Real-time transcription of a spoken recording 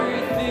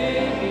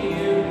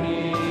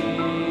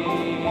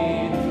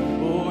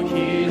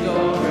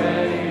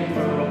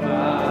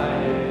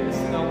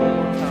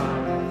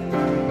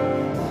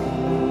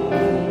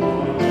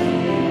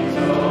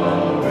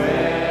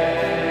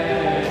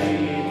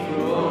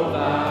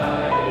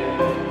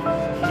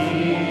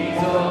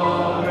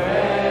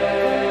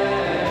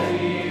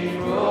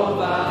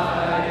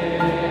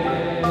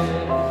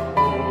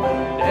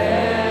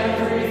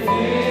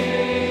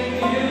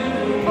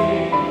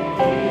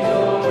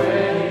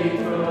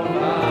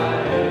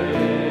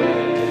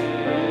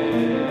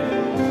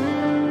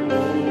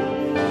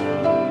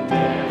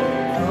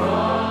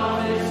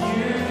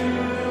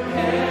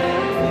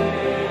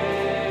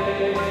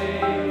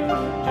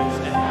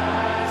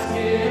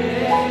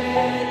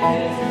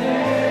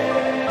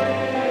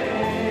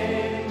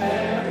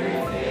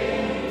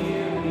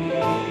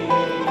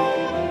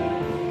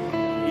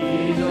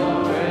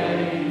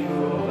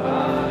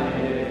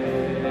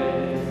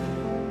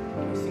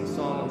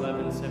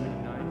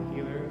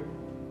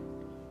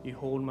You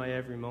hold my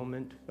every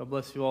moment. God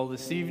bless you all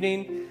this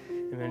evening.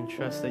 Amen.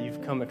 Trust that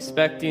you've come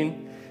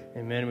expecting.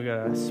 Amen. We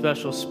got a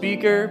special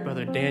speaker,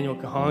 Brother Daniel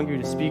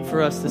Kihangu, to speak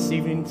for us this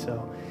evening.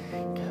 So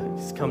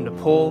he's come to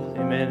pull.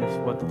 Amen. It's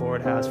what the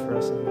Lord has for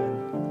us.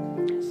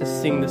 Amen. Let's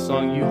just sing the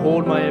song, You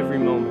Hold My Every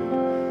Moment.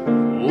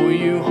 Oh,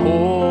 you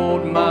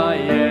hold my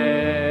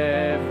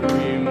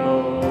every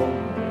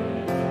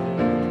moment.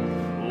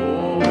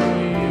 Oh,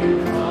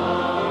 you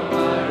calm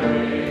my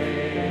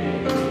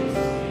raging seas.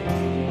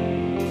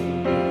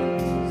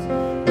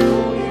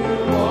 Oh, you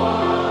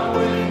walk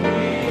with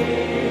me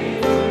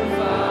through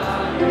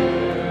fire,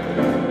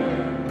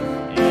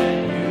 and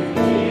you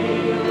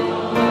heal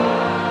all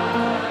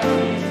my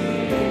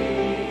disease.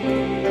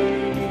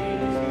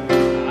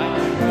 I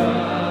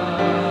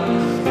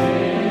trust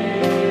in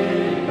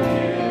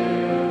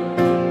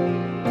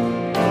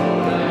you.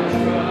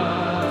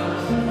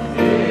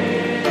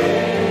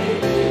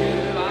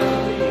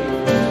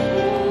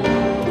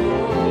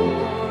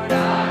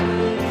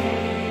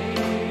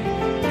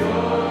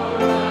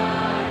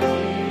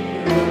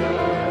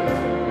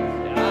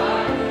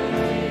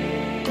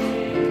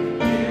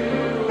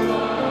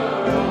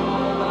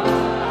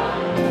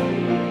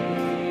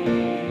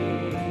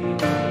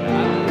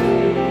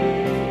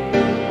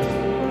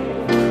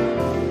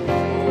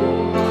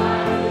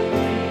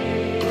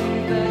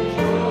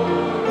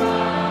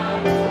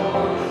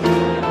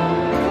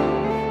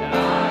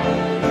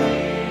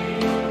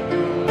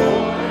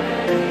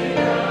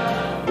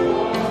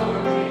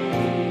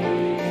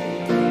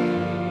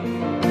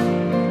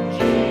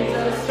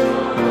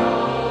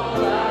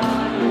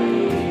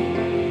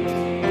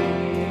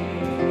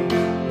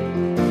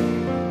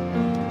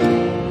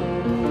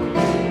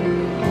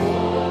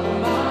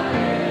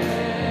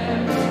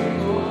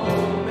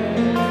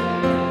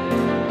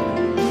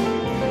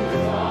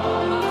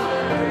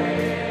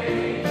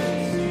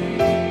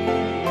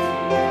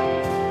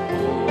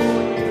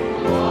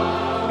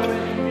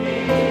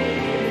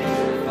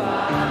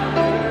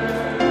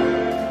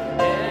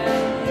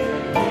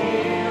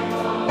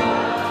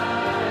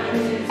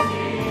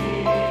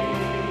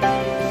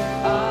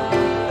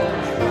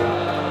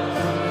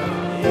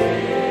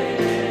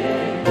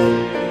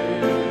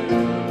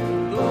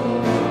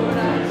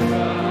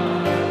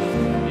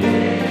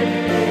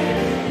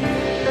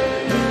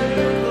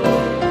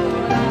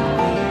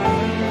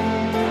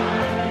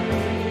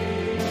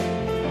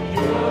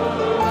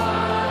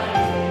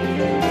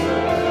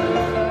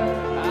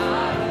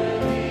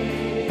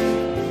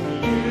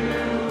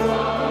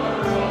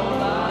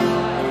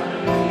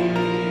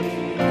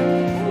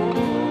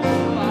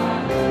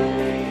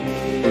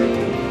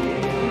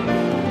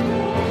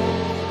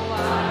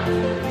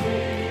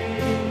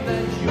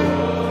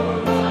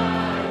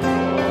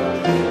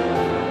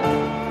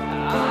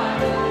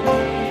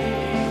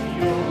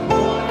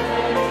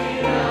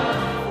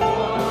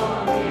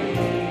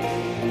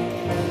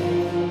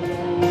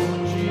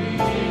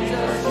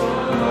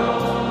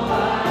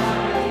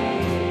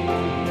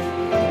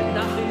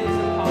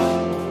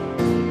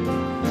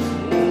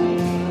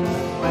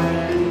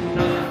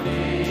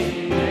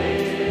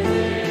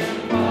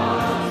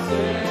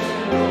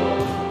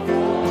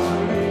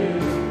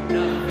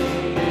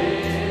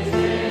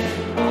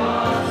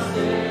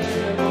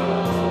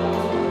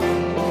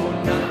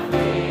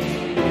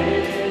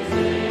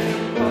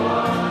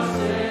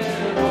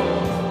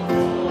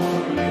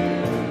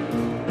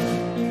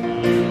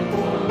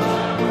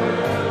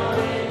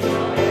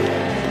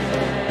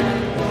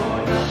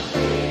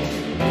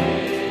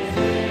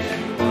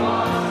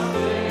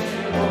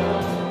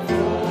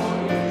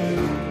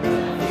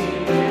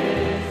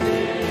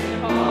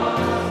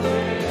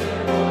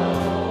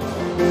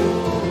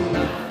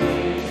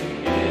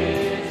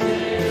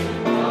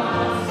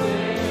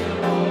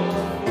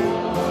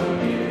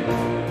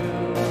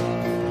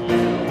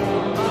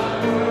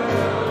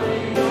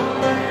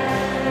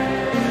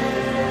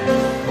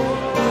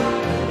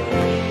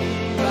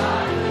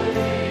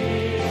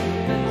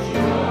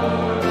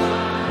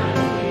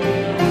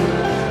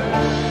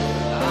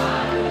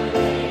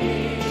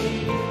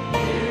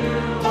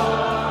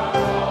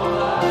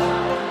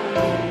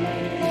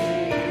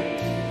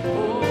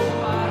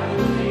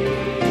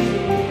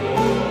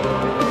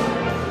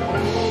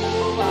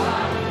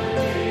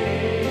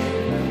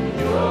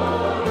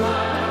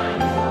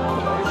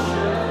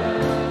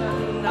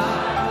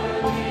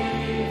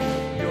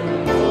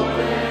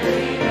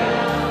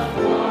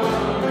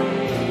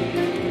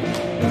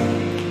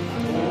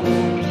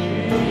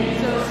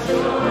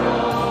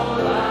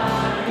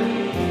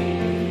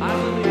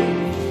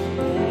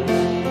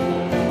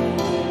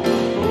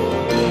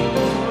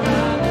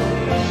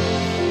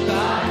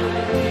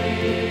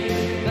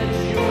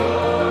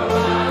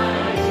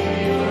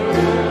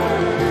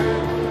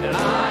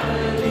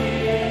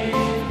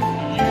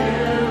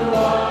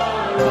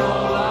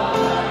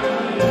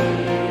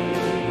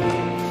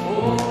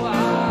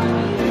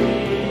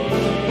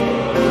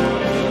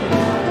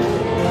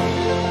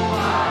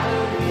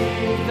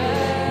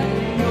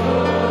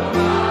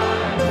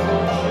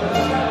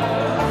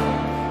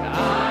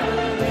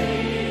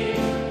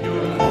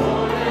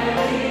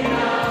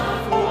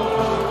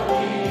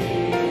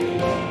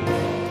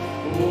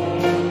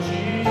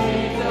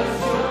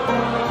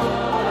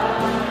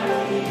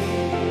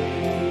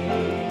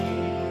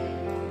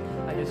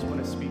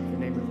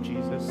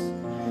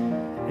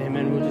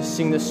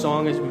 this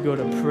song as we go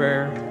to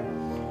prayer.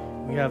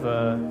 We have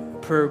a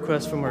prayer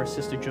request from our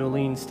sister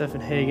Jolene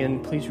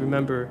Steffenhagen. Please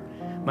remember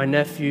my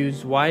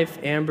nephew's wife,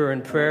 Amber,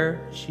 in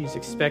prayer. She's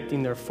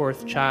expecting their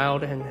 4th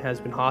child and has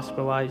been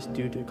hospitalized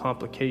due to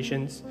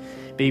complications.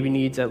 Baby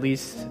needs at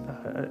least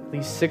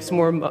 6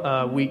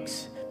 more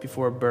weeks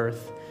before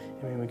birth.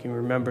 And we can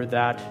remember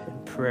that in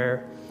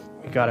prayer.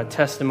 We got a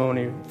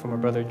testimony from our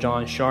brother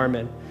John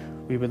Sharman.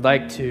 We would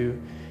like to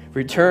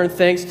return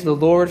thanks to the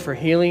Lord for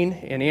healing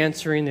and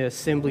answering the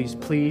assembly's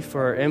plea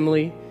for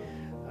Emily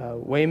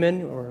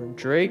Wayman or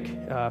Drake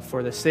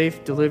for the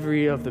safe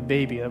delivery of the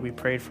baby that we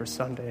prayed for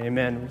Sunday.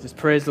 Amen. We just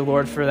praise the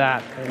Lord for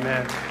that.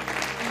 Amen.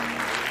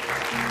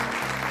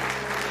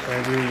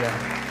 Hallelujah.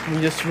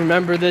 We just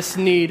remember this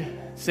need.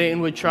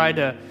 Satan would try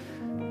to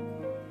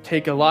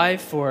take a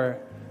life or,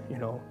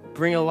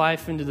 bring a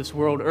life into this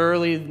world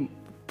early,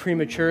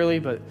 prematurely,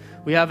 but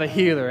we have a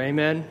healer.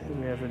 Amen.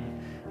 We have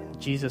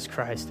Jesus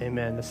Christ.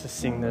 Amen. Let's just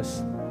sing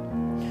this.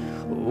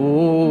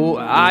 Oh,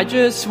 I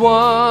just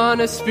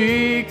want to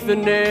speak the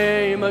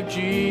name of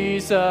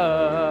Jesus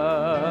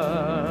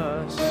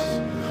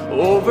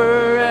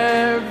over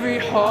every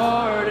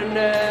heart and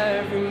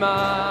every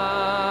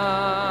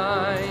mind,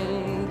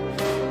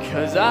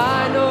 'cause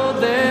I know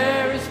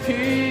there is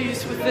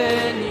peace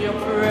within your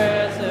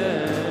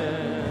presence.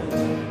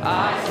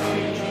 I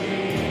speak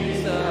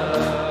Jesus.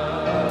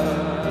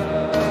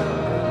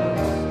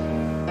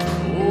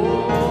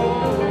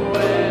 Oh,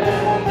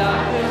 and I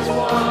just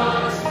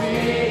want to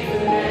speak the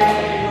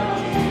name of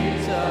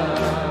Jesus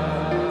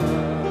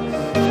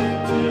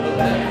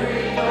till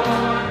every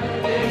dark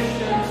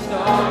addiction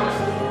starts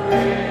to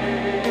break.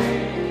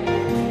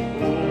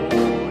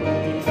 Oh,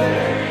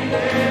 declaring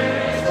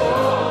there is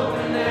hope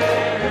and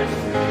there is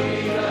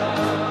freedom.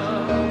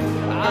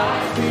 I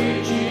speak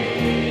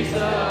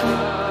Jesus.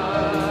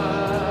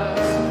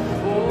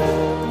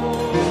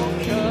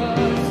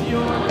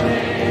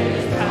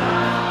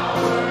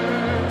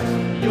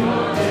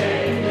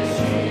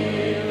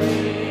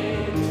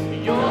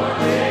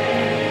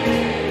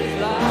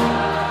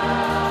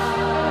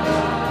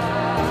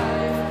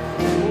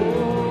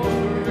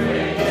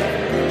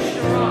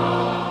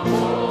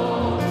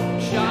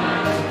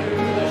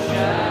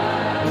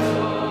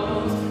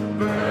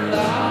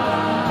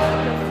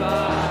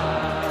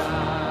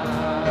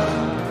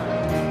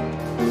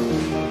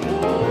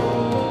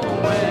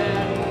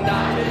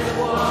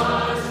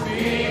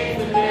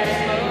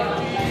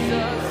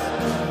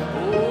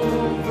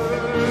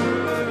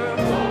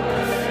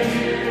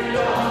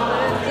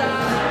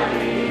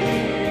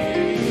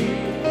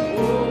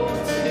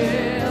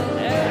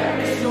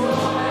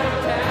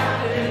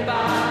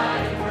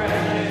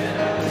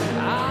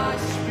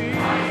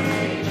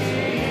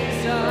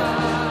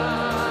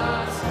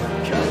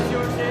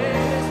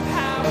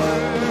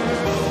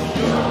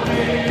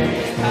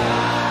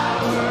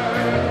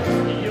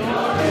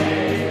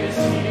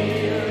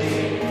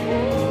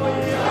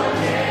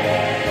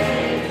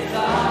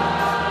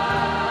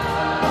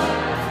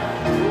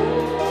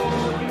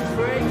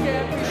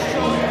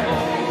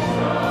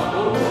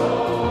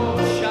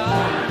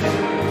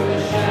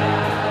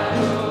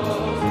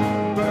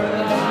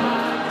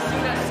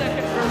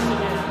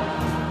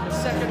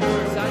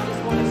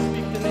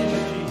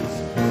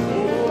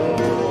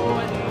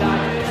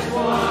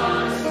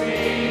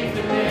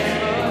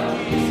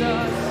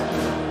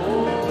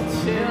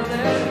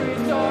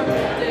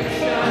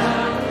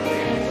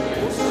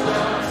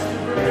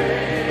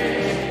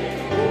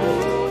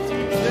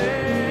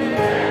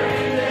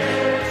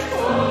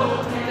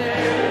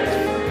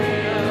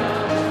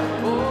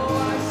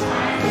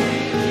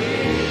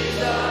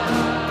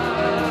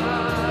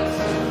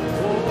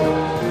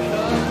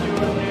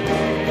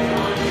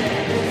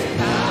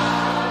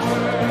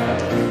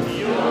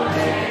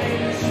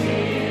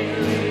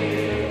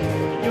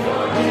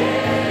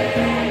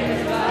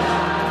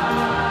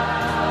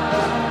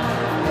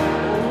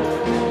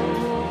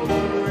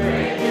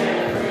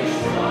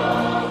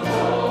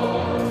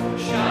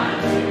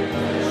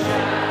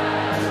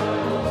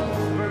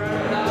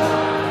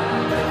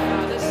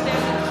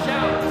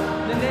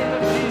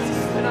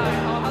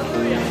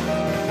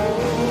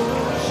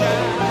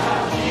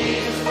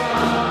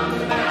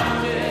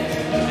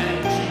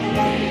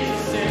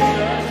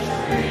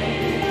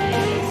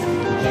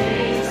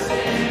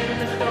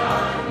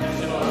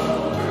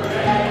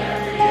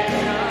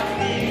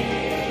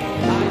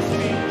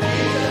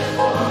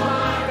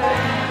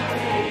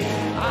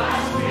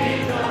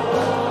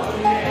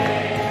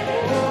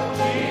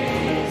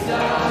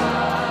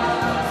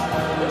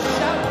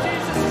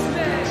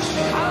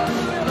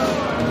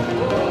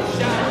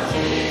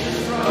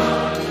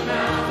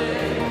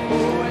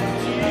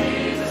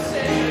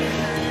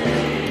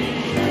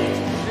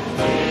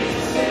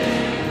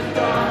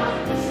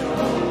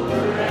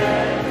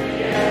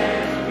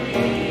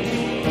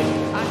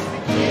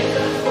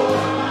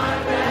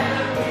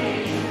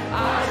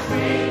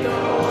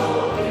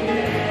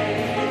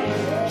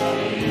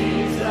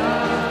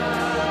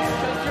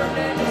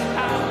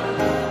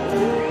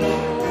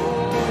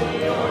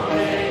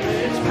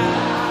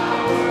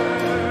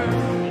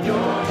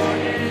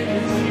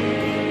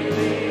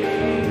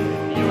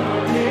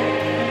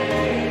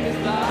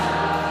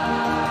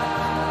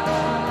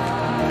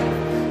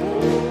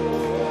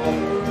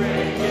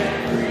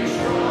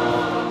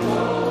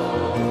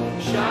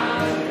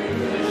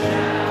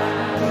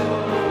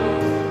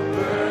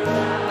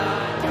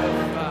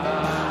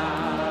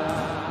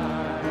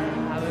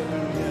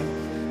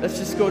 let's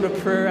just go to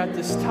prayer at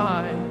this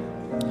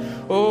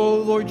time. Oh,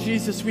 Lord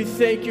Jesus, we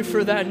thank you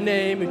for that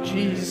name of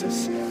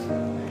Jesus.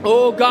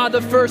 Oh, God,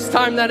 the first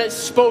time that it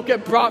spoke,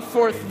 it brought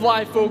forth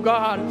life, oh,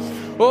 God.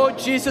 Oh,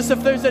 Jesus,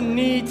 if there's a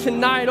need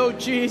tonight, oh,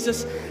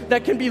 Jesus,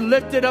 that can be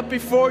lifted up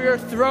before your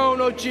throne,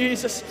 oh,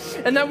 Jesus,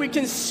 and that we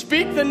can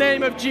speak the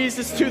name of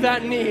Jesus to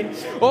that need.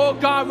 Oh,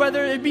 God,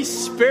 whether it be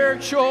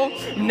spiritual,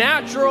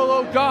 natural,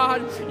 oh,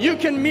 God, you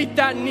can meet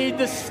that need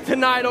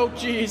tonight, oh,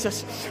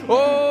 Jesus.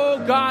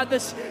 Oh, God,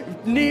 this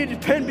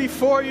need pinned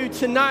before you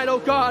tonight, oh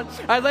God.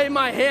 I lay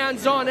my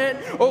hands on it,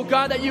 oh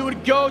God, that you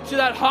would go to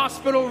that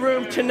hospital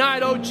room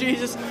tonight, oh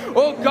Jesus.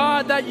 Oh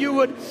God, that you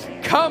would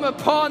come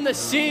upon the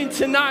scene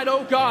tonight,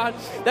 oh God,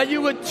 that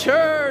you would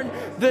turn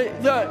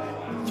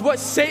what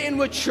Satan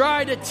would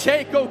try to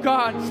take, oh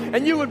God,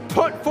 and you would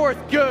put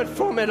forth good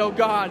from it, oh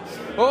God.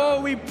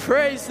 Oh, we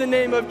praise the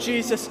name of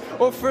Jesus,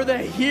 oh, for the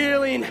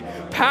healing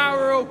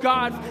power, oh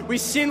God.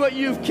 We've seen what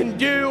you can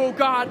do, oh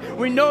God.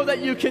 We know that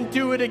you can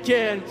do it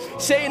again.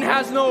 Satan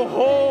has no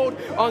hold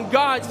on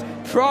God's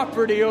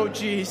property, oh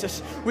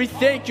Jesus. We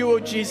thank you, oh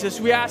Jesus.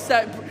 We ask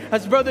that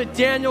as Brother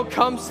Daniel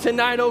comes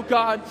tonight, oh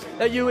God,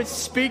 that you would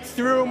speak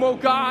through him, oh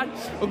God.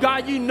 Oh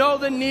God, you know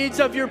the needs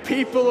of your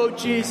people, oh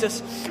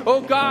Jesus.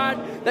 Oh God,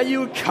 that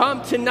you would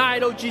come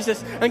tonight, oh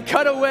Jesus, and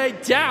cut away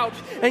doubt,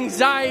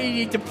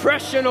 anxiety,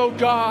 depression, oh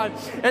God,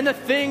 and the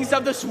things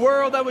of this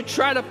world that would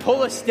try to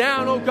pull us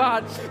down, oh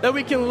God, that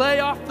we can lay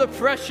off the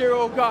pressure,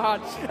 oh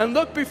God, and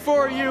look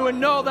before you and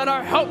know that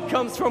our help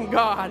comes from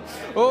God.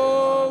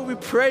 Oh, we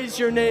praise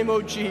your name,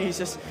 oh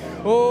Jesus.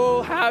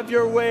 Oh, have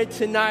your way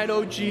tonight,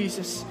 oh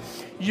Jesus.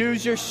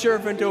 Use your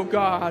servant, oh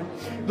God.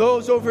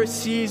 Those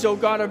overseas, oh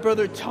God, our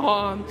brother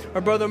Tom,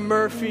 our brother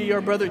Murphy,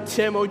 our brother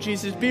Tim, oh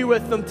Jesus. Be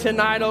with them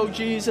tonight, oh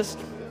Jesus.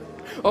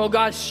 Oh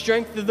God,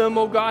 strengthen them,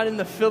 oh God, in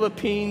the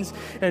Philippines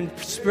and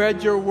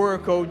spread your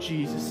work, oh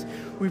Jesus.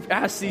 We've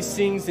asked these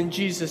things in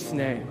Jesus'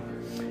 name.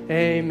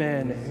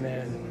 Amen,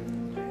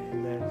 amen,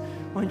 amen.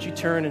 Why don't you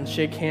turn and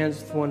shake hands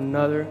with one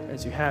another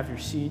as you have your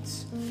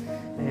seats.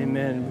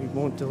 Amen. We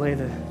won't delay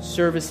the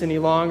service any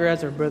longer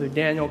as our brother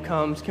Daniel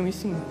comes. Can we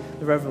sing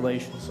the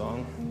Revelation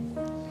song?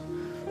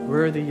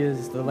 Worthy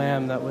is the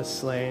Lamb that was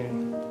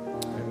slain.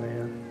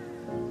 Amen.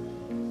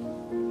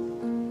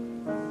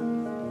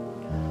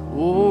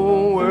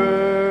 Oh,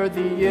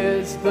 worthy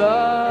is the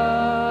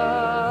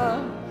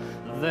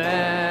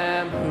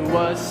Lamb who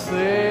was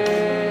slain.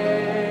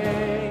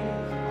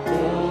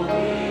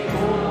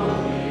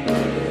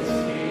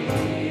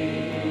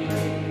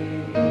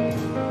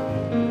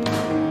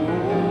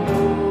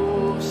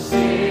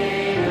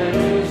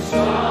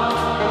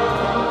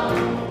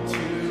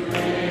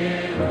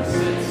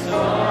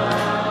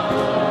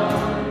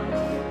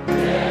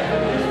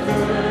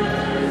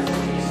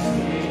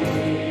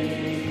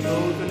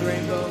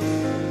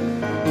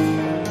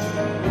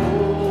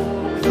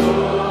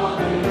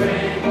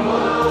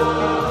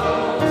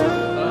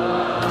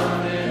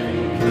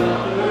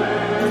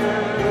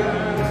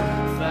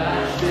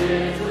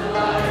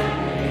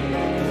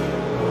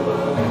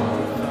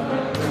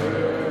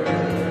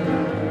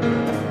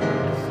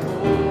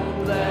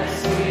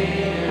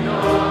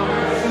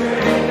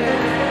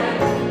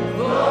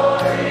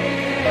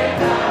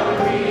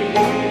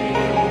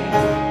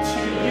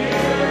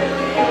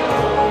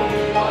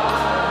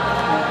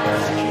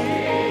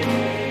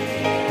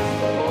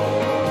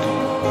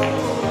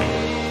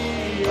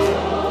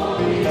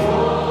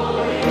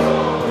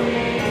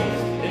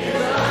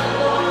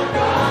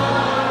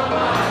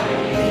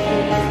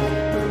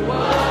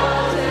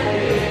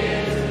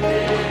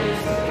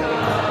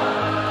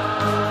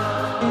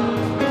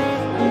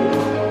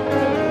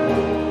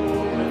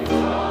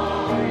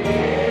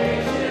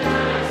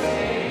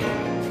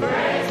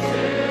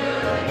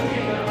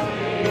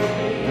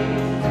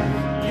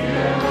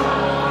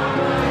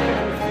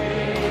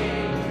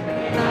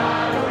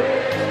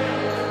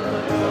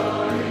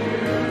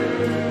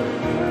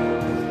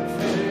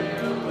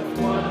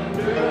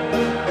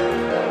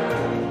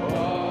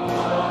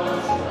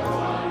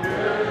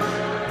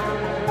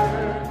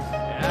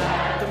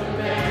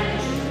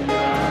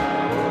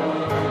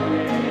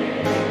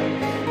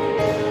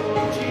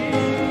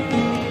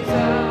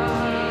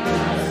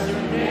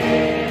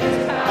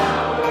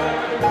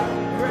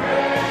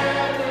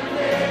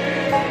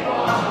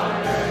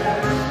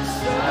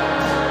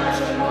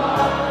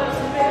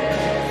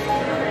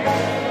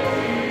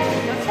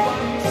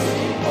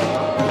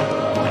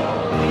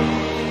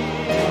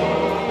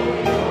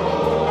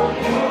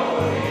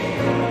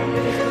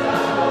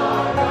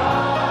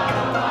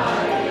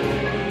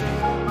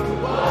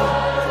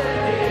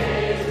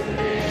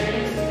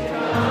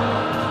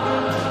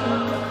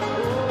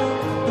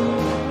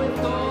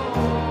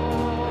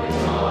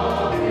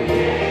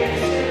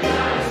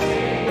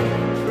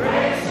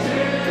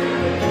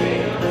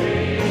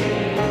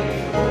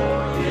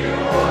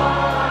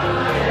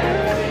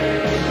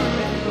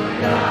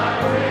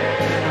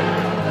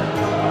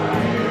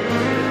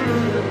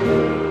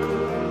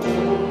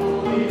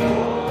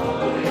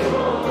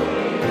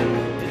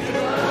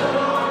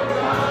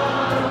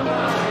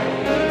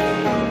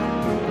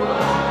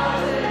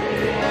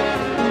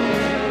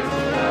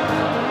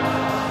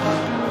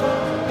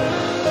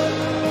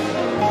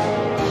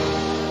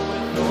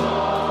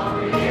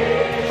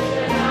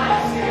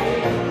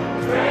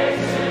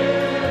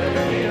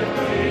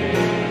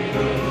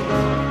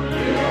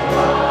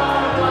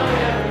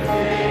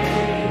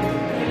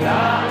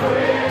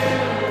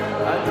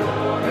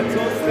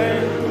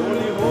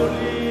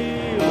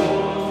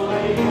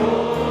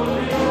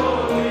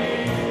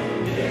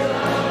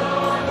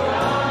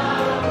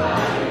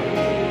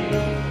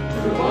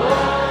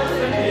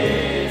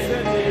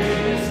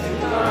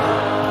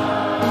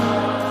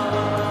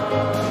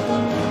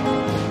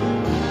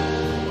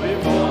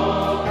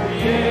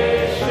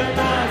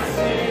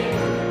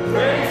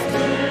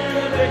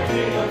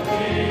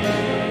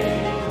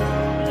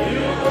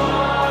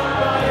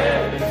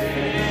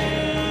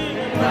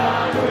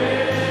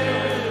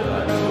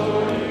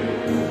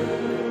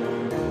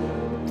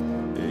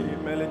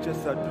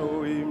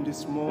 Elohim,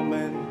 this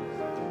moment.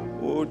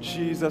 Oh,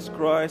 Jesus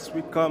Christ,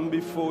 we come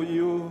before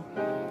you.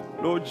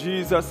 Lord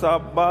Jesus, our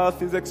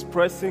mouth is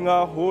expressing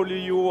how holy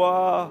you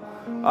are,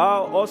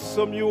 how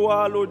awesome you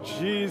are, Lord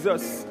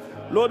Jesus.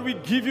 Lord, we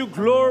give you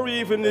glory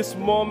even this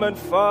moment,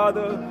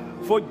 Father,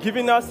 for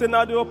giving us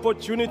another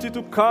opportunity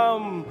to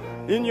come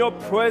in your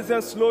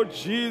presence, Lord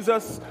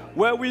Jesus,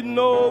 where we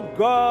know,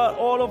 God,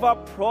 all of our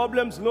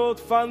problems, Lord,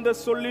 found the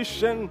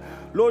solution.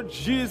 Lord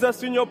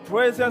Jesus, in your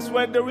presence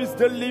where there is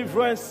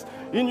deliverance,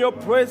 in your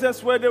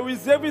presence where there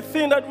is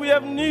everything that we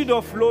have need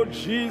of, Lord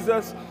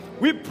Jesus.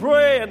 We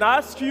pray and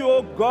ask you,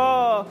 oh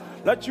God,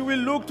 that you will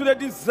look to the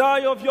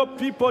desire of your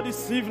people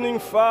this evening,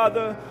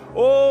 Father.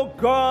 Oh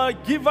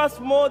God, give us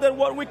more than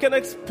what we can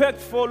expect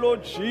for,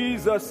 Lord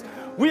Jesus.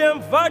 We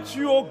invite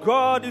you, oh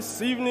God,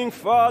 this evening,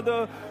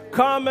 Father.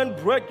 Come and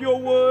break your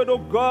word, oh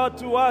God,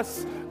 to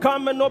us.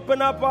 Come and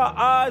open up our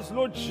eyes,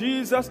 Lord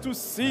Jesus, to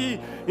see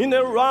in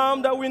a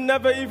realm that we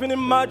never even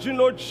imagined,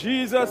 Lord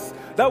Jesus,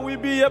 that we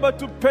be able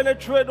to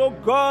penetrate, oh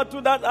God, to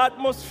that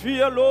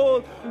atmosphere,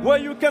 Lord, where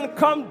you can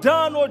come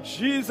down, Lord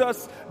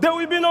Jesus. There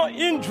will be no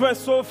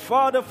hindrance, oh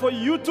Father, for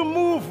you to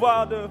move,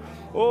 Father.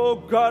 Oh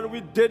God,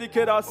 we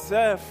dedicate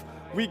ourselves.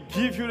 We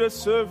give you the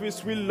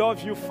service. We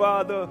love you,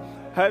 Father.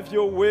 Have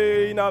your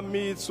way in our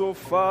midst, oh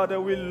Father.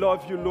 We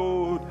love you,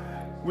 Lord.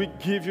 We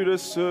give you the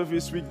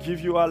service. We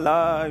give you our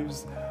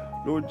lives.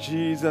 Lord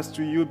Jesus,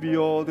 to you be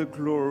all the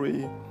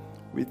glory.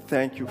 We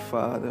thank you,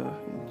 Father,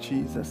 in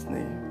Jesus'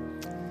 name.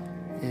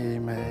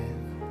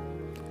 Amen.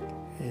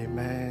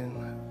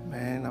 Amen.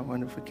 Amen. I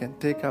wonder if we can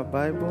take our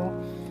Bible.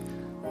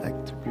 I'd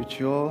like to greet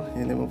you all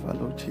in the name of our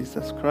Lord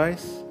Jesus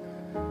Christ.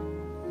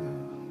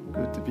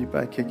 Good to be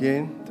back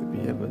again, to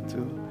be able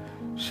to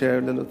share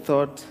a little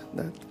thought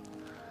that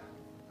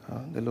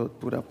the Lord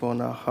put upon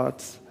our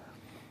hearts.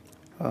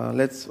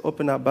 Let's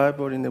open our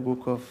Bible in the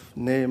book of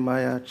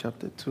Nehemiah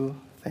chapter 2.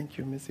 Thank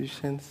you,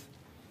 musicians.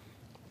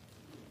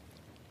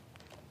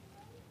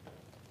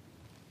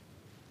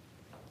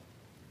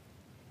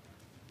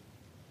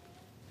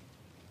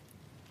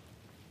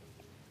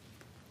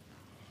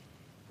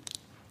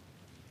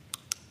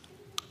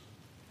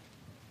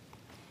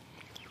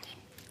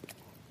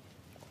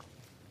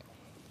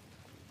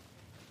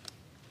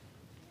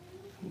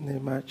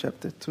 Nehemiah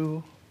chapter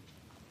 2.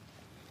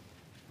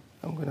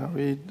 I'm going to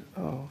read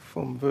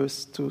from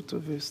verse 2 to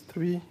verse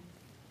 3.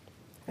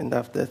 And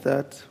after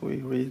that, we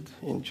read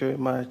in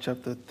Jeremiah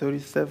chapter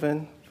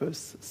 37,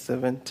 verse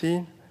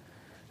 17.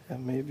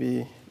 And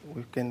maybe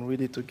we can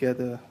read it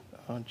together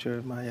on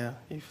Jeremiah,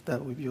 if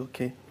that would be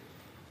okay.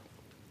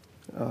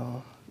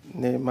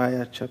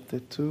 Nehemiah chapter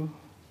 2.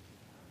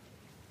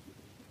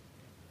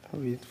 I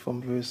read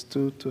from verse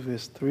 2 to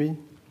verse 3.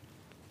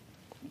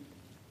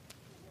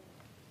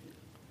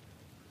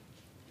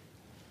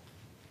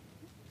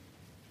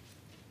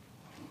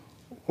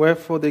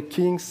 Wherefore the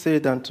king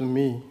said unto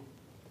me,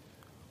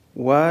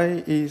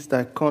 Why is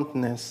thy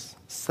countenance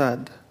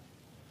sad,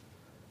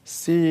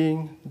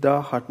 seeing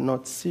thou art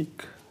not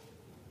sick?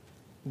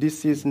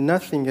 This is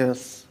nothing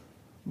else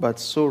but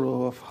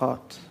sorrow of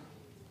heart.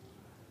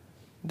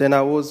 Then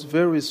I was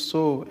very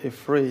sore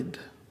afraid,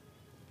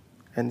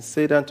 and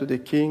said unto the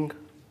king,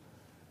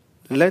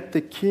 Let the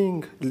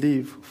king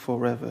live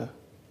forever.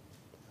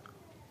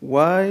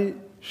 Why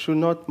should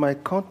not my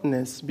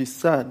countenance be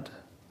sad,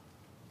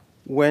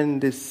 when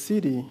the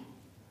city,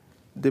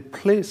 the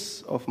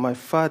place of my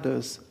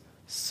father's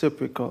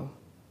sepulchre,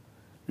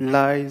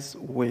 lies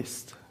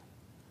waste,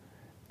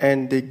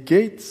 and the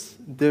gates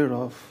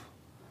thereof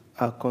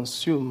are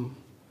consumed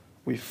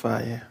with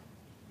fire?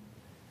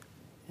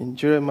 In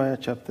Jeremiah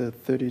chapter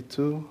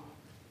 32,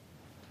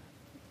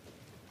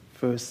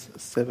 verse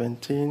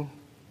 17,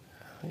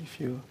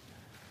 if you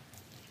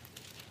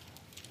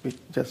read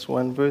just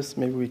one verse,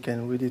 maybe we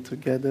can read it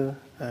together.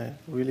 I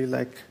really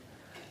like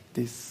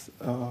this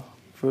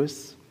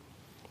verse.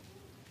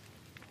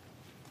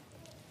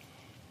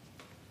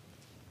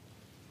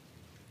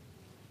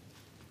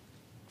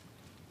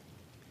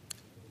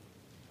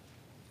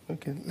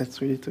 Okay,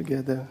 let's read it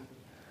together.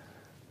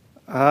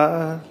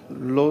 Ah,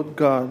 Lord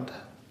God,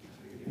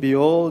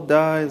 behold,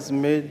 thou hast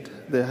made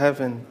the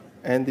heaven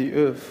and the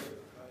earth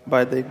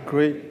by thy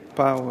great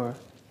power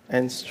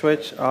and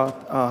stretched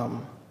out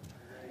arm,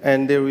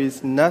 and there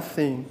is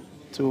nothing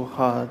too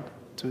hard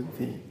to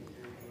thee.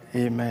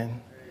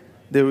 Amen.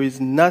 There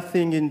is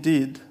nothing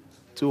indeed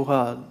too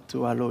hard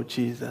to our Lord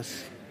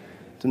Jesus.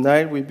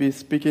 Tonight we'll be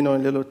speaking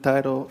on a little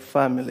title,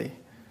 Family.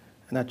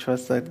 And I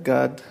trust that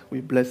God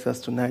will bless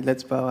us tonight.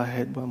 Let's bow our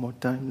head one more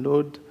time.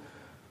 Lord,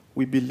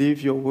 we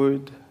believe your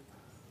word.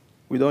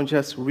 We don't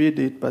just read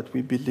it, but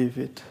we believe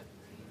it.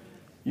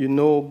 You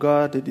know,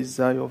 God, the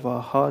desire of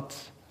our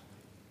hearts,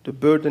 the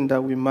burden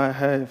that we might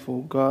have,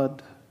 oh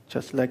God,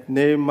 just like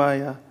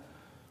Nehemiah.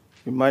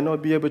 We might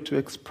not be able to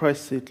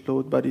express it,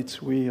 Lord, but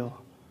it's real.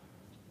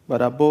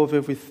 But above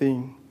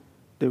everything,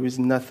 there is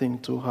nothing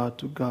too hard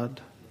to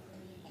God.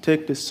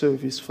 Take the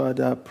service,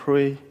 Father, I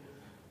pray.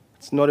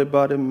 It's not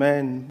about a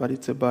man, but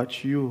it's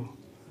about you.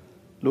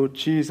 Lord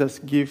Jesus,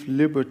 give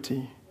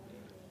liberty.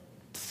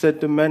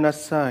 Set the man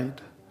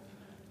aside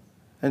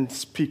and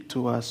speak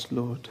to us,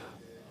 Lord.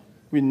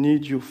 We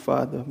need you,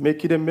 Father.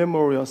 Make it a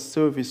memorial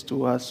service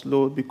to us,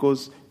 Lord,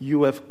 because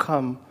you have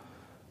come,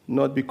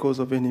 not because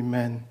of any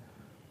man.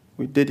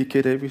 We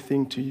dedicate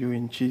everything to you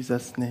in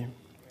Jesus' name.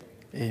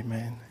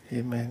 Amen.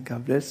 Amen.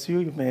 God bless you.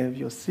 You may have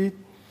your seat.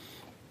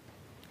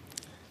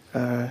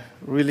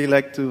 Really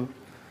like to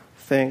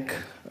thank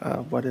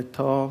Brother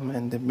Tom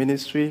and the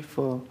ministry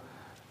for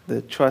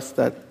the trust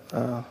that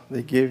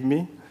they gave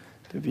me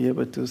to be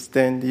able to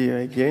stand here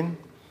again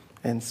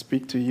and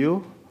speak to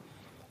you.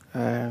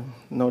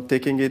 Not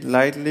taking it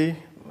lightly,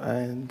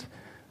 and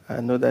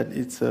I know that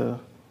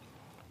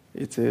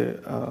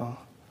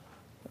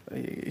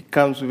it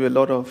comes with a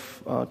lot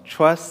of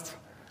trust,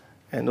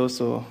 and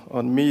also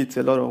on me it's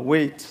a lot of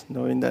weight,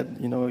 knowing that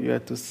you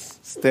have to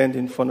stand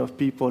in front of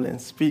people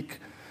and speak,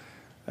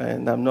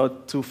 and I'm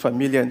not too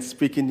familiar in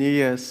speaking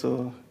here,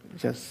 so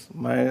just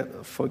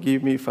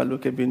forgive me if I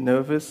look a bit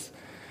nervous,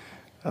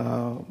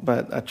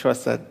 but I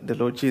trust that the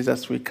Lord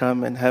Jesus will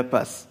come and help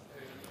us.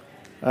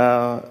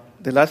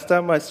 The last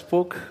time I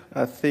spoke,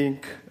 I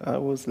think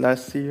was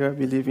last year, I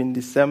believe in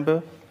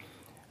December.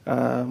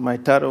 My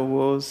title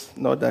was,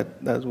 not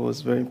that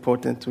was very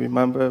important to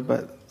remember,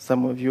 but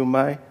some of you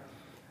might.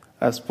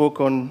 I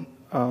spoke on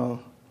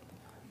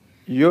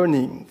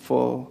yearning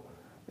for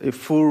a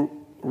full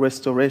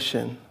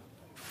restoration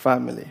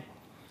family.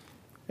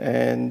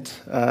 And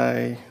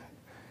I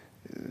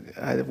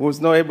was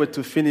not able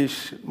to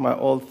finish my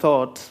old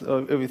thought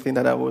of everything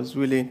that I was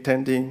really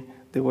intending,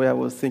 the way I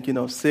was thinking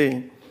of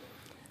saying.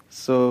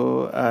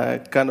 So I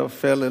kind of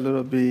felt a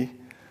little bit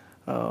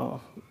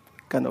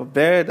kind of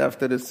bad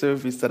after the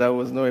service that I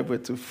was not able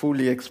to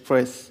fully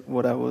express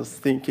what I was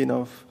thinking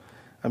of.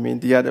 I mean,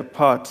 the other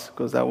part,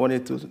 because I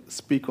wanted to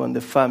speak on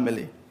the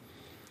family.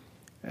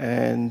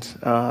 And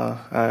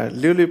I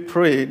really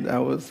prayed. I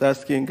was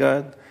asking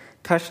God,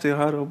 touch the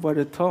heart of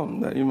Brother Tom,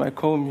 that he might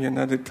call me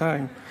another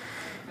time.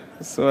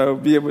 So I'll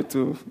be able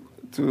to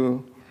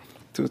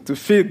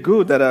feel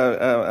good that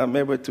I'm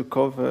able to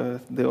cover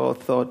the whole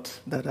thought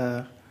that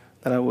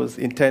I was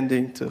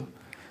intending to.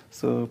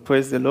 So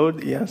praise the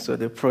Lord, he answered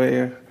the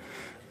prayer.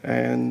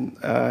 And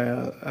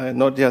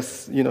not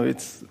just,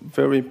 it's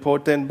very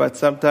important, but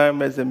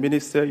sometimes as a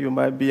minister, you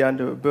might be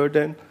under a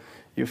burden.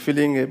 You're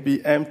feeling a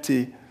bit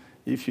empty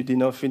if you did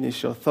not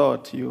finish your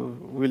thought. You're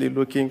really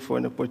looking for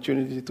an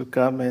opportunity to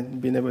come and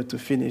being able to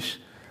finish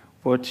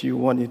what you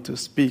wanted to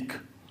speak.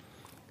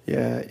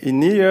 Yeah,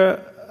 in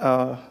here,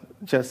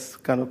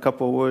 just kind of a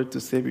couple of words to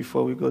say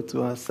before we go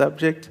to our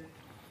subject.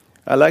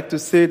 I like to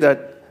say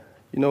that,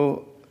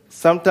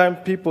 sometimes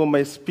people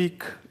may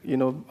speak,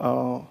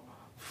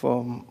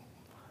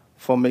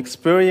 from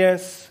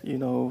experience,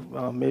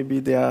 maybe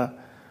they are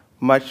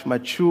much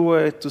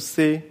mature to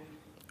say,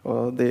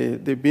 or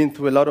they've been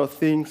through a lot of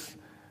things,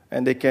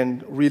 and they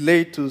can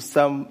relate to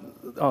some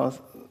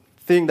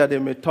thing that they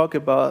may talk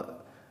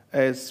about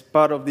as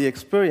part of the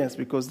experience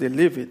because they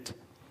live it.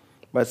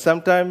 But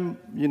sometimes,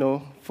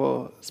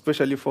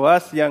 especially for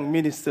us young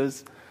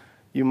ministers,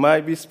 you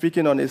might be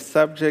speaking on a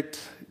subject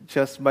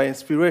just by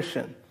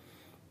inspiration,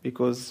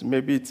 because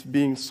maybe it's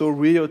being so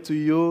real to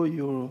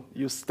you,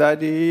 you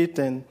study it,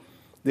 and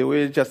the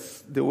way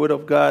just the Word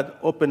of God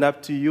opened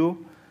up to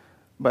you,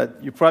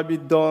 but you probably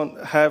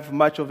don't have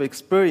much of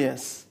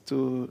experience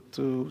to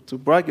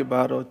brag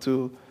about or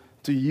to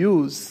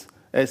use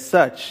as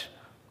such.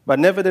 But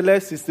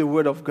nevertheless, it's the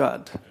Word of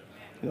God.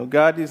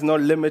 God is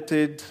not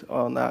limited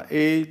on our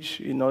age,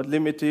 He's not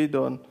limited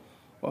on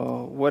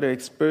what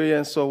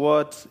experience or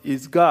what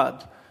is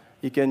God.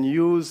 He can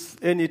use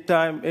any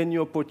time, any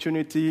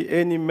opportunity,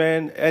 any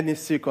man, any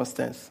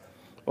circumstance.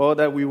 Or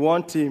that we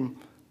want him,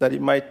 that he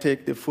might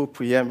take the full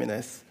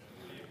preeminence.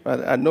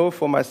 But I know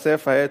for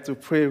myself, I had to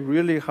pray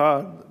really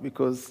hard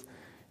because,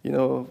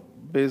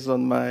 based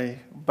on my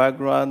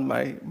background,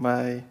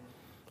 my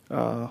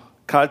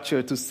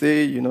culture to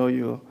say,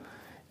 you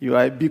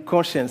are a big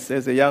conscience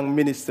as a young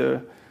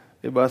minister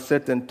about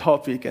certain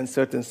topic and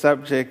certain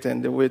subject,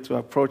 and the way to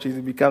approach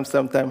it becomes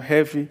sometimes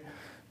heavy.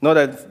 Not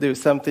that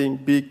there's something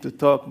big to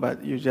talk,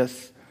 but you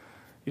just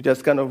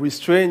kind of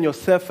restrain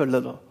yourself a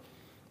little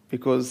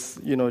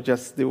because,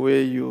 just the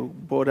way you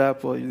brought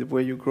up or the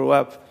way you grow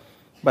up.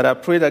 But I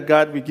pray that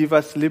God will give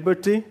us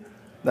liberty,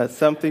 that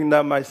something that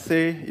I might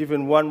say,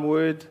 even one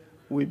word,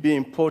 will be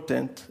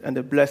important and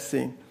a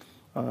blessing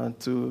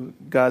to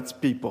God's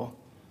people.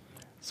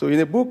 So in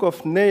the book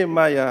of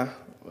Nehemiah,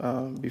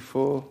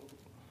 before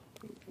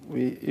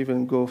we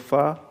even go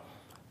far,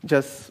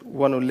 just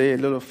want to lay a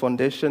little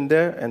foundation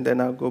there, and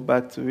then I'll go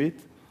back to it.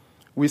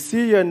 We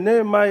see in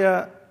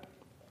Nehemiah,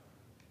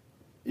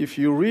 if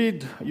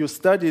you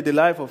study the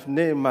life of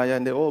Nehemiah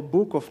and the whole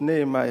book of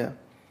Nehemiah,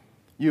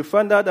 you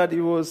find out that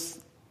he was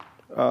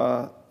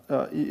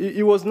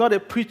not a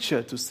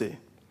preacher, to say.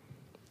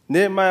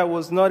 Nehemiah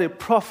was not a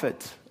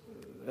prophet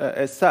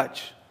as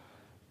such.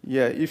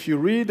 Yeah, if you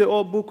read the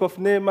whole book of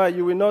Nehemiah,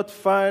 you will not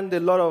find a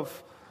lot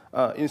of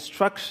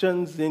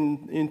instructions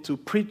into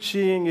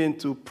preaching,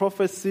 into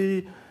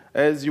prophecy,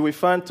 as you will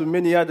find to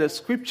many other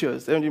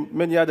scriptures and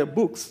many other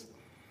books.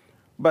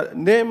 But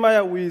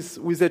Nehemiah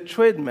was a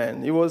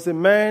tradesman. He was a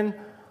man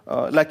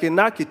like an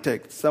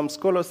architect. Some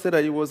scholars say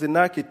that he was an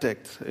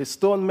architect, a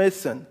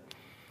stonemason.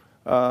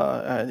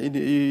 And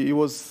he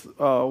was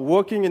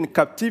working in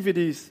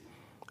captivities,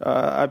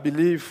 I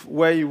believe,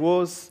 where he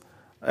was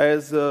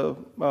as a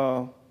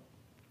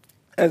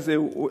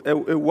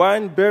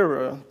wine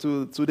bearer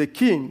to the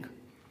king.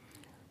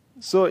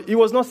 So he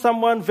was not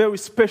someone very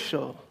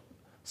special,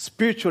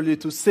 spiritually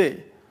to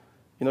say.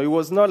 He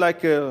was not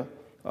like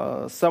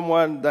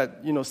someone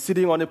that,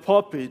 sitting on a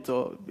pulpit.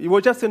 Or he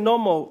was just a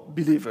normal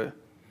believer.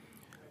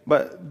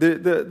 But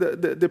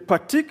the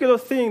particular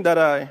thing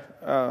that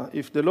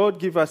if the Lord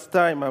give us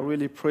time, I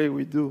really pray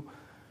we do,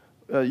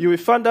 you will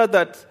find out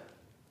that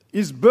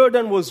his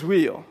burden was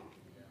real.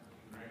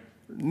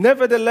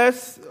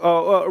 Nevertheless,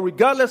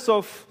 regardless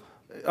of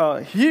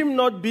him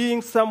not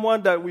being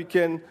someone that we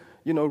can,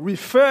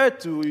 refer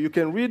to, you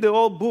can read the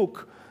whole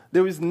book.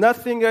 There is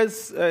nothing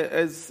as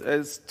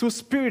too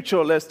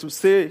spiritual as to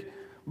say,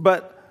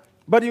 but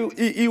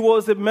he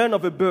was a man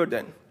of a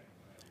burden.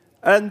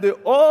 And the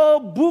whole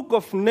book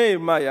of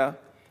Nehemiah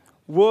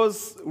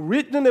was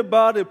written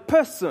about a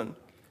person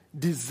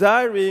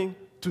desiring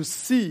to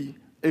see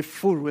a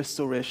full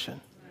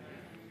restoration.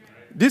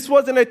 This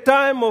wasn't a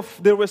time of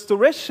the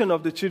restoration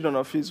of the children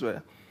of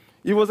Israel.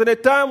 It was in a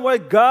time where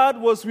God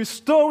was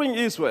restoring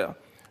Israel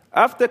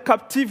after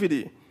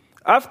captivity,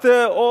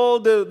 after all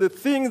the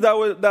things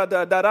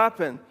that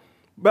happened.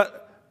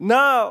 But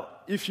now,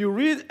 if you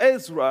read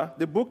Ezra,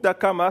 the book that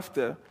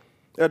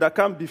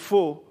came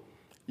before,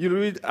 you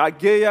read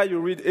Haggai, you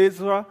read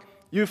Ezra,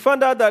 you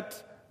find out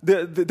that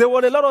there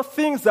were a lot of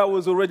things that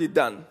was already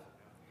done.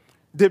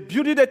 They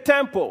built the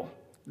temple.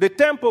 The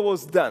temple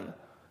was done.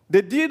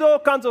 They did all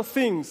kinds of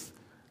things.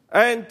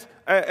 And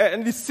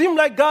it seemed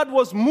like God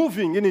was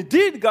moving, and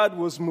indeed God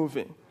was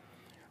moving.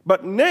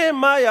 But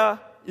Nehemiah,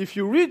 if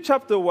you read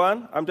chapter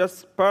 1, I'm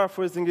just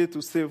paraphrasing it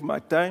to save my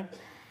time.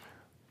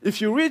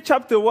 If you read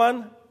chapter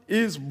 1,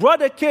 his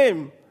brother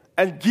came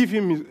and gave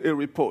him a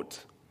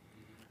report.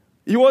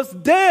 He was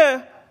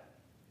there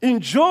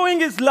enjoying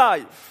his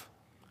life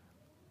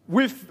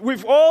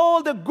with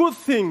all the good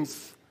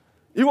things.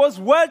 He was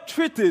well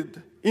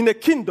treated in the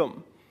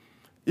kingdom.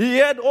 He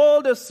had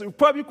all this,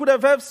 probably could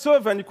have had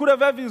servant, he could have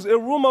had a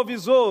room of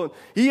his own.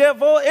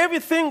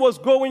 Everything was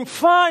going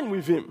fine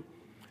with him.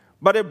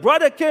 But a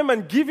brother came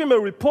and gave him a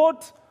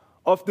report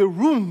of the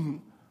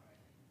ruin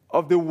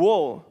of the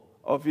wall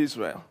of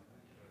Israel.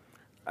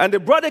 And the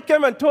brother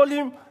came and told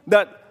him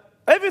that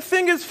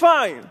everything is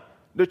fine.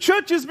 The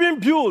church is being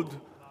built.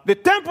 The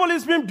temple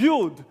is being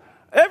built.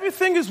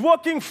 Everything is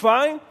working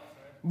fine.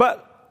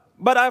 But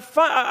as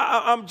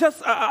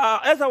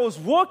I was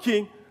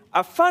walking,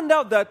 I found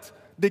out that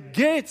the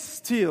gates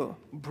still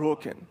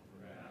broken.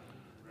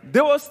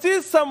 There was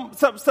still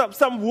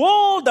some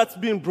wall that's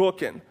been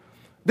broken.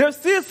 There's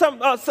still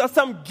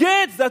some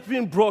gates that's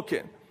been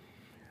broken.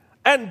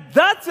 And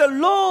that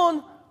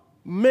alone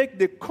make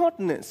the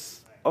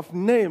countenance of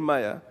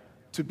Nehemiah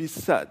to be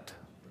sad.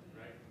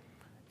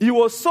 He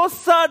was so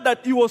sad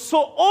that it was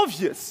so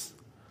obvious.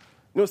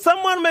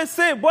 Someone may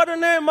say, Brother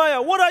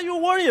Nehemiah, what are you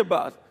worried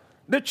about?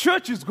 The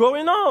church is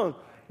going on.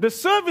 The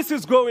service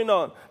is going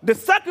on. The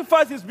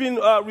sacrifice is being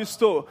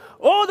restored.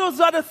 All those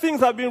other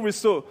things have been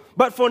restored.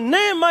 But for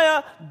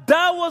Nehemiah,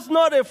 that was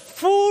not a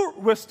full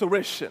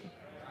restoration.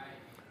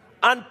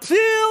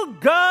 Until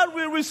God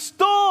will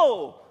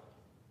restore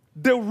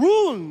the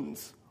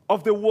ruins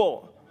of the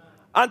wall,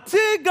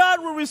 until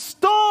God will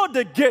restore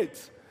the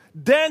gate,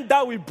 then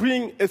that will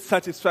bring a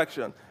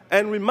satisfaction.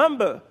 And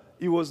remember,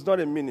 he was not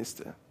a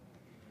minister.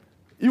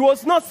 He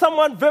was not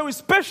someone very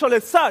special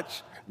as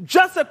such,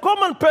 just a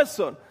common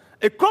person,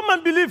 a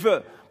common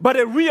believer, but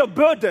a real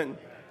burden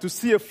to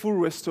see a full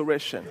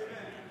restoration.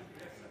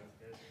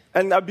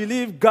 And I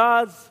believe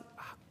God's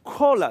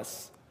called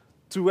us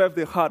to have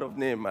the heart of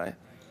Nehemiah.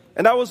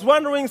 And I was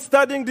wondering,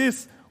 studying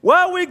this,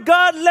 why will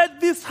God let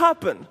this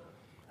happen?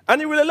 And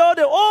he will allow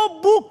the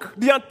whole book,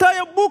 the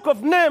entire book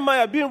of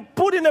Nehemiah being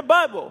put in the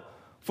Bible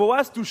for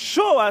us to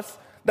show us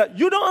that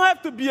you don't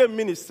have to be a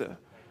minister.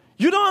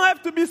 You don't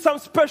have to be some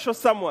special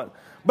someone.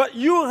 But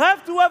you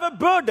have to have a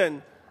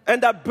burden,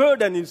 and that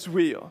burden is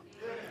real.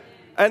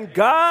 And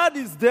God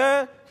is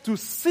there to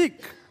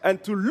seek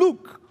and to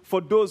look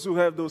for those who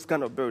have those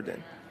kind of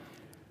burden.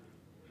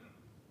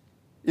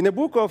 In the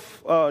book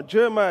of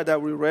Jeremiah that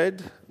we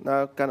read,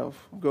 now kind of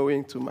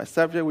going to my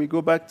subject, we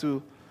go back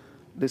to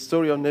the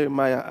story of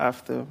Nehemiah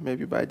after,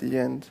 maybe by the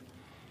end.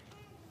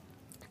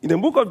 In the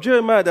book of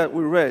Jeremiah that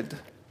we read,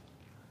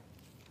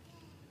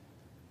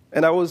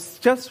 and I was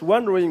just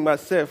wondering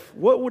myself,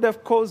 what would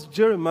have caused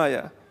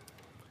Jeremiah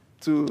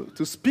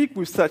to speak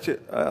with such an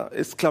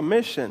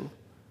exclamation?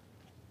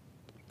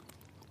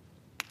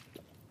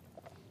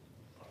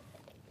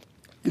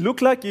 It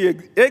looked like he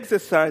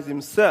exercised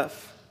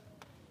himself.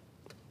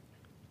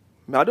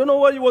 I don't know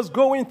what he was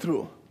going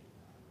through.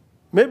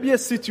 Maybe a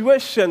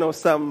situation or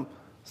something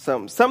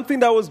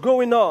that was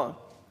going on.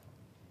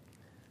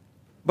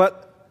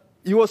 But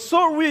it was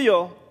so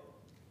real,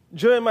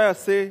 Jeremiah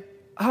said,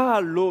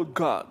 Lord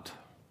God,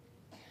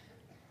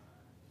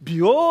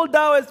 Behold,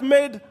 thou hast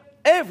made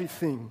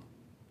everything,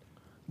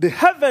 the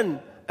heaven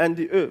and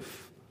the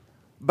earth,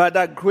 by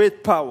thy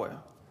great power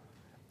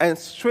and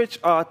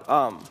stretched out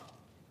arm.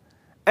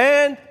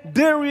 And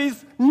there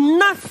is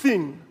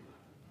nothing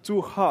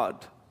too hard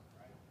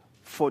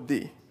for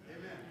thee.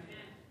 Amen.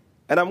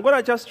 And I'm going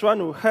to just try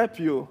to help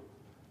you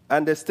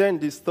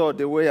understand this thought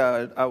the way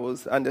I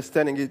was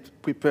understanding it,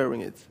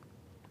 preparing it.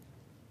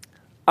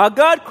 Our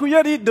God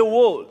created the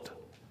world,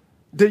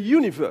 the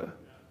universe,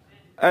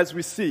 as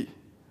we see.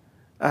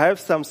 I have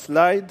some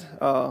slide.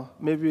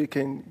 Maybe you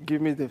can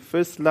give me the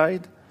first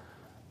slide.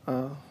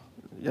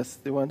 Yes,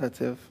 the one that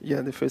have,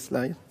 the first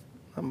slide,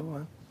 number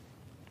one.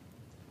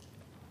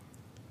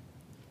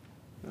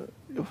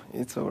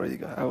 It's already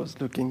gone. I was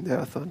looking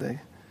there, I thought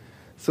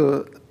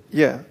So,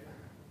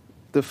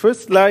 the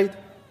first slide,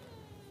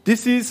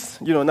 this is,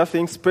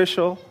 nothing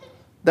special.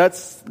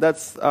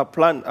 That's our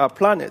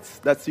planet.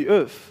 That's the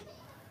Earth.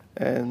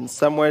 And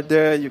somewhere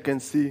there you can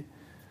see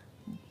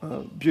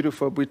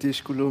beautiful British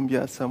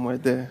Columbia somewhere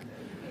there.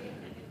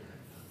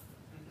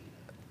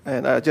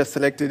 And I just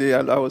selected it.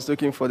 I was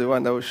looking for the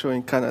one that was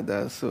showing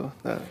Canada so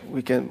that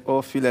we can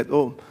all feel at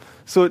home.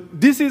 So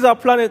this is our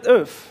planet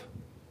Earth.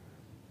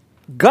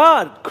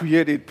 God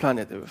created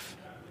planet Earth.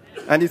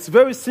 And it's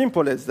very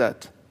simple as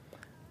that.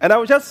 And I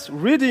was just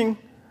reading,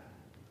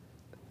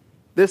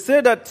 they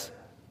say that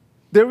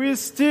there is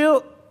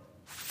still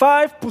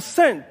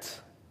 5%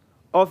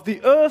 of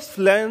the Earth's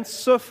land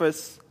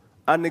surface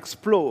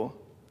unexplored,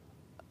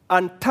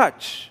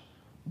 untouched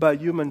by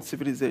human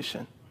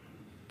civilization.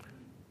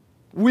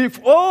 With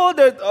all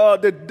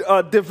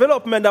the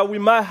development that we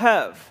might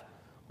have,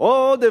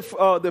 all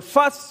the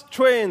fast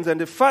trains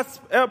and the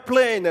fast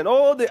airplane and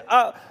all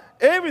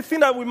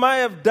everything that we might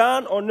have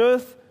done on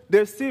Earth,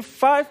 there's still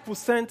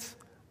 5%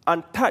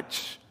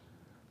 untouched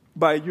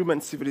by human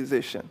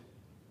civilization.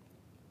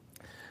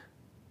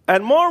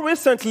 And more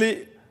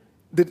recently,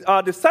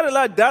 the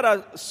satellite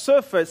data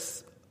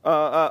surface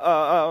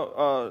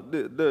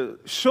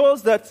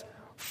shows that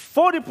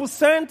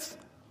 40%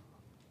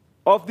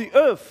 of the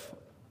Earth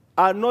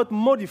are not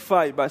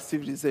modified by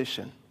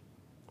civilization.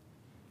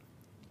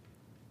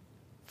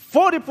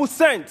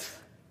 40%,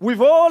 with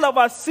all of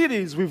our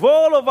cities, with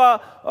all of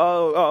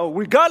our,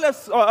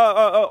 regardless,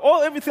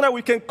 everything that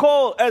we can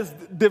call as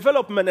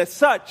development as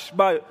such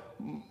by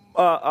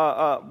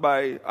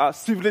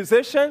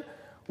civilization,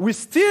 we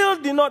still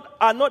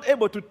are not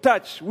able to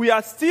touch. We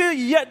are still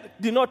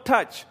yet did not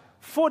touch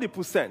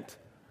 40%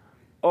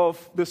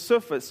 of the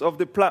surface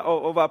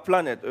of our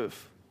planet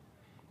Earth.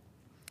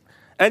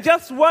 And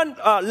just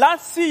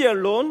last year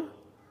alone,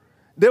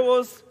 there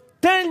was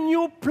 10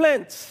 new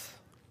plants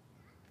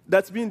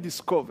that's been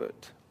discovered.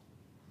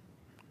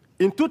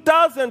 In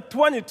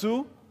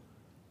 2022,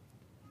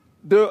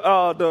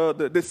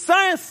 the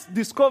science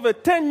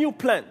discovered 10 new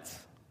plants.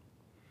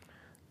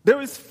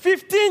 There is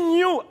 15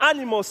 new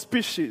animal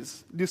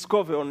species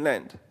discovered on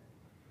land.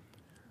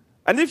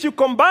 And if you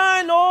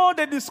combine all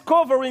the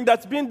discovering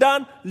that's been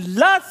done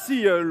last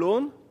year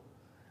alone,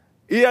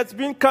 it has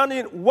been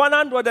counting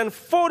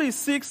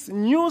 146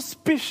 new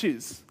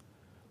species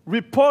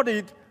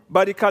reported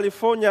by the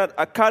California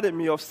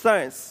Academy of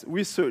Science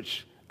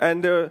Research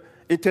and the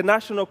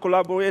international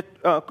collaborators.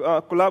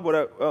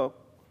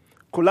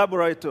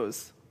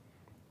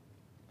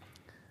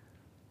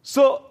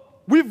 So,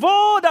 with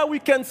all that we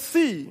can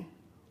see,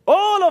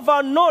 all of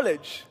our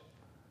knowledge,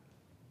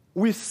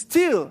 we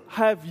still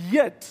have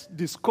yet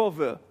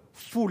discovered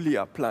fully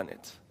our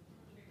planet,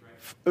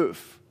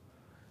 Earth.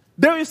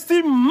 There is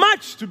still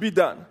much to be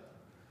done.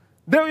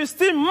 There is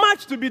still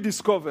much to be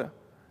discovered.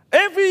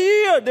 Every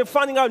year they're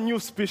finding out new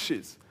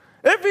species.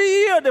 Every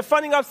year they're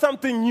finding out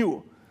something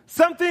new,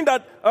 something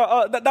that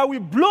will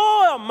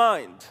blow our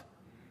mind.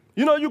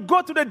 You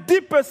go to the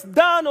deepest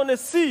down on the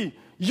sea,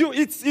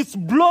 it's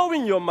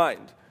blowing your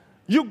mind.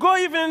 You go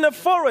even in the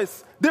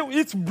forest,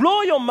 it's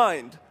blow your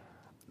mind.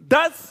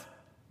 That's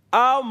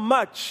how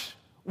much,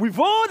 with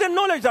all the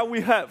knowledge that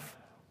we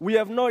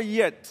have not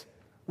yet,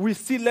 we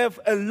still have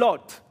a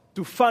lot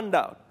to find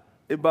out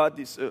about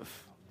this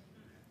earth.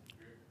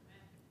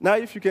 Now,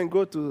 if you can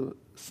go to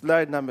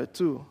slide number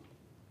 2.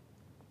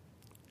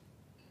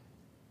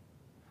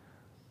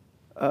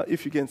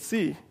 If you can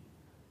see,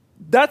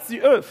 that's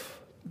the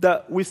earth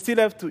that we still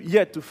have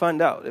yet to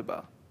find out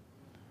about.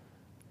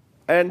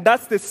 And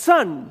that's the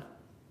sun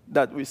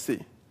that we see.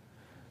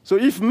 So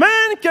if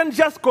man can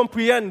just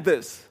comprehend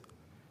this,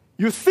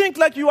 you think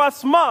like you are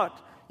smart,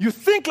 you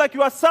think like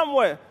you are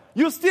somewhere,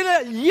 you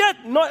still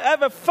yet not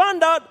ever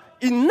found out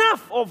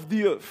enough of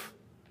the earth.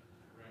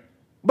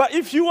 But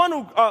if you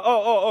want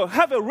to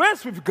have a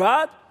race with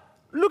God,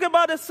 look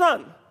about the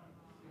sun.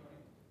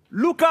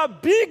 Look how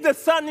big the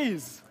sun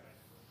is.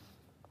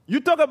 You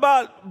talk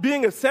about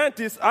being a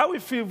scientist, I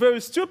would feel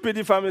very stupid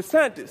if I'm a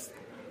scientist.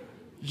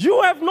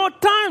 You have no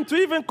time to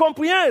even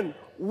comprehend.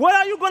 Where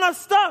are you going to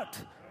start?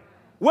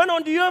 When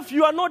on the earth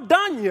you are not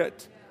done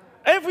yet.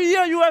 Every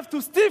year you have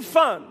to still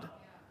find.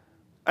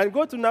 And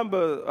go to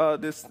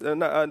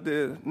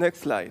the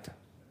next slide.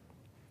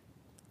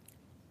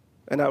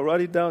 And I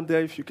wrote it down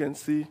there if you can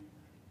see.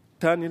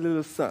 Tiny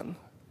little sun.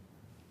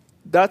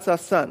 That's our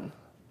sun.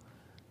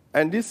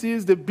 And this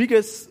is the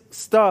biggest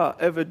star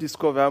ever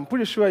discovered. I'm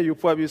pretty sure you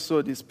probably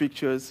saw these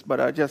pictures, but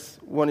I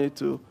just wanted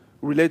to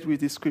relate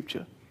with this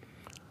scripture.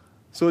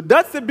 So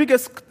that's the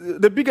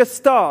biggest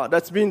star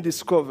that's been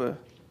discovered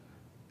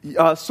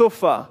so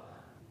far.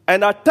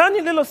 And our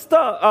tiny little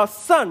star, our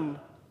sun,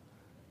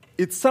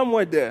 it's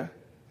somewhere there,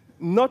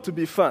 not to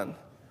be found.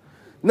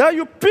 Now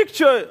you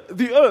picture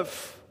the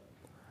earth,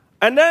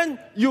 and then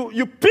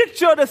you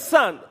picture the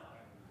sun.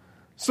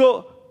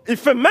 So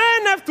if a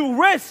man has to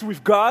race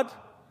with God,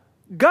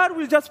 God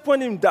will just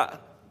point him down.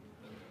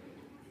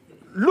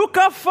 Look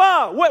how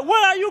far.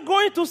 Where are you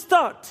going to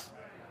start?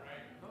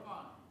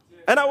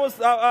 And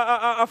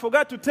I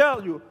forgot to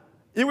tell you,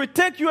 it will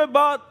take you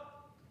about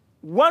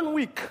 1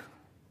 week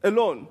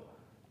alone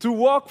to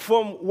walk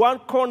from one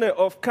corner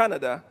of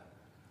Canada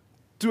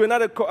to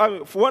another,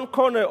 one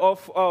corner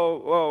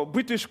of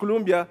British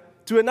Columbia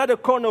to another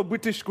corner of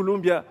British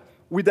Columbia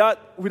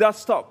without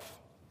stop.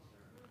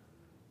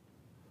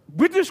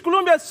 British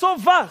Columbia is so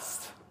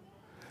vast.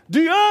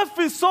 The earth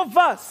is so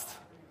vast.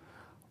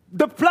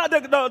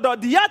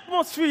 The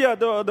atmosphere,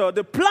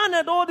 the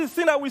planet, all these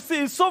things that we see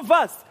is so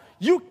vast.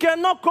 You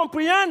cannot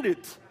comprehend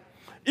it.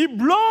 It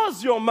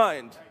blows your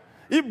mind.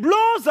 It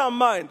blows our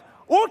mind.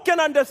 Who can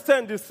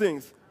understand these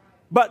things?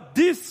 But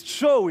this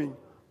showing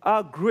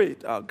how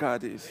great our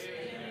God is.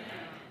 Amen.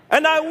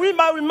 And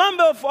I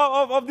remember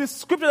of this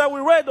scripture that we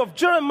read of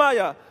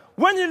Jeremiah.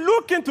 When you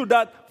look into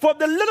that, for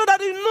the little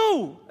that he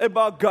knew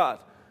about God,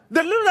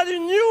 the little that he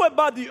knew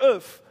about the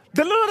earth,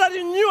 the little that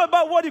he knew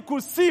about what he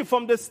could see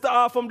from the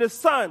star, from the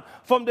sun,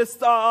 from the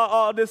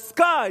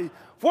sky,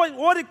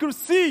 what he could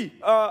see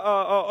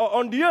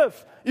on the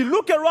earth, he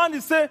looked around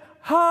and said,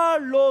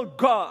 Lord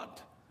God,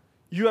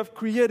 you have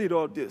created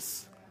all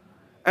this,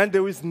 and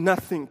there is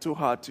nothing too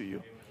hard to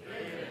you.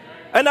 Amen.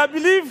 And I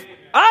believe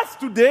us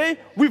today,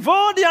 with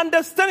all the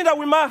understanding that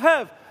we might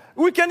have,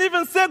 we can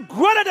even say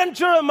greater than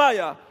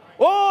Jeremiah,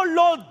 oh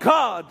Lord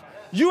God,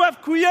 you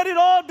have created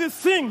all these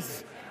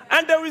things,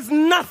 and there is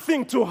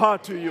nothing too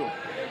hard to you.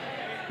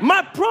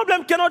 My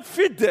problem cannot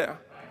fit there.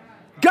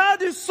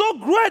 God is so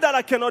great that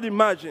I cannot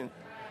imagine.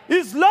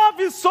 His love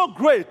is so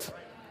great.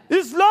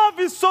 His love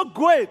is so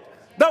great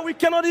that we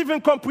cannot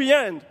even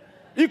comprehend.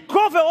 He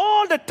covers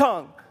all the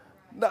tongue.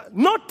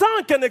 No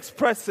tongue can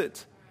express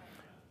it.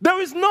 There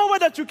is no way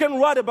that you can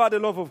write about the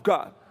love of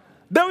God.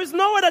 There is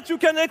no way that you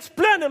can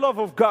explain the love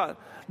of God.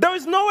 There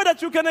is no way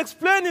that you can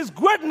explain His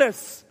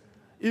greatness.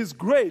 He's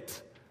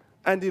great,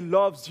 and He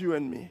loves you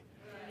and me.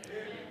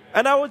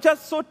 And I was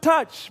just so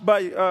touched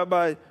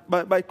by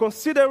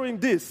considering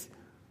this.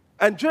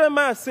 And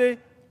Jeremiah said,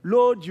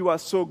 Lord, you are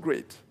so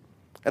great.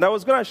 And I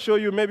was going to show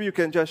you, maybe you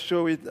can just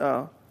show it,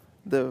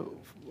 the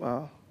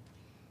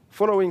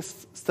following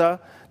star.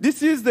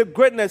 This is the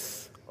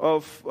greatness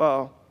of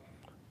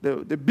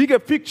the bigger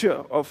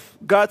picture of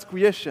God's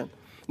creation.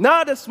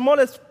 Now the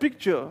smallest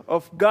picture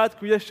of God's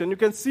creation, you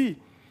can see,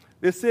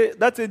 they say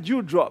that's a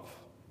dewdrop.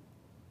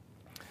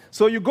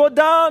 So you go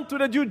down to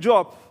the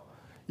dewdrop,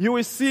 you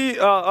will see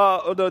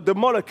the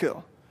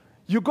molecule.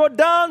 You go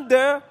down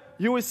there,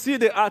 you will see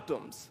the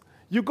atoms.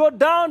 You go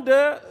down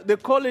there, they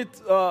call it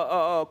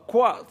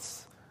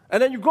quartz.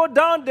 And then you go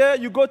down there,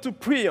 you go to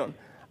prion.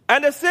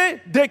 And they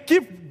say they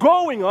keep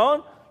going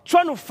on,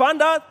 trying to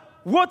find out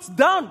what's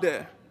down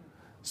there.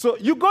 So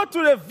you go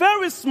to the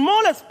very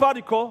smallest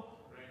particle,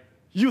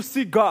 you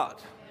see God.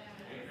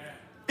 Amen.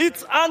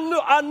 It's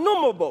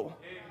innumerable.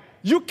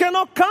 You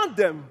cannot count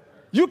them.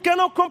 You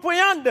cannot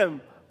comprehend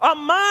them. Our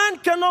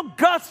mind cannot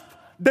grasp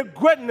the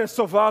greatness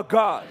of our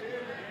God.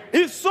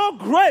 It's so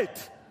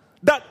great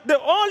that the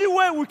only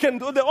way we can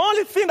do, the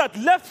only thing that's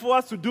left for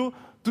us to do,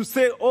 to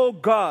say, oh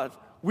God,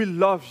 we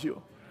love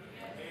you.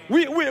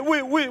 We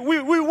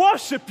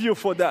worship you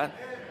for that.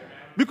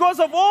 Because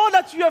of all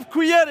that you have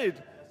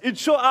created, it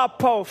shows how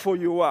powerful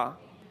you are.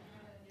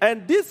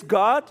 And this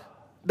God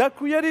that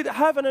created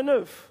heaven and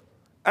earth,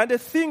 and the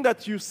thing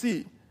that you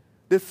see,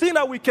 the thing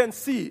that we can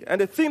see,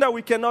 and the thing that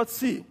we cannot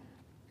see,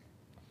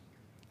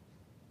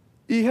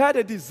 He had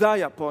a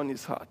desire upon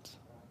His heart.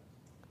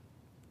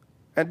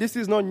 And this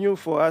is not new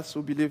for us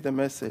who believe the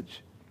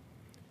message.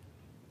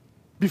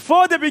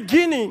 Before the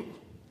beginning,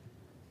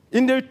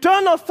 in the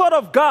eternal thought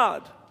of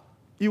God,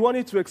 He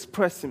wanted to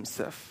express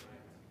Himself.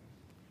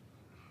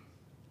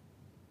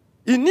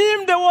 In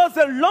Him there was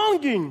a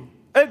longing,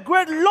 a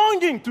great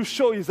longing to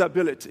show His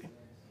ability,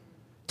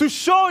 to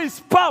show His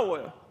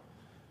power,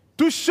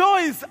 to show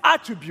His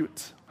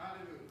attribute.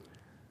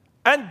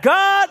 And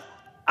God's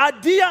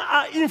ideas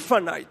are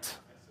infinite.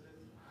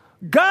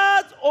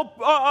 God's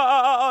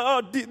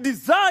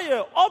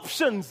desire,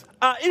 options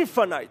are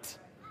infinite.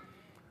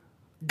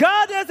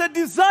 God has a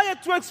desire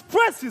to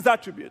express His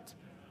attribute.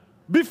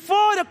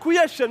 Before the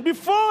creation,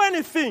 before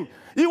anything,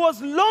 He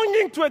was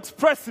longing to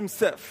express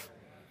Himself.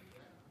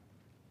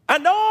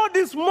 And all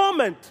this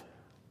moment,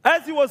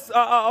 as He was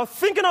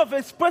thinking of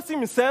expressing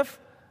Himself,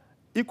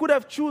 He could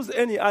have chosen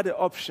any other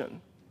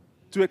option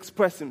to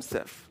express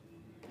Himself.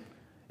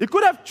 He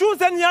could have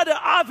chosen any other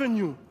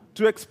avenue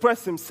to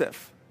express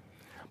himself.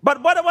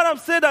 But what I'm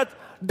saying that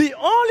the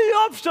only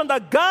option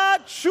that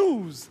God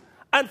chose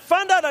and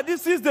found out that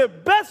this is the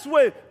best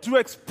way to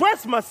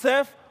express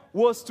myself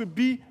was to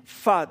be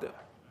father.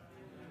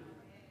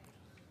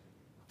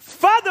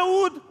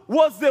 Fatherhood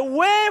was the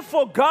way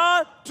for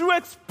God to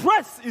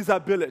express his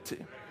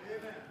ability.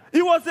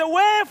 It was a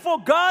way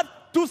for God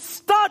to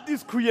start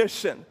his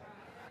creation.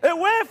 A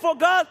way for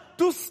God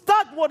to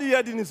start what he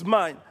had in his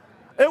mind.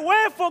 A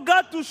way for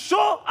God to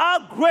show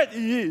how great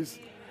he is.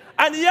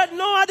 And he had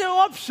no other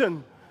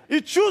option.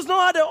 He chose no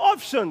other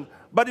option,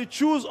 but he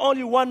chose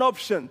only one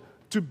option,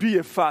 to be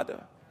a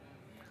father.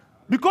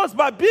 Because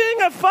by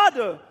being a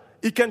father,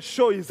 he can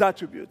show his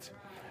attribute.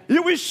 He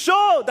will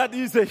show that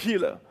he is a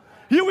healer.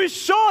 He will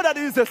show that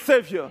he is a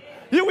savior.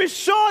 He will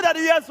show that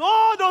he has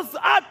all those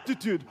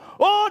aptitudes,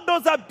 all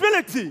those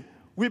abilities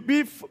will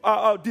be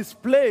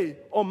displayed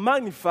or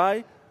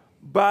magnified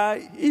by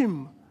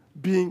him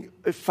being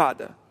a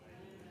father.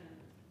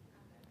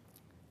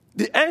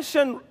 The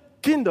ancient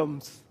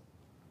kingdoms,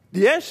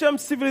 the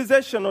ancient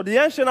civilization or the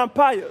ancient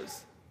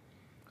empires,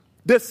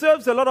 they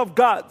served a lot of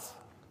gods.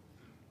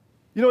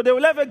 You know, they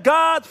will have a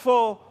god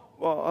for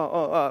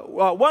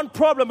one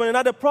problem or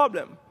another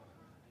problem.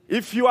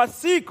 If you are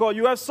sick or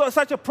you have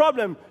such a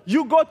problem,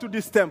 you go to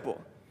this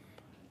temple.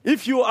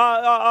 If you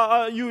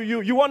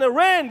want to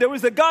rain, there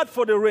is a god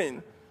for the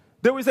rain.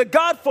 There is a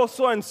god for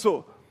so and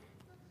so.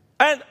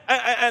 And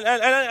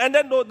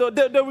then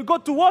they will go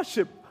to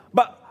worship.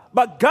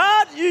 But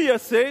God here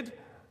said,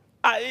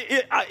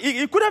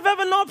 he could have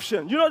an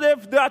option. You know,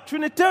 they are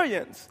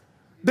Trinitarians.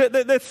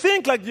 They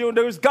think like, you know,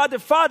 there is God the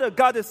Father,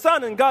 God the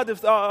Son, and God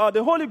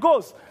the Holy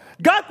Ghost.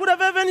 God could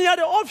have any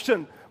other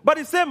option. But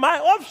he said, my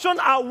options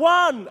are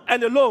one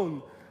and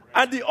alone.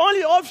 And the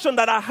only option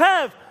that I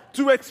have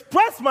to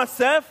express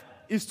myself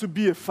is to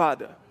be a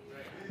father.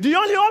 The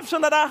only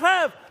option that I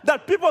have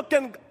that people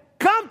can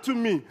come to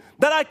me,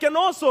 that I can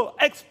also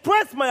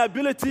express my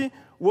ability,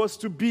 was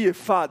to be a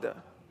father.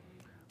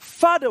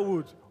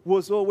 Fatherhood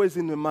was always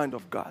in the mind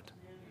of God.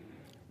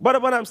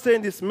 But when I'm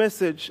saying this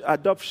message,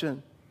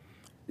 adoption,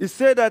 he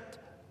said that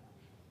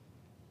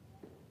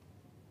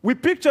we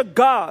picture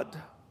God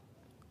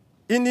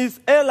in his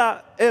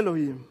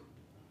Elohim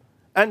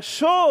and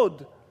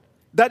showed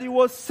that he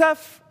was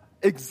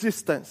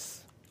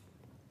self-existence.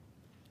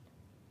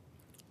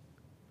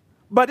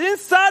 But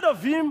inside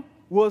of him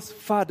was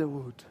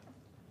fatherhood.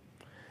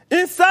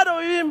 Inside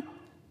of him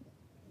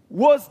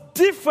was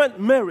different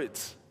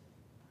merits,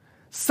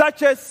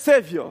 such as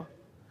savior,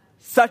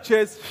 such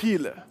as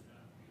healer.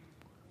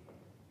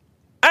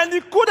 And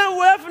he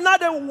couldn't have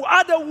another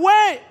other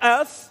way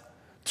else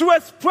to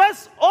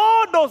express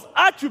all those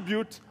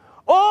attributes,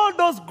 all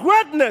those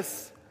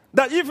greatness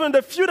that even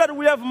the few that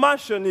we have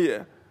mentioned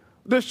here,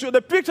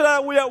 the picture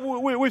that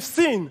we've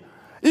seen,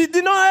 he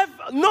did not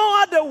have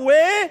no other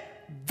way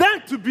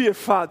than to be a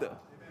father.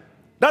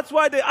 That's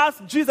why they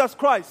asked Jesus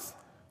Christ,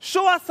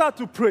 show us how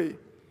to pray.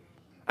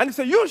 And he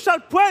said, you shall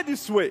pray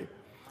this way.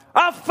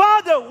 Our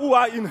Father who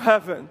art in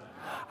heaven,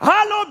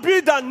 hallowed be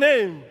thy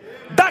name.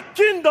 Thy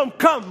kingdom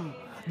come.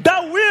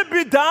 Thy will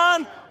be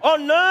done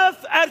on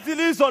earth as it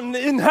is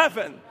in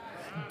heaven.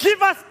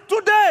 Give us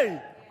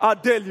today our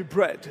daily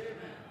bread.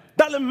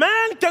 That a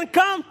man can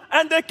come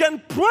and they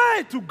can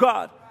pray to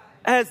God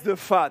as the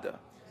Father.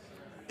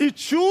 He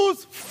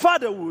chose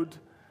fatherhood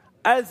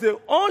as the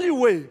only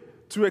way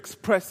to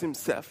express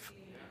himself.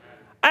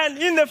 And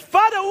in the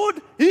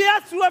fatherhood, he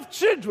has to have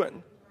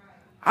children.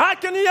 How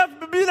can he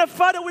have been a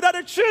father without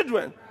a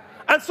children?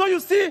 And so you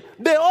see,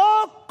 the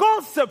whole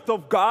concept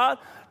of God,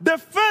 the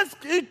first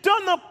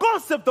eternal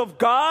concept of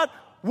God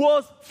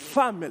was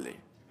family.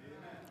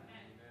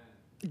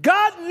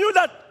 God knew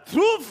that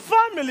through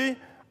family,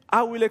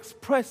 I will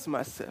express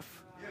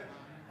myself.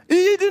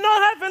 He did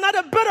not have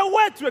another better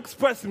way to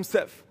express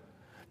himself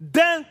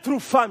than through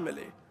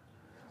family.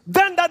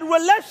 Than that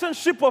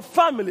relationship of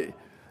family.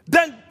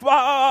 Then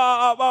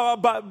by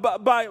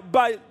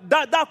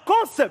that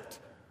concept,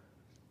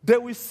 they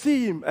will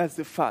see him as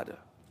the Father.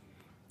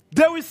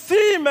 They will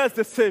see him as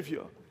the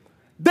Savior.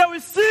 They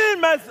will see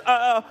him as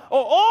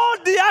all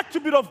the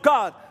attribute of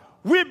God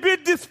will be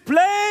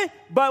displayed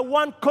by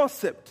one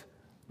concept,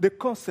 the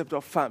concept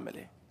of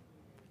family.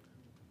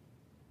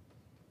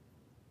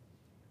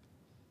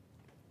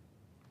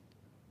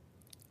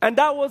 And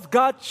that was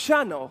God's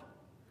channel,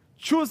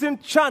 choosing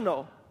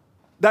channel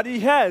that he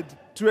had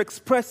to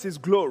express his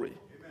glory.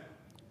 Amen.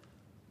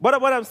 But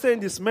what I'm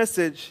saying, this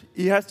message,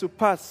 he has to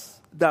pass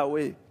that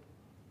way.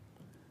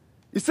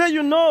 He said,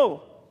 you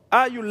know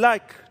how you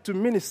like to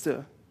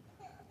minister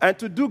and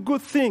to do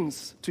good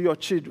things to your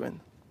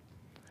children.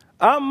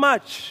 How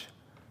much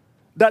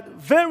that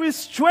very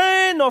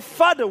strain of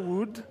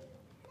fatherhood,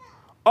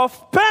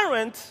 of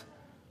parent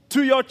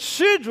to your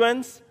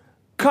children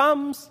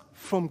comes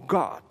from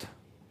God.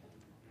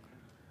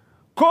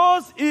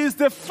 Because he is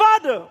the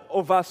Father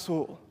of us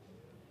all.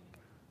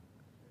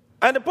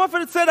 And the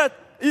prophet said that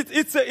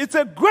it's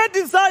a great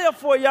desire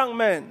for a young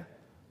man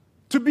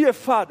to be a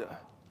father.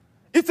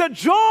 It's a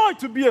joy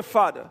to be a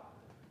father.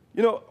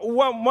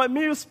 When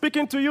me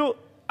speaking to you,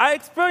 I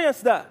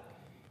experienced that.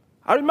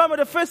 I remember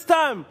the first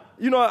time,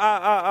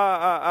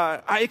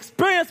 I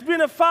experienced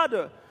being a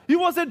father. It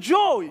was a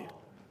joy.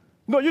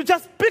 You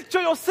just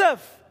picture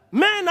yourself.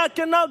 Man, I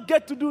can now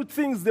get to do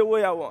things the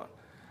way I want.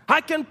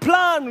 I can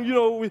plan,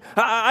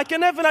 I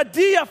can have an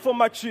idea for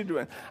my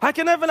children. I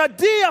can have an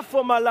idea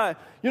for my life.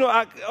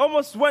 I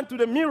almost went to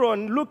the mirror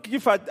and looked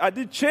if I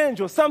did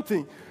change or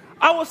something.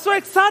 I was so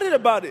excited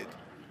about it.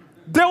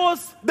 There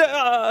was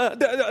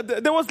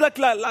like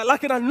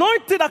an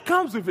anointing that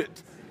comes with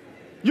it.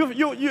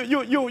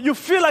 You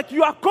feel like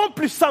you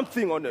accomplished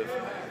something on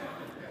earth.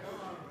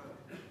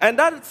 And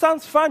that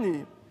sounds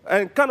funny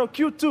and kind of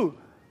cute too.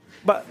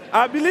 But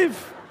I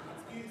believe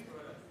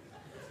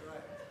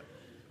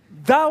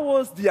that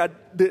was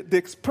the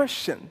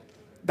expression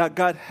that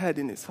God had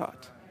in his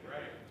heart.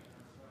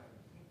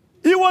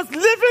 He was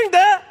living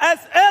there as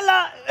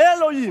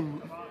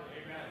Elohim.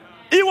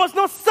 He was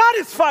not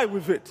satisfied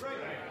with it.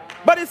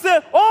 But he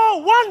said,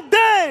 one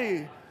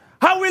day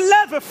I will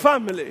have a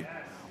family.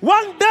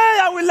 One day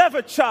I will have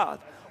a child.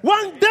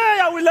 One day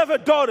I will have a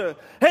daughter.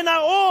 And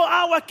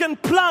how I can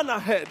plan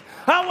ahead.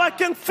 How I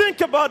can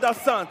think about that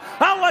son.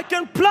 How I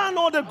can plan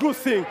all the good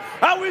things.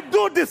 I will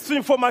do this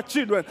thing for my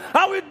children.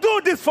 I will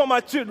do this for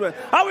my children.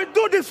 I will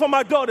do this for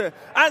my daughter.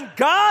 And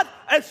God,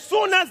 as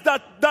soon as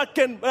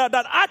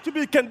that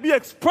attribute can be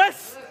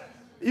expressed,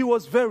 he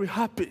was very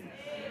happy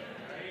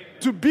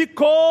to be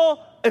called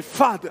a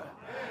father.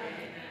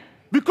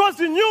 Because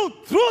he knew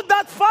through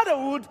that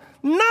fatherhood,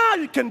 now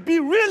he can be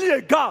really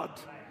a God.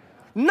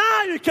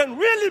 Now he can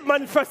really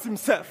manifest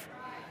himself.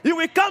 He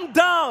will come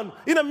down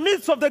in the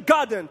midst of the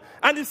garden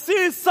and he sees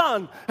his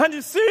son and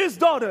he sees his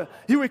daughter.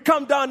 He will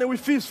come down and we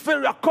feel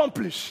very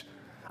accomplished.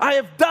 I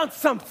have done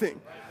something.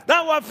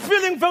 Now I'm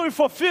feeling very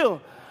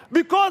fulfilled.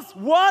 Because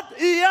what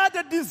he had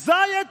a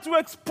desire to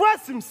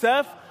express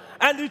himself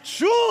and he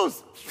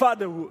chose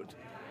fatherhood.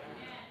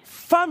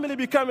 Family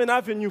became an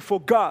avenue for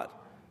God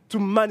to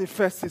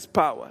manifest his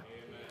power.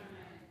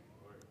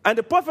 And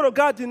the prophet of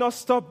God did not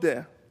stop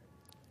there.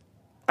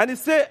 And he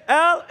said,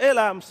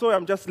 I'm sorry,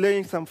 I'm just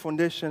laying some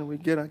foundation. We're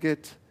going to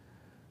get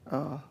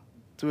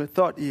to a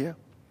thought here.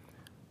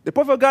 The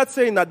prophet of God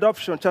said in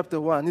Adoption, chapter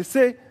 1, he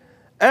said,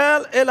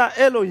 El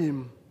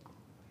Elohim,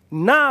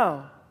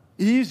 now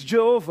he is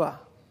Jehovah.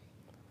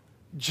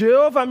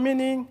 Jehovah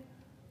meaning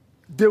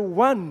the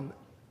one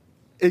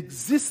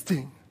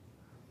existing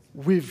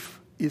with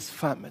his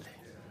family.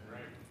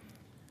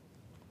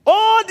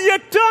 All the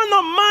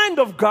eternal mind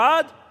of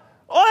God,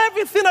 all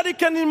everything that he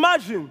can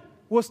imagine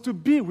was to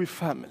be with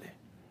family.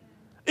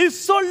 He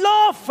so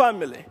loved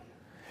family.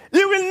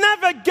 He will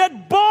never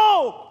get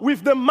bored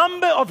with the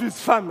member of his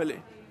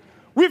family,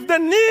 with the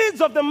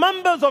needs of the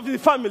members of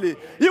his family.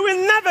 He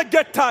will never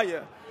get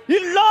tired. He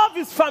loved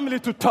his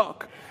family to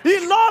talk. He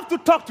loved to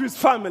talk to his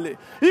family.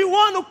 He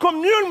wanted to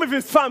commune with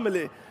his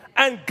family.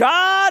 And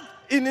God,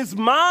 in his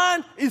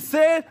mind, he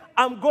said,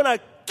 I'm going to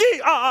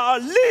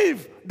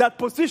leave that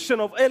position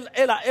of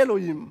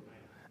Elohim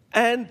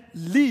and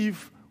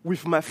live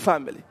with my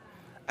family.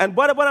 And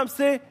what I'm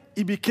saying,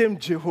 he became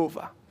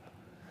Jehovah.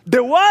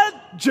 The word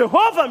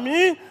Jehovah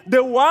means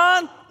the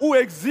one who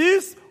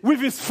exists with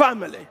his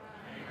family.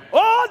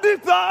 All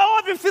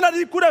everything that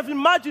he could have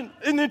imagined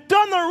in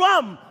eternal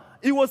realm,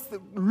 he was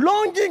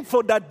longing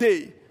for that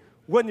day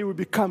when he will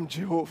become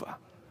Jehovah.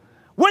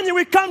 When he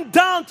will come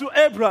down to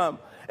Abraham,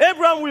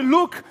 Abraham will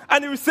look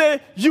and he will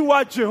say, you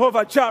are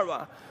Jehovah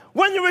Jireh.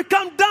 When you will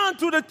come down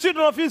to the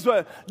children of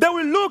Israel, they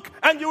will look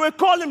and you will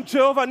call him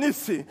Jehovah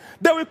Nissi.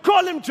 They will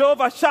call him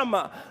Jehovah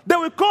Shammah. They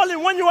will call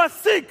him when you are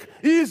sick,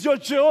 he is your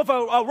Jehovah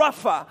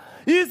Rapha.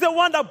 He is the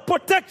one that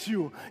protects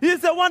you. He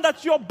is the one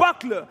that's your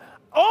buckler.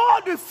 All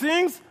these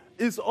things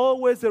is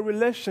always a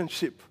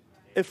relationship,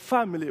 a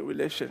family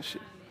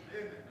relationship.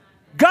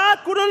 God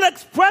couldn't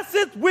express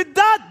it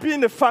without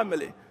being a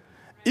family.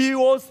 He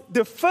was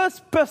the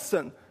first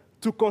person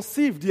to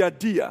conceive the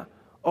idea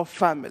of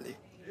family.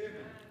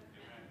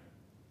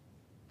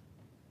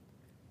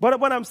 But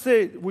what I'm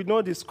saying, we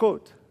know this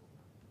quote.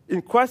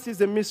 In Christ is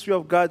the mystery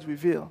of God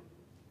revealed.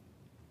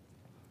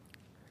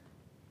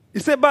 He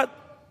said,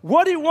 but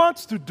what he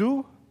wants to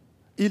do,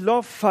 he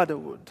loved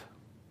fatherhood.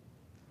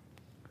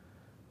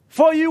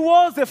 For he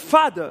was a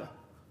father.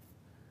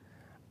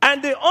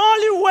 And the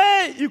only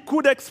way he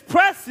could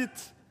express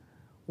it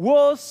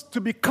was to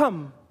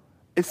become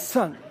a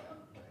son.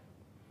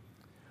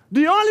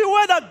 The only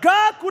way that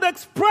God could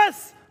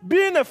express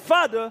being a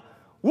father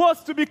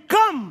was to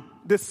become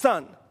the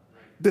Son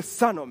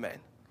of Man.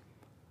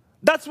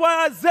 That's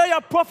why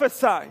Isaiah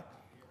prophesied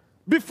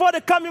before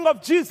the coming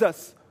of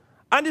Jesus.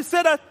 And he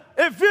said that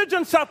a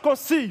virgin shall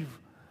conceive.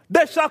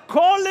 They shall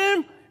call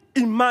him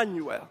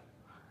Emmanuel.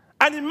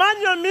 And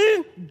Emmanuel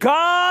means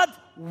God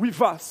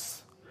with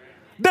us.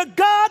 The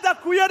God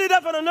that created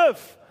heaven and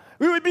earth.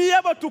 We will be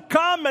able to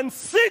come and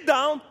sit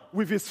down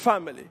with his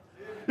family.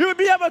 He will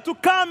be able to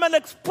come and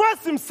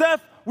express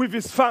himself with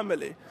his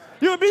family.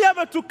 He will be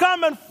able to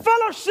come and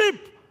fellowship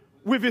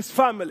with his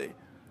family.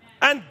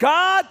 And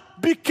God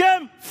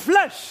became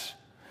flesh.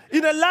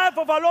 in the life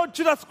of our Lord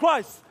Jesus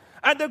Christ.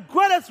 And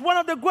one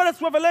of the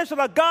greatest revelations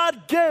that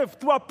God gave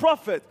to a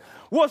prophet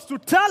was to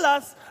tell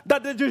us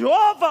that the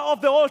Jehovah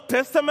of the Old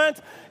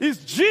Testament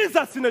is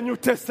Jesus in the New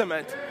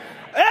Testament.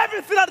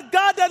 Everything that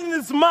God had in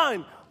his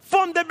mind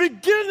from the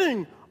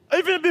beginning,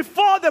 even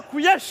before the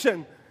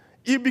creation,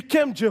 he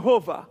became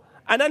Jehovah.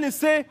 And then he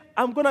said,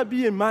 I'm going to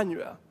be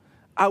Emmanuel.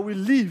 I will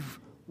live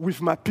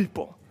with my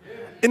people.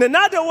 In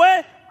another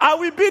way, I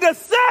will be the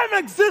same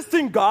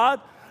existing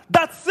God,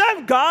 that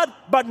same God,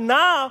 but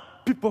now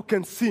people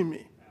can see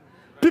me.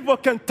 People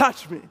can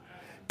touch me.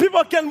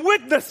 People can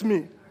witness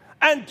me.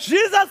 And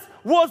Jesus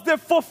was the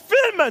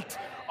fulfillment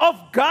of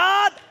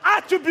God's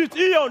attribute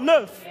here on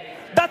earth.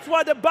 That's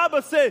why the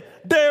Bible says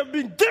they have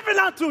been given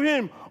unto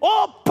him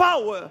all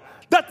power,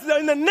 that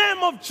in the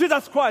name of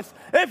Jesus Christ,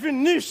 every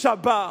knee shall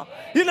bow.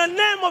 In the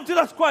name of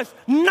Jesus Christ,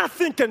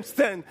 nothing can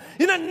stand.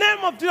 In the name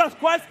of Jesus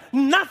Christ,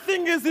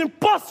 nothing is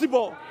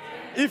impossible.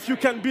 If you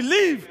can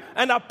believe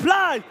and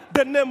apply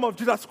the name of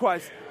Jesus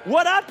Christ.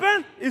 What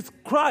happened is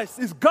Christ,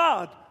 is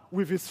God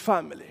with his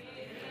family.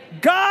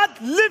 God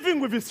living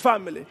with his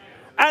family.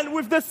 And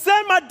with the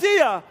same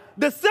idea,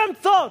 the same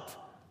thought,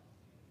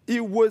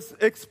 he was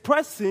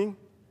expressing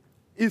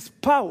his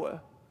power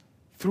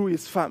through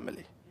his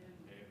family.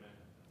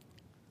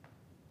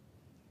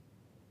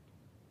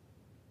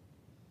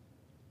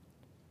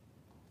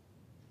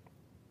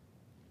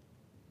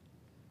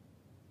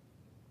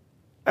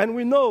 And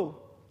we know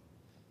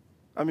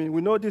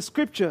this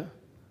scripture.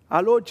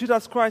 Our Lord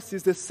Jesus Christ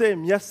is the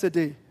same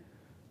yesterday,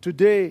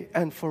 today,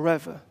 and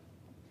forever.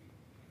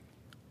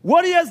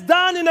 What he has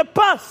done in the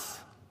past,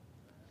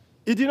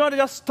 he did not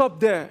just stop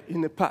there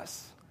in the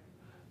past,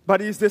 but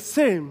he is the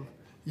same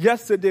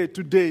yesterday,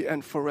 today,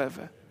 and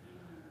forever.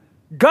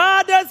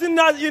 God has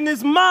in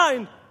his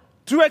mind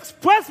to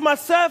express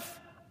myself,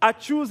 I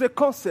choose a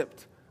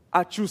concept,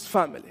 I choose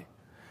family.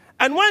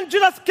 And when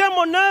Jesus came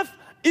on earth,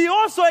 he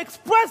also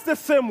expressed the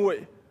same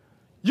way.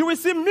 You will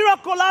see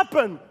miracle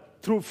happen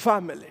through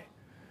family.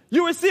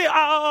 You will see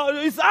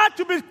his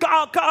attributes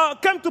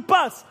came to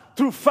pass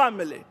through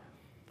family.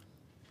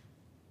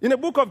 In the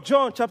book of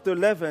John, chapter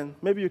 11,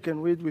 maybe you can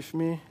read with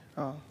me.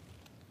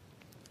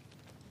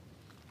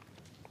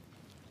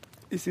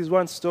 This is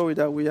one story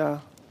that we are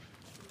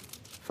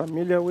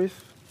familiar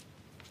with.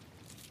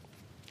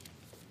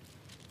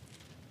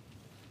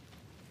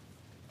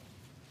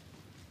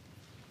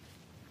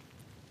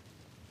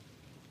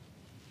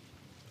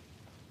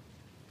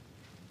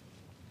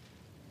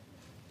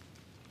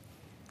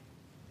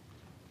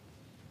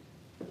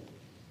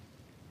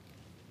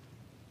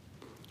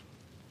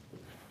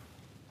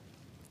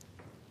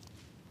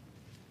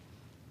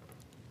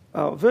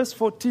 Verse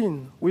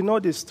 14, we know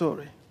this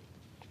story.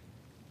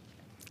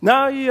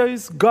 Now here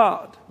is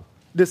God,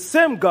 the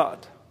same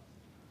God,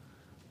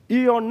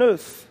 here on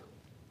earth,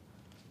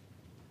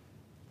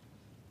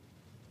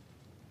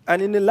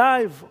 and in the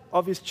life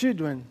of his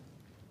children.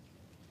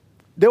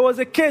 There was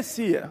a case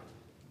here,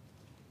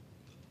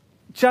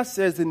 just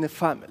as in the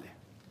family.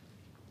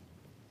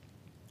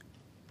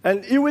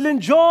 And he will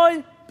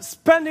enjoy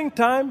spending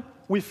time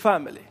with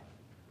family.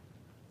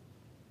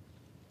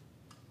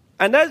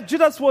 And as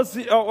Jesus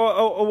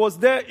was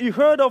there, he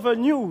heard of a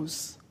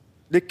news.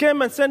 They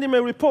came and sent him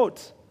a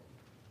report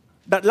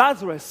that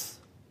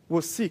Lazarus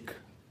was sick.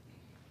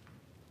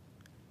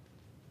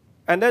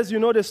 And as you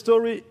know the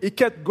story, he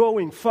kept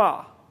going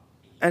far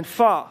and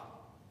far.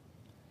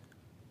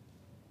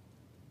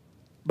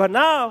 But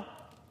now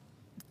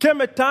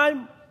came a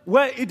time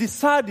where he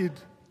decided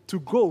to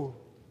go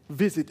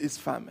visit his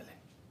family,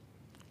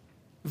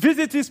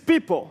 visit his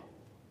people.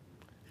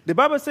 The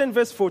Bible says in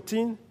verse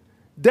 14,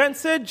 then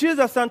said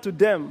Jesus unto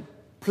them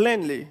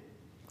plainly,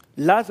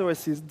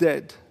 Lazarus is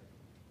dead,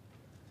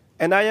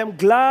 and I am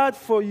glad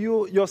for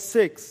your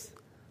sakes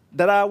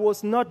that I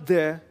was not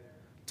there,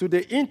 to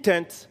the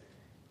intent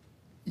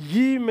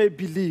ye may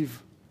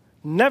believe.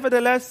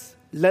 Nevertheless,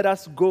 let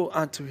us go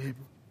unto him.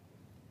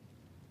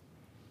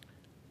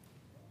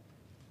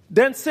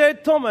 Then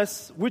said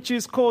Thomas, which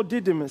is called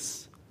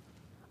Didymus,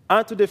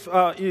 unto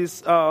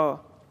his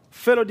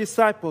fellow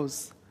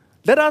disciples,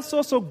 let us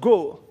also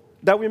go,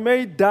 that we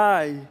may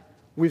die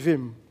with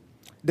him.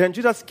 Then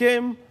Jesus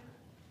came.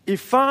 He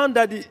found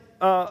that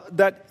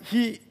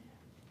he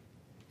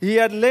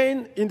had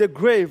lain in the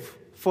grave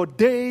for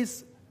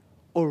days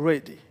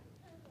already.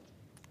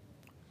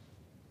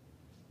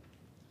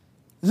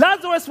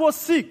 Lazarus was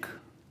sick.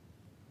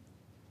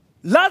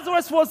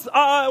 Lazarus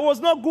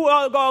was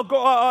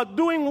not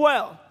doing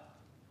well.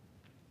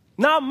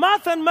 Now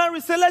Martha and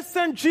Mary said, let's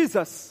send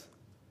Jesus.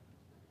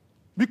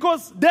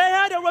 Because they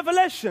had a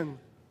revelation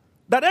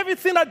that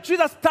everything that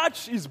Jesus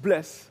touched is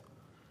blessed.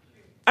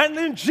 And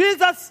in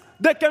Jesus,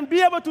 they can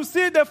be able to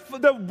see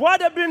the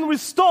water being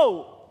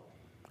restored.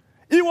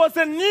 It was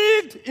a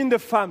need in the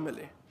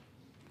family.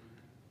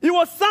 It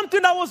was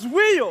something that was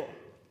real.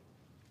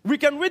 We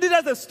can read it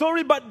as a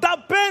story, but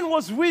that pain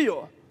was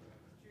real.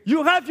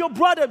 You have your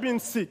brother being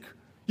sick.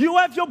 You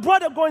have your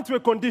brother going through a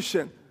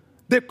condition.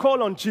 They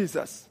call on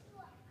Jesus.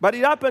 But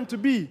it happened to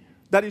be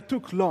that it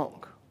took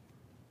long.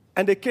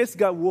 And the case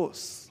got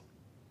worse.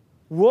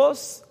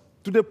 Worse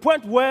to the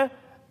point where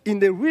in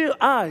the real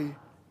eye,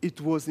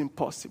 it was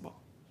impossible.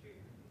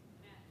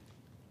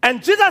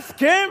 And Jesus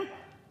came,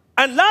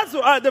 and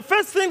Lazarus, the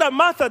first thing that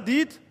Martha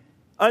did,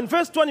 in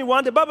verse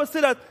 21, the Bible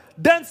said that,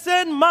 then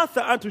said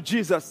Martha unto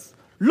Jesus,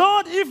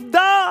 Lord, if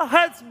thou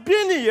hadst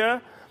been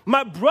here,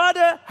 my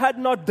brother had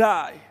not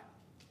died.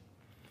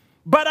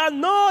 But I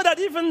know that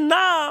even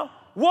now,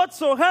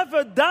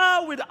 whatsoever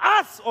thou wilt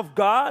ask of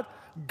God,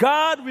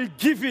 God will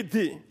give it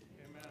thee. Amen.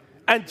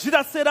 And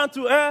Jesus said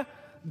unto her,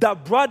 thy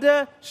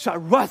brother shall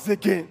rise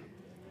again.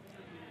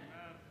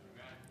 Amen.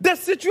 The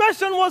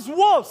situation was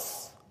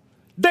worse.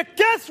 The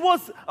case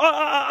was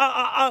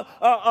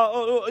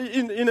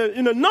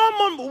in a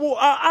normal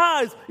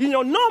eyes, in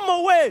your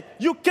normal way.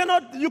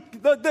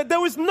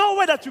 There is no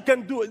way that you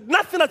can do it.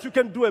 Nothing that you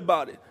can do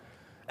about it.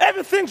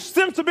 Everything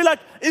seems to be like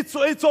it's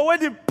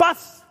already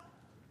past.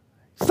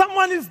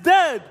 Someone is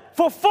dead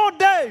for 4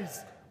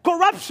 days.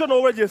 Corruption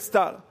already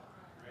started.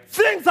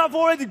 Things have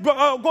already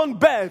gone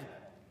bad.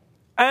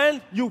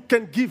 And you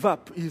can give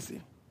up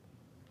easy.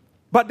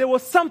 But there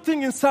was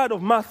something inside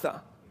of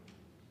Martha.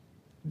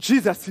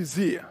 Jesus is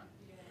here.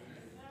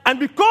 And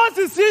because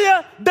he's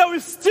here, there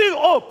is still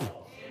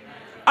hope.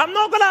 I'm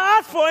not going to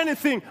ask for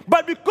anything.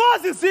 But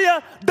because he's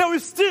here, there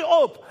is still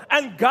hope.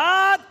 And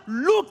God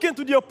looked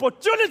into the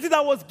opportunity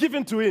that was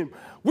given to him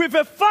with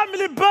a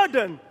family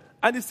burden.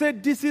 And he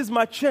said, this is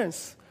my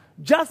chance.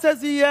 Just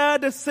as he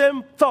had the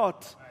same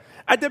thought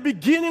at the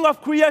beginning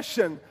of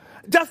creation.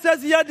 Just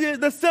as he had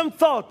the same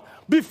thought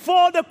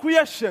before the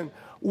creation.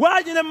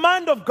 While in the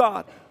mind of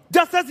God.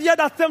 Just as he had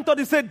that same thought,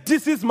 he said,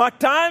 this is my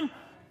time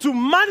to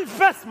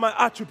manifest my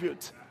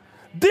attribute.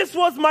 This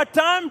was my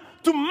time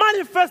to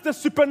manifest the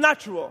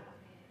supernatural.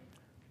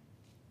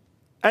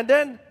 And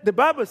then the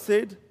Bible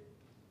said,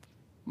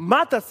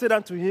 Martha said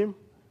unto him,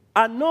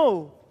 I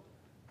know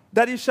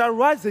that he shall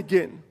rise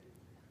again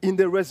in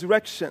the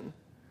resurrection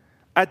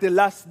at the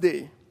last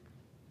day.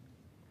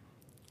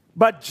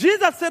 But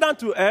Jesus said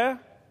unto her,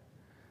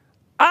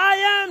 I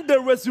am the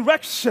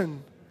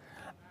resurrection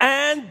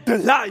and the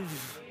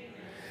life.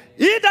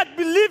 He that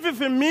believeth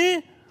in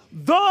me,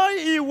 though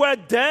he were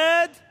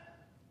dead,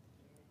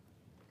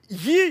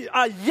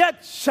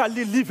 yet shall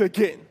he live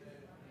again.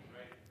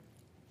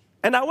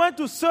 And I went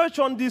to search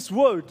on this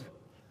word.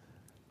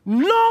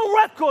 No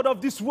record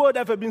of this word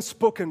ever been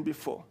spoken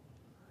before.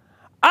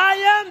 I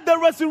am the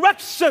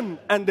resurrection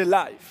and the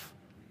life.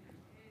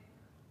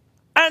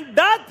 And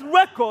that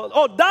record,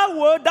 or that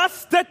word, that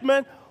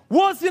statement,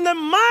 was in the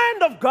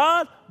mind of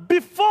God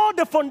before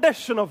the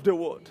foundation of the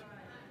world.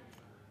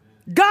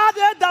 God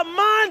had that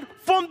mind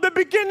from the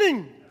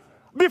beginning.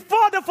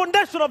 Before the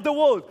foundation of the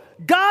world,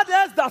 God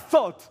has that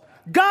thought.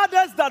 God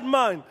has that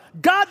mind.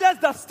 God has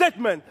that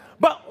statement.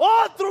 But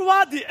all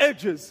throughout the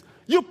ages,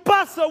 you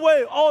pass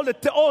away all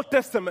the Old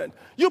Testament.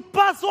 You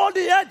pass all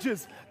the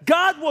ages.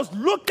 God was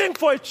looking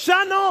for a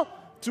channel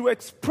to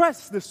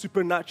express the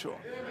supernatural.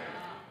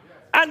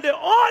 And the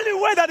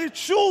only way that he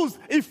chose,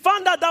 he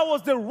found that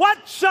was the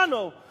right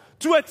channel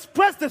to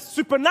express the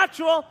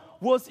supernatural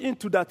was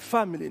into that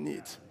family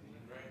need.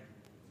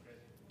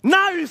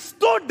 Now he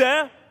stood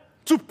there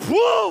to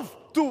prove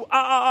to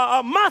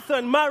Martha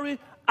and Mary,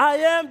 I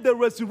am the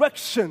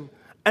resurrection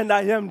and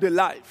I am the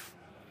life.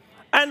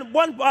 And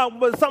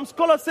some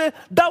scholars say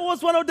that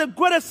was one of the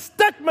greatest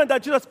statements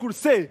that Jesus could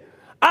say.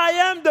 I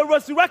am the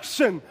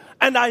resurrection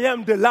and I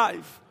am the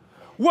life.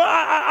 Well,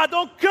 I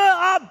don't care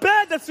how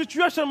bad the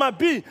situation might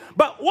be,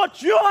 but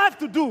what you have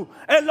to do,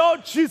 allow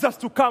Jesus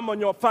to come on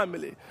your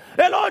family.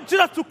 Allow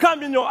Jesus to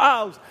come in your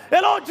house.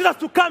 Allow Jesus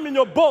to come in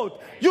your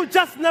boat. You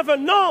just never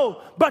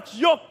know, but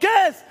your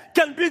case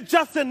can be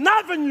just an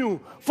avenue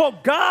for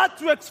God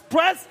to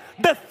express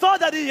the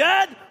thought that he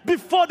had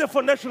before the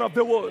foundation of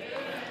the world.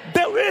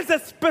 There is a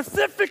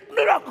specific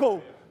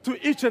miracle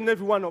to each and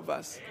every one of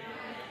us.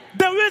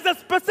 There is a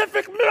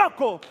specific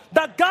miracle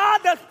that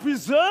God has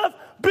preserved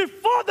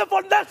before the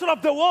foundation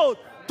of the world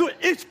to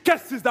each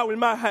cases that we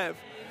might have.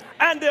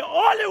 And the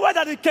only way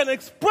that he can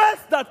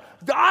express that,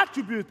 the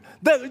attribute,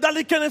 that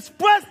he can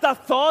express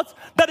that thought,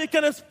 that he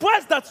can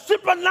express that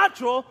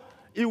supernatural,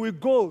 it will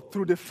go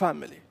through the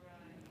family.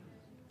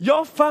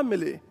 Your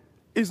family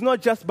is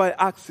not just by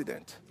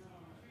accident,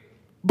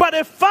 but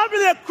a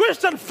family, a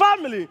Christian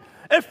family,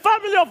 a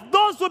family of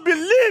those who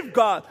believe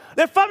God,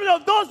 a family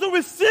of those who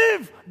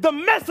receive the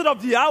message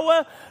of the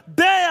hour.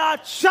 They are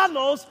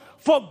channels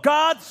for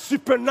God's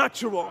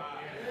supernatural.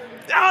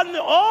 On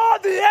all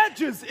the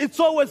edges, it's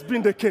always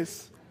been the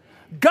case.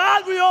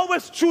 God will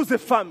always choose a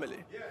family.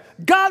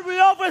 God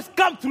will always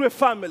come through a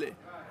family.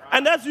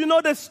 And as you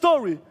know the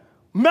story,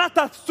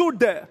 Martha stood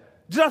there.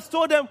 Jesus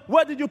told them,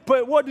 where did you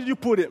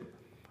put him?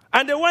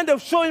 And they went to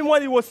show him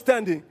where he was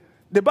standing.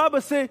 The Bible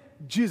says,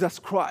 Jesus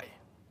cried.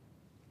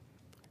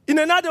 In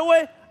another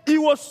way, he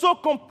was so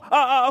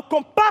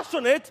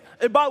compassionate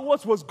about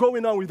what was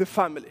going on with the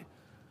family.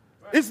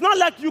 It's not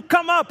like you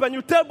come up and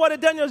you tell Brother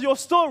Daniel your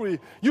story.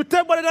 You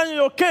tell Brother Daniel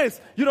your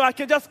case. I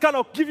can just kind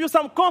of give you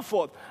some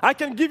comfort. I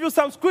can give you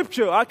some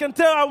scripture. I can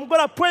tell I'm going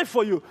to pray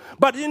for you.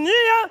 But in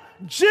here,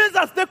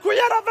 Jesus, the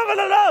creator of heaven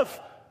and earth,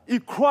 he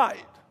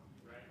cried.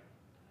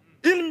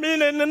 In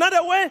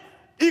another way,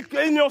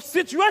 in your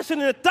situation,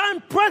 in the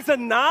time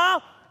present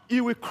now,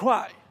 he will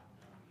cry.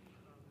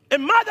 A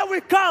mother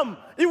will come.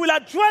 He will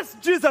address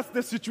Jesus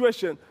the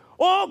situation.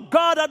 Oh,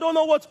 God, I don't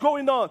know what's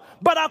going on,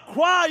 but I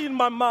cry in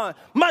my mind.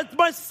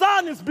 My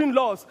son has been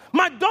lost.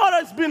 My daughter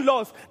has been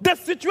lost. The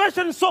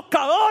situation is so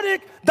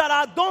chaotic that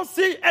I don't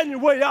see any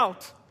way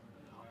out.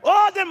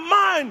 All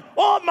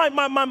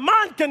my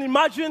mind can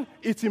imagine,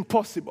 it's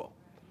impossible.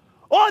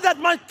 All that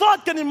my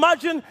thought can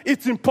imagine,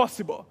 it's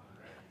impossible.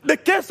 The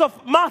case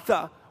of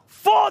Martha,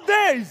 4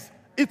 days,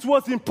 it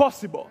was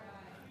impossible.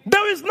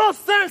 There is no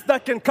sense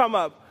that can come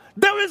up.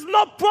 There is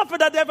no prophet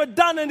that ever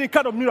done any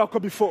kind of miracle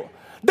before.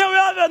 There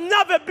will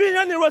never be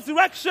any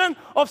resurrection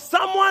of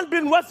someone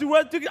being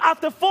resurrected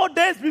after 4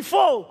 days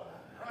before.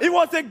 It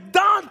was a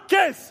down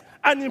case,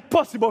 an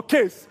impossible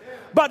case.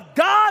 But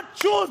God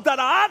chose that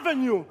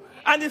avenue.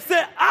 And he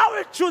said, I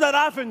will choose that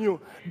avenue,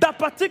 that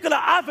particular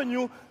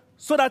avenue,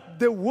 so that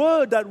the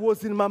word that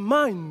was in my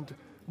mind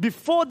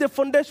before the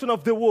foundation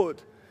of the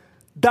world,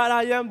 that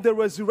I am the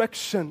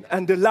resurrection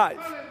and the life,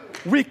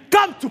 will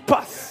come to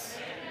pass.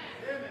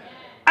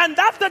 And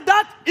after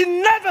that, he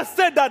never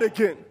said that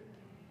again.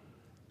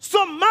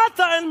 So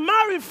Martha and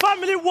Mary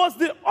family was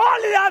the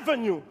only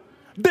avenue,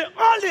 the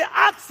only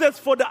access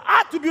for the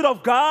attribute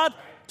of God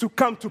to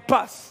come to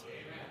pass.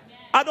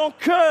 I don't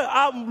care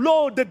how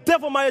low the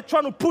devil might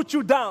try to put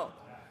you down.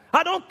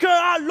 I don't care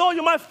how low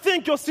you might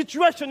think your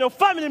situation, your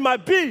family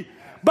might be.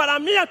 But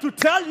I'm here to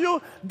tell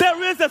you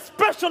there is a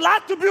special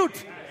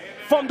attribute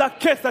from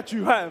that case that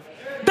you have.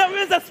 There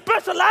is a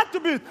special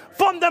attribute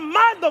from the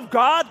mind of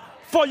God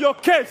for your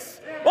case.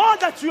 All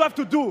that you have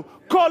to do,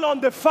 call on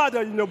the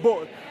Father in your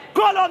board.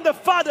 Call on the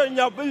Father in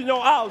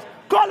your house.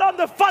 Call on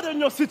the Father in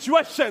your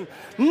situation.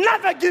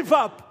 Never give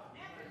up.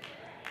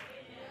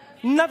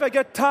 Never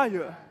get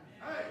tired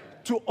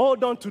to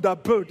hold on to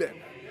that burden.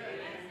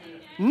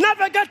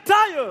 Never get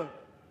tired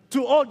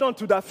to hold on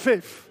to that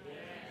faith.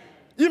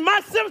 It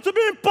might seem to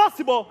be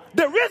impossible.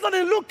 The reason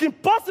it looks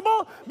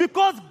impossible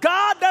because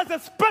God has a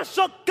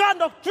special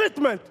kind of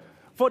treatment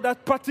for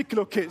that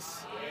particular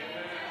case.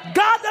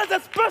 God has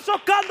a special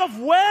kind of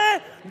way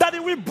that He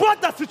will bring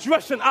that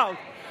situation out.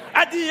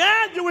 At the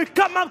end, you will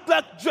come up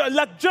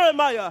like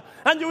Jeremiah,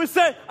 and you will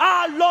say,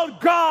 Lord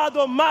God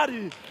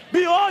Almighty,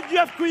 behold, you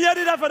have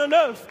created heaven and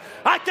earth.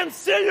 I can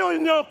see you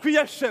in your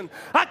creation.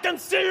 I can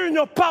see you in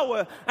your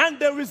power, and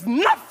there is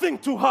nothing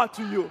too hard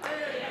to you.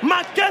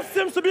 My case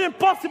seems to be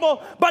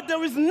impossible, but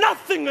there is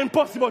nothing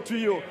impossible to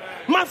you.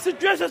 My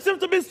situation seems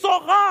to be so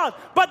hard,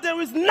 but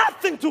there is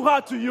nothing too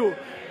hard to you.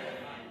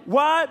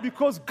 Why?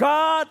 Because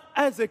God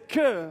has a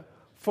care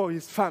for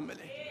His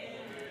family.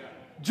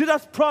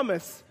 Jesus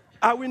promised,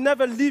 I will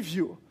never leave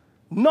you,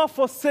 nor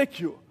forsake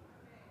you,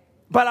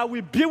 but I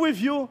will be with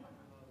you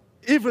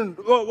even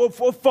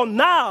from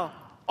now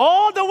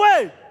all the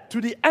way to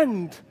the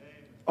end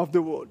of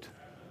the world.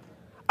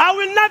 I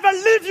will never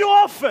leave you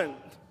orphaned.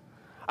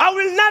 I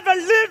will never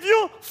leave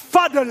you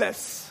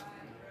fatherless.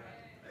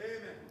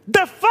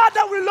 The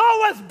Father will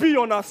always be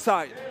on our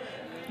side.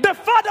 The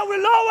Father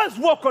will always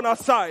walk on our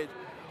side.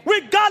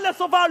 Regardless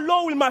of how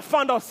low we might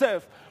find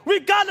ourselves.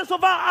 Regardless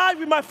of how high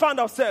we might find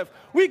ourselves.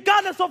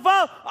 Regardless of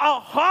how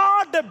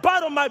hard the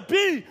battle might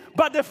be.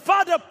 But the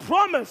Father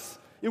promised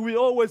He will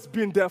always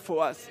be there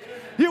for us.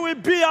 He will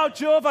be our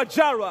Jehovah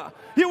Jireh.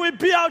 He will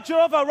be our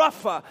Jehovah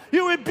Rapha. He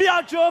will be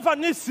our Jehovah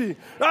Nissi.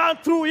 And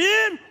through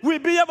Him, we'll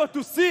be able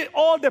to see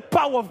all the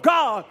power of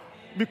God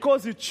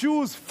because He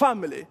chose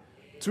family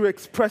to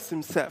express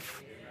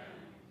Himself.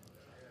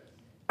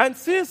 And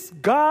since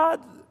God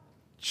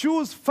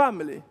chose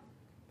family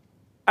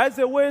as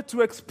a way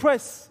to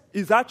express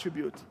His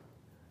attribute,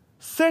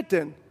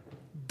 Satan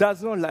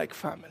does not like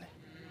family.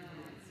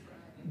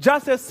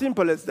 Just as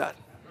simple as that.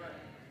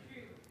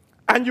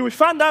 And you will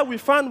find out, we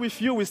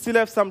still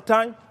have some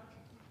time.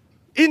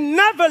 He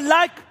never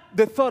liked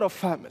the thought of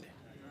family.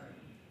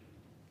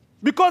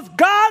 Because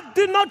God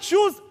did not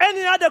choose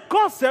any other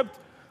concept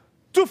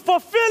to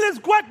fulfill His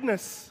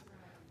greatness.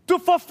 To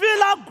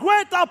fulfill how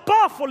great, how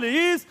powerful He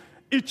is,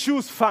 He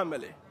chose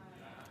family.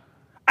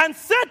 And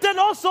Satan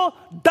also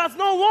does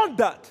not want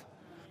that.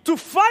 To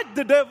fight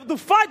the devil, to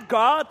fight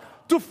God,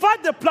 to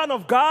fight the plan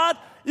of God,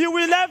 he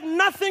will have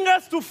nothing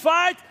else to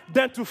fight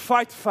than to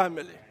fight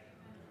family.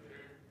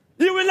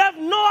 He will have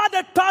no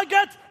other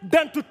target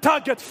than to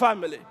target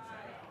family.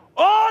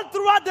 All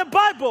throughout the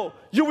Bible,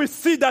 you will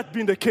see that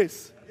being the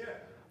case.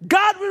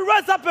 God will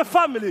raise up a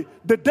family,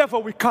 the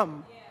devil will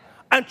come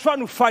and try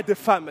to fight the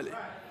family.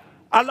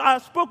 I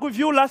spoke with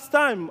you last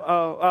time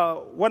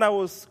when I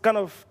was kind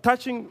of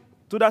touching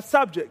to that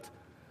subject.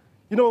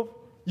 You know,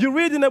 you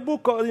read in a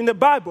book or in the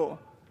Bible,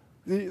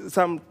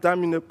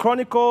 sometime in the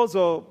Chronicles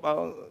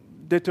or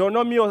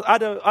Deuteronomy or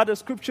other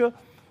scripture,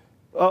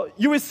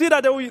 you will see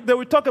that they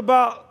will talk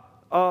about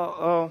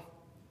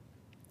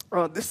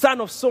the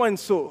son of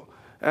so-and-so.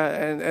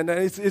 And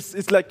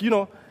it's like,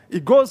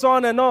 it goes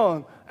on.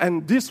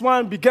 And this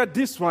one beget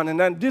this one. And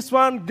then this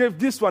one gave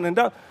this one and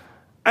that.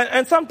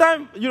 And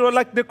sometimes,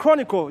 like the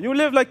Chronicle, you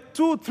live like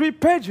 2-3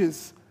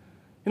 pages.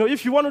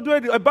 If you want to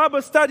do a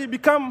Bible study, it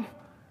become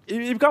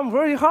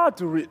very hard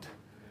to read.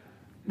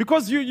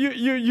 Because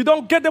you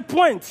don't get the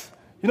point.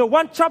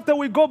 One chapter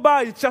we go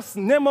by, it's just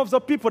name of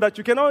the people that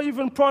you cannot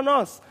even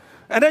pronounce.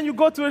 And then you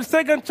go to a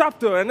second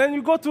chapter, and then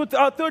you go to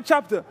a third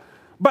chapter.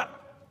 But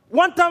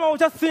one time I was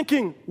just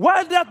thinking,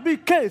 why that be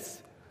the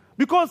case?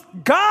 Because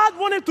God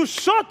wanted to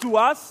show to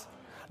us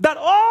that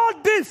all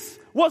this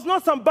was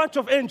not some bunch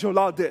of angels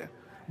out there,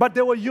 but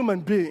they were human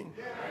beings.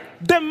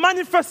 The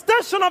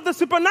manifestation of the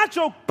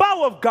supernatural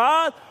power of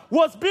God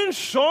was being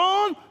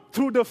shown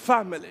through the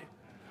family,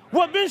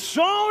 was being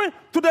shown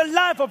to the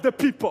life of the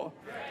people.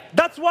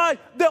 That's why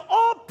the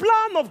whole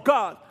plan of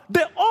God,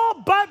 the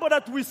whole Bible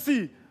that we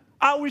see,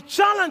 I will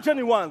challenge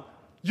anyone.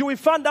 You will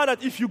find out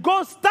that if you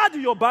go study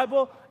your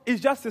Bible, it's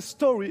just a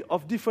story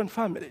of different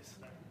families.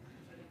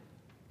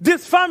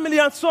 This family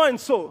and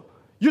so.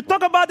 You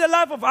talk about the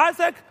life of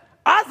Isaac.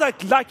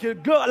 Isaac, like a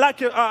girl,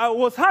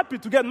 was happy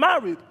to get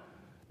married.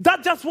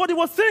 That's just what he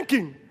was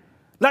thinking.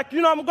 Like,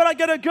 I'm going to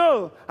get a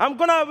girl. I'm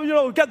going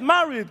to, get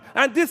married.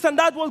 And this and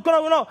that was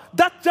going to,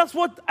 That's just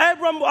what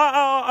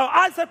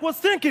Isaac was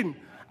thinking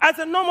as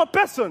a normal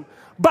person.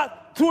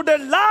 But through the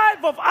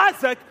life of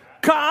Isaac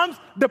comes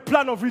the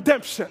plan of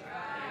redemption.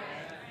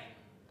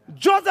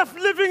 Joseph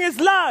living his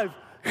life,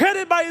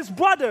 hated by his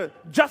brother,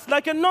 just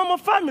like a normal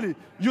family.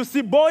 You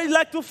see boys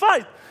like to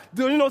fight.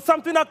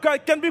 Something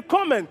that can be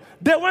common.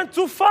 They went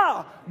too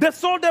far. They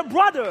sold their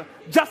brother.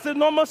 Just a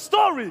normal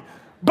story.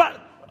 But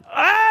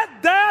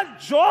then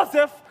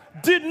Joseph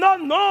did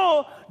not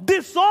know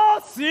this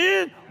whole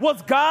scene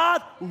was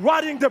God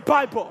writing the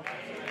Bible.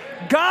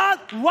 God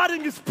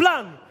writing his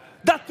plan.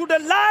 That through the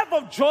life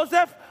of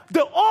Joseph,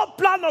 the whole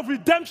plan of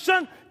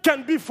redemption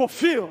can be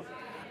fulfilled.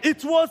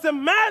 It was a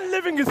man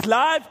living his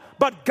life,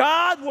 but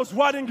God was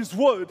writing his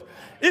word.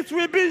 It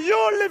will be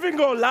you living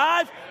your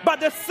life, but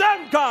the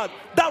same God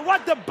that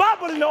wrote the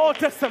Bible in the Old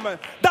Testament,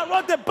 that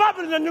wrote the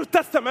Bible in the New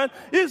Testament,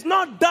 is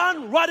not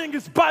done writing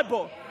his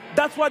Bible.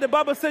 That's why the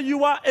Bible says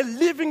you are a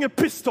living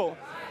epistle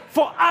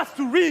for us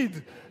to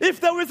read. If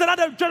there is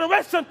another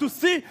generation to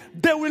see,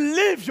 they will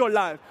live your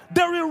life.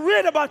 They will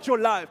read about your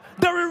life.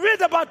 They will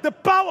read about the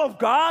power of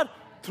God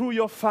through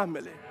your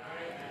family.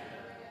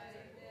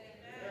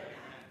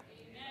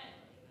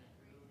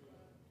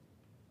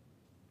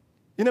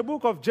 In the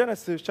book of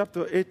Genesis,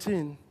 chapter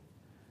 18,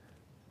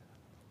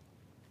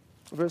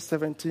 verse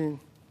 17,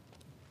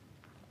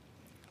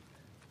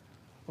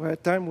 where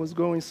time was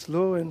going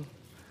slow and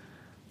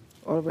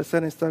all of a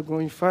sudden it started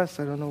going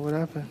fast. I don't know what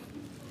happened.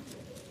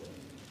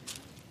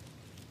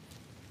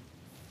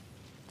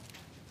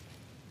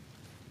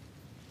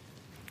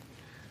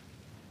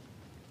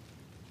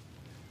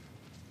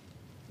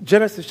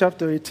 Genesis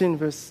chapter 18,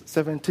 verse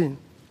 17.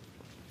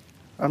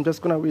 I'm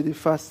just going to read it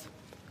fast.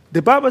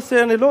 The Bible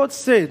says, and the Lord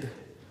said,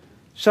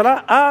 shall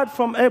I add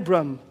from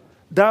Abram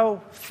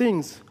thou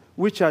things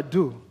which I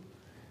do,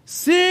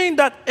 seeing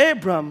that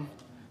Abram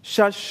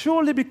shall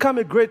surely become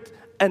a great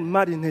and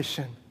mighty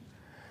nation,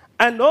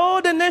 and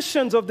all the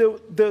nations of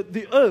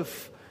the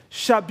earth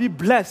shall be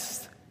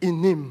blessed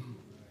in him.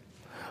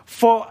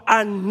 For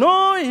I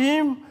know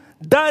him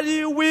that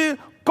he will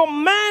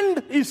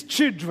command his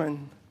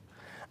children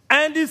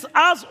and his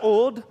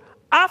household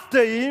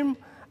after him,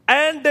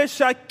 and they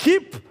shall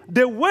keep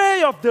the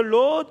way of the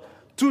Lord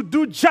to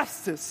do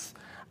justice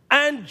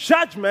and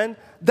judgment,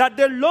 that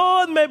the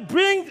Lord may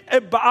bring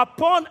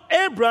upon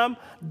Abram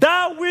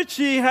that which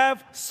he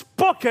hath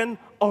spoken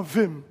of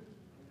him.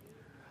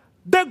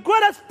 The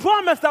greatest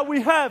promise that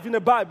we have in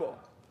the Bible,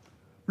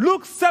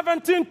 Luke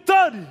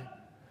 17:30,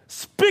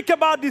 speak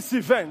about this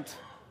event.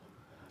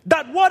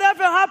 That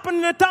whatever happened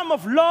in the time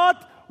of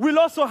Lot will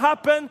also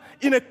happen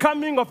in the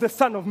coming of the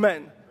Son of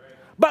Man.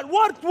 But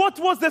what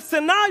was the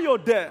scenario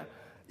there?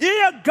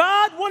 Here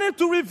God wanted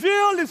to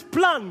reveal his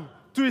plan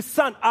to his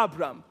son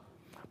Abraham.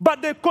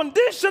 But the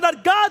condition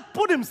that God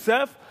put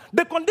himself,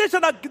 the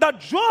condition that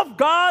drove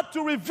God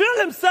to reveal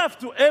himself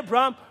to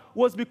Abraham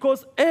was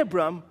because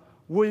Abraham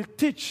will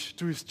teach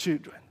to his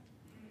children.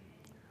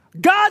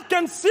 God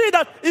can see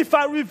that if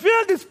I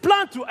reveal this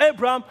plan to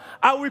Abraham,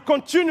 I will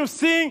continue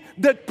seeing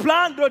the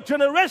plan, the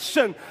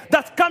generation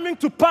that's coming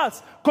to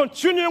pass,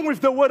 continuing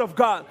with the word of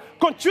God,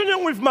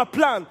 continuing with my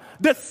plan.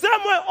 The same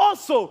way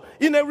also,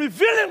 in a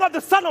revealing of the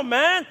Son of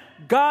Man,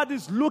 God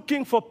is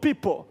looking for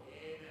people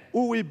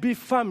who will be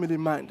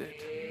family-minded.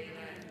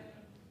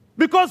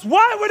 Because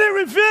why would he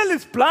reveal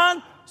his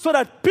plan? So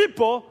that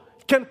people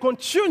can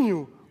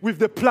continue with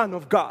the plan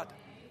of God.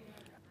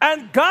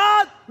 And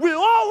God will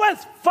always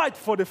fight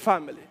for the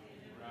family.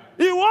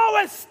 He will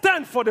always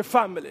stand for the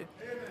family.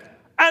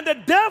 And the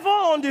devil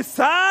on this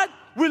side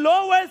will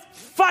always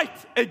fight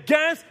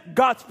against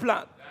God's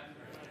plan.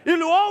 He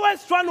will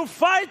always try to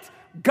fight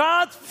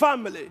God's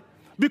family.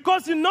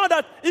 Because you know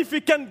that if he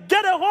can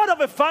get a hold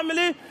of a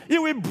family, he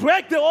will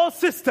break the whole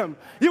system.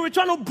 He will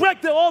try to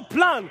break the whole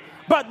plan.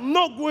 But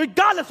no,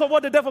 regardless of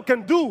what the devil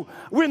can do,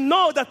 we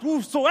know that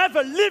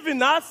whosoever lives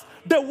in us,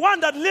 the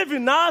one that lives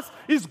in us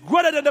is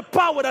greater than the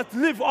power that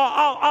lives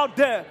out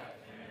there.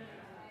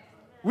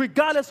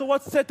 Regardless of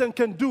what Satan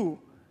can do,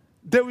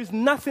 there is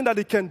nothing that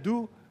he can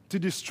do to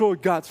destroy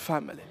God's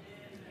family.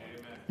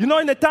 You know,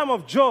 in the time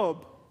of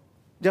Job,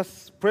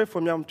 just pray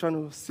for me. I'm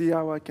trying to see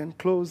how I can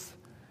close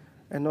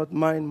and not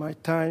mind my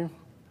time.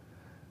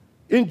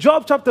 In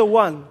Job chapter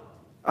 1,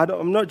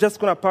 I'm not just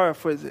going to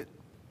paraphrase it.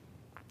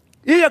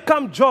 Here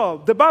comes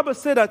Job. The Bible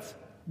said that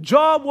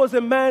Job was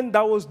a man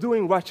that was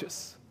doing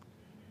righteous.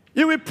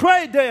 He would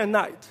pray day and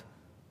night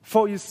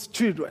for his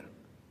children.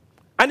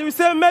 And he would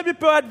say, maybe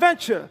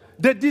peradventure,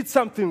 they did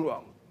something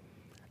wrong.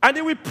 And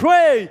he would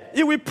pray.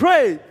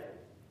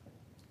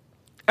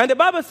 And the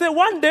Bible said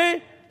one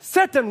day,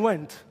 Satan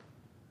went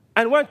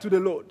to the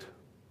Lord.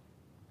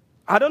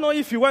 I don't know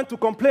if he went to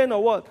complain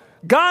or what.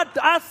 God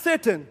asked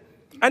Satan,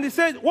 and he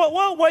said,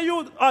 what were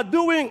you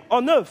doing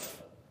on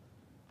earth?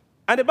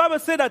 And the Bible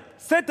said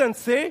that Satan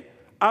said,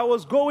 I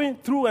was going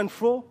through and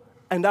fro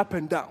and up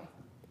and down.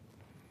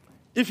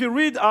 If you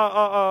read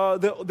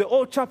the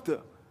old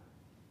chapter,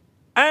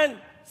 and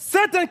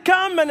Satan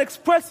came and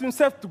expressed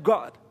himself to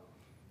God.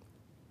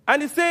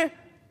 And he said,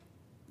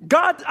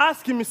 God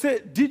asked him, he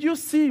said, did you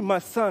see my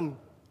son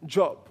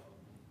Job?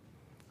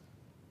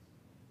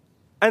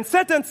 And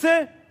Satan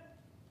said,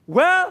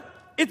 well,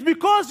 it's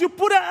because you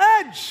put an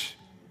edge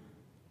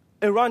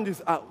around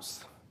his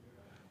house.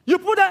 You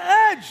put an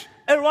edge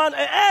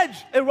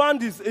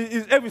around his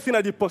everything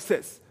that he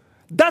possesses.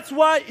 That's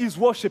why he's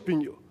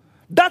worshiping you.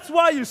 That's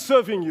why he's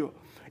serving you.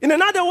 In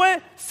another way,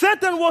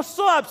 Satan was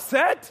so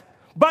upset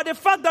by the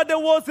fact that there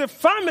was a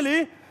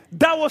family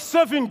that was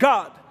serving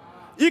God.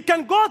 He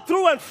can go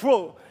through and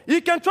fro.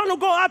 He can try to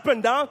go up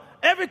and down.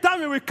 Every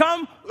time he will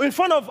come in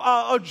front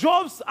of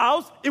Job's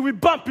house, he will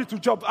bump into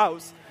Job's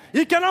house.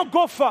 He cannot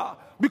go far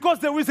because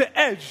there is an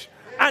edge.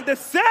 And the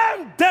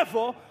same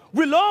devil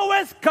will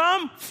always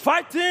come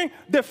fighting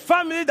the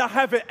family that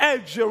have an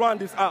edge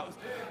around his house.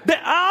 The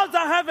house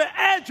that have an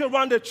edge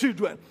around the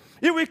children.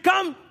 He will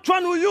come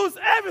trying to use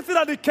everything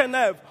that he can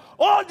have.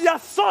 All the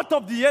assault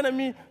of the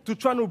enemy to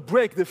try to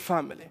break the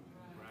family.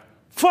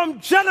 From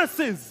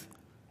Genesis,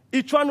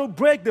 he's trying to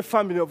break the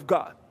family of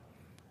God.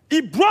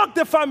 He broke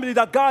the family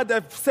that God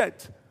had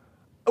set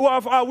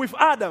with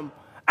Adam.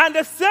 And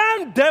the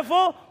same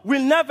devil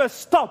will never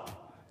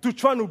stop to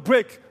try to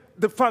break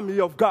the family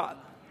of God.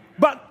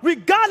 But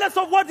regardless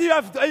of what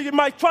he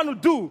might try to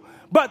do,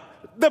 but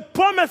the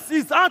promise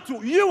is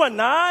unto you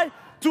and I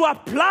to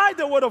apply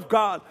the word of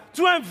God,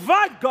 to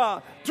invite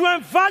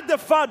the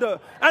Father,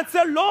 and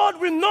say, Lord,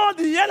 we know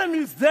the enemy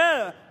is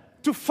there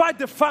to fight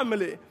the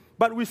family,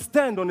 but we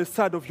stand on the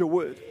side of your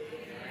word.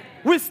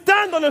 We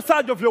stand on the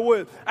side of your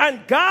word.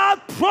 And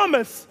God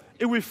promised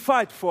he will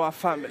fight for our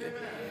family.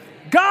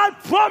 God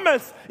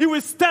promised he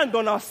will stand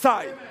on our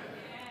side.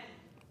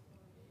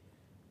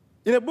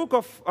 In the book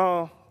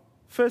of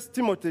 1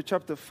 Timothy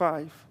chapter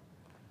 5,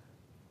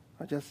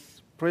 I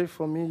just pray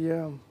for me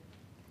here.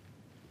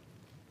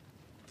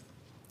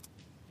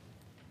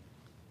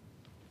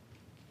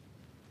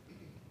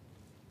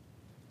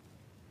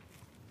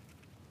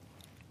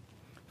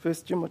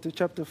 First Timothy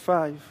chapter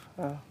 5.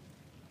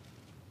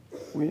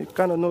 We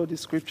kind of know the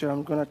scripture.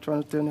 I'm going to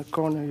try to turn a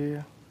corner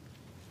here.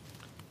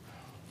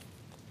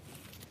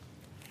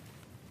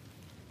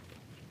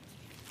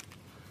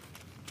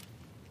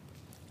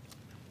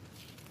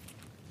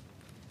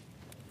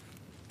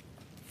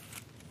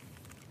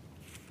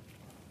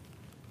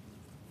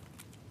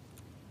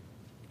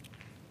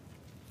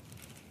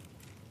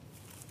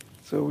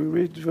 So we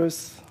read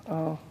verse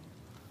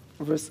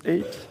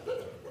 8.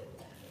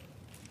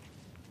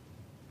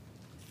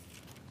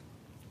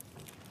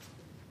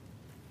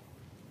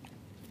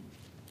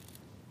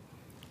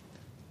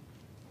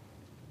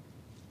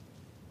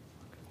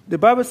 The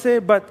Bible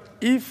says, but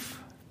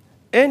if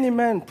any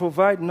man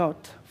provide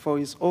not for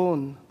his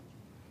own,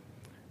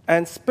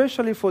 and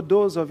especially for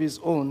those of his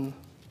own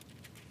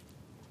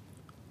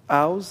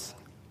house,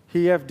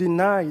 he have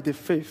denied the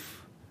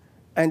faith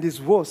and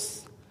is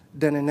worse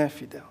than an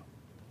infidel.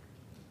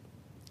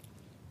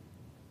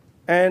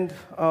 And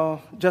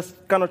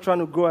just kind of trying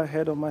to go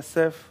ahead of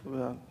myself,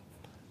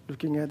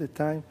 looking at the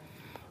time.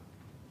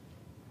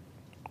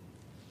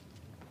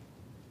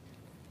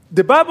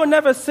 The Bible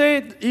never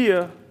said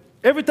here,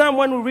 every time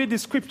when we read the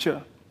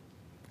scripture,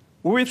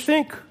 we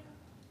think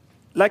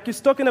like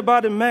it's talking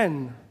about a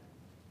man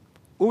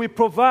who will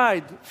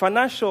provide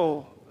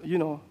financial,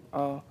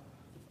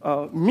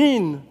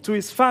 mean to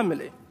his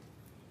family.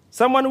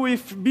 Someone who will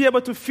be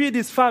able to feed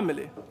his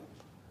family.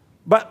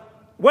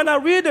 But when I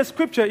read the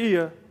scripture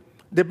here,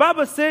 the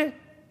Bible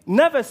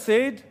never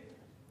said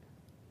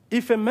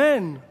if a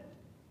man,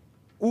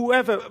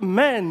 whoever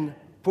man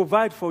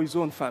provide for his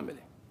own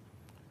family.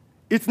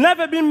 It's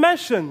never been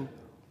mentioned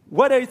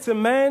whether it's a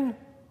man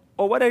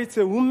or whether it's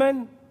a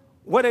woman,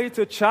 whether it's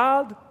a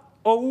child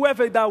or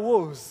whoever that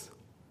was.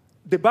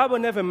 The Bible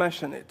never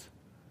mentioned it.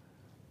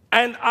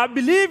 And I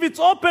believe it's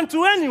open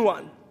to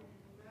anyone.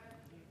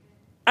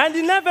 And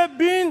it never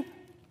been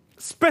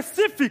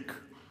specific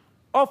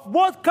of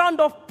what kind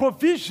of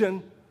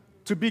provision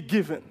to be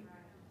given.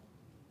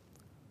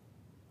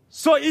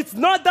 So it's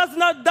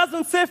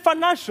doesn't say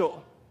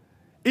financial.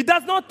 It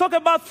does not talk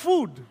about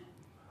food.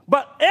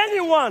 But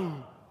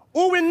anyone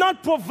who will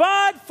not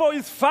provide for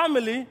his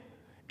family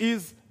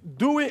is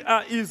denying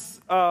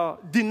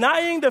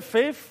the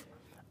faith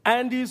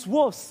and is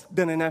worse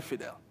than an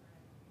infidel.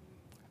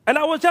 And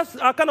I was just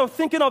kind of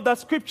thinking of that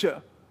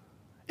scripture.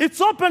 It's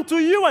open to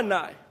you and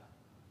I.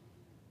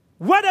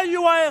 Whether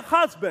you are a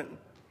husband,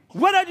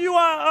 whether you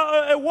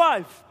are a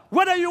wife,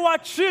 whether you are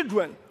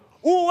children,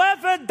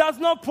 whoever does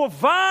not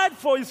provide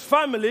for his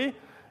family,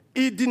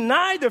 he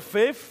denies the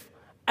faith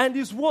and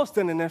is worse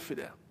than an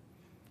infidel.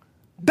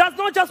 Does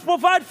not just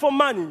provide for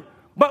money,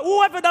 but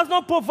whoever does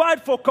not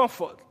provide for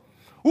comfort,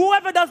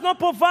 whoever does not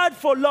provide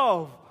for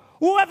love,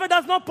 whoever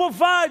does not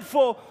provide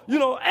for,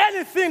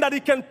 anything that he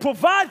can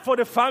provide for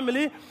the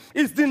family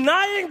is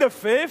denying the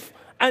faith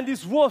and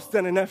is worse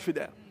than an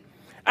infidel.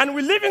 And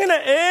we're living in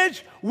an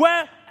age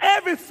where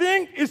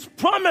everything is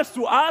promised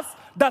to us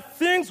that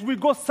things will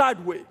go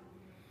sideways.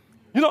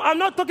 I'm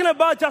not talking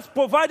about just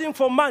providing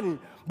for money,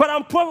 but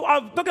I'm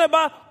talking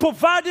about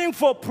providing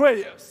for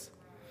prayers,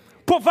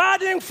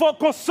 providing for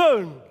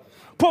concern,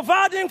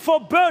 providing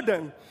for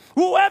burden.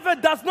 Whoever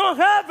does not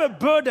have a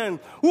burden,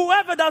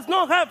 whoever does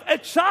not have a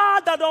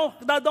child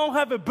that don't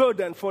have a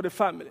burden for the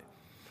family,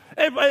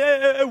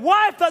 a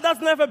wife that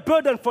doesn't have a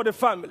burden for the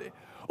family,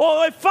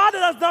 or a father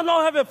that does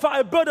not have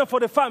a burden for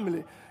the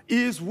family,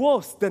 is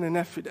worse than an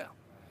infidel.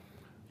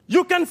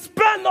 You can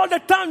spend all the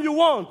time you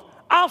want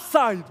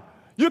outside.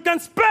 You can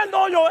spend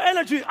all your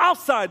energy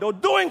outside or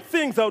doing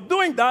things or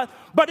doing that,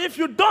 but if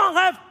you don't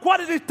have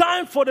quality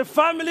time for the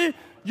family,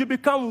 you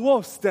become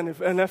worse than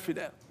an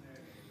infidel.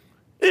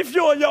 If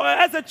you're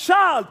as a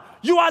child,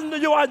 you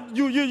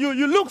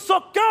look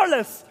so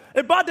careless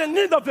about the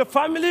need of the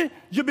family,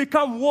 you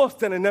become worse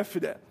than an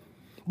infidel.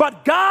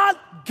 But God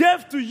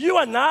gave to you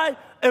and I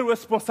a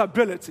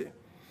responsibility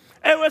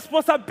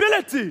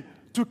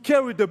to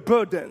carry the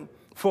burden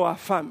for our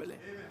family.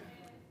 Amen.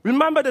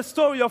 Remember the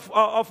story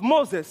of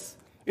Moses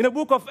in the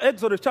book of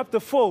Exodus chapter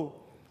 4.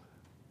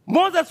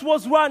 Moses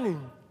was running.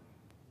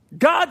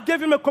 God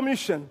gave him a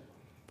commission.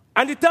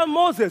 And he told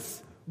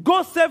Moses,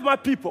 go save my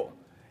people.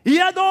 He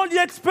had all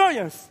the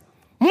experience.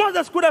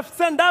 Moses could have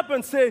stand up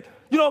and say,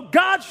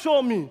 God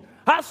showed me.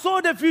 I saw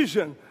the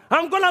vision.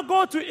 I'm going to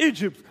go to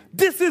Egypt.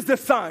 This is the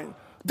sign.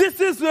 This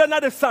is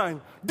another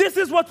sign. This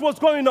is what was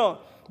going on.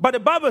 But the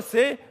Bible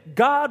says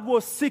God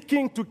was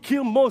seeking to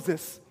kill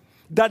Moses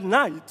that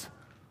night.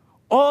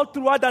 All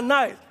throughout the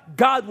night,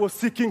 God was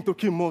seeking to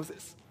kill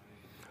Moses.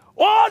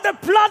 All the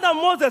plan that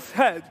Moses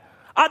had,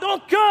 I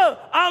don't care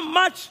how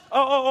much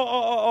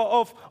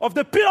of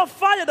the pit of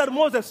fire that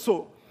Moses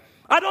saw.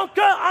 I don't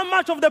care how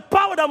much of the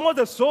power that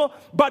Moses saw,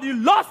 but he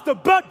lost the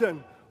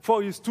burden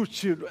for his two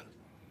children.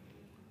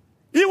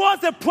 He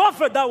was a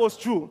prophet, that was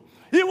true.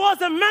 He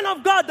was a man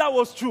of God, that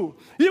was true.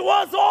 He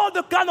was all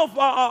the kind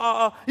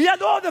of, he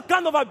had all the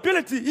kind of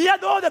ability. He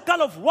had all the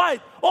kind of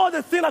right, all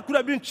the things that could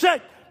have been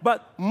checked.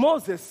 But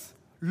Moses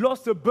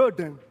lost the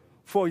burden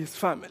for his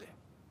family.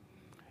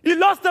 He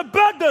lost the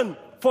burden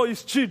for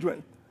his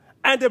children.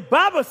 And the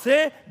Bible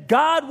says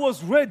God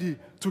was ready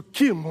to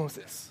kill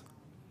Moses.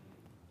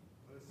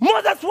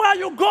 Moses, where are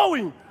you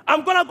going?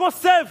 I'm going to go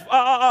save.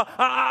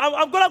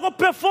 I'm going to go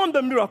perform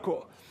the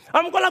miracle.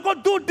 I'm going to go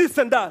do this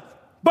and that.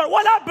 But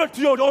what happened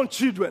to your own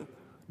children?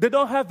 They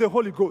don't have the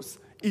Holy Ghost.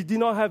 He did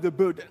not have the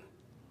burden.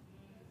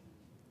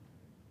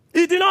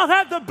 He did not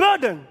have the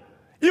burden.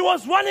 He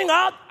was running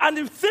out and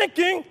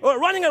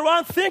running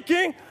around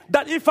thinking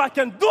that if I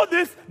can do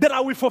this, then I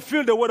will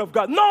fulfill the word of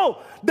God.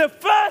 No, the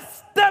first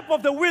step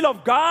of the will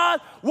of God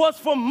was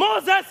for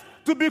Moses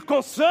to be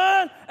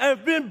concerned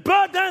and be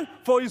burdened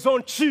for his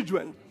own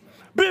children.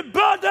 Be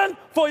burdened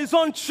for his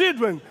own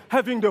children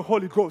having the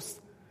Holy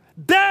Ghost.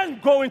 Then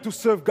going to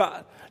serve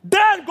God.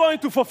 Then going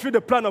to fulfill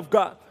the plan of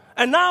God.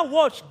 And now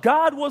watch,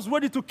 God was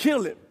ready to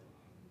kill him.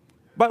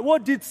 But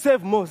what did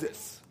save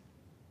Moses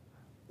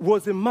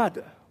was a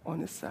mother on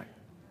his side.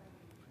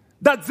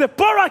 That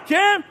Zipporah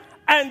came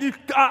and he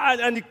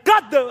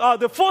cut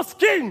the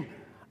foreskin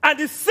and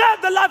he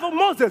saved the life of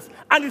Moses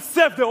and he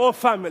saved the whole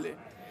family.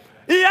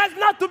 He has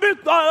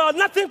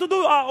nothing to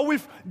do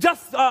with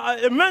just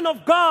a man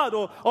of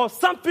God or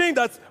something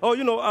that's,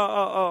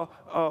 a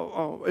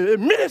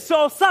minister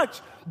or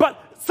such, but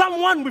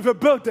someone with a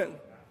burden.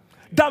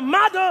 The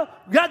mother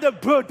had a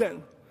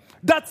burden.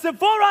 That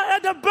Zipporah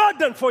had a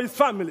burden for his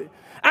family.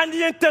 And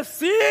he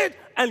interceded,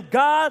 and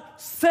God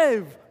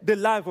saved the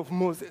life of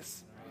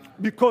Moses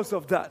because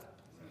of that.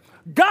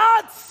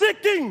 God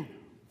seeking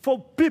for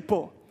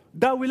people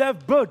that will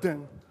have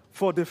burden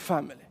for the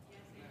family.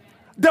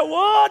 The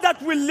world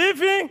that we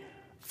live in,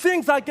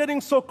 things are getting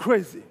so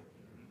crazy.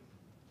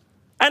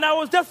 And I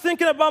was just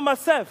thinking about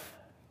myself.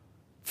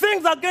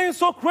 Things are getting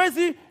so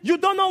crazy, you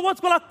don't know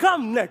what's going to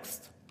come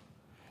next.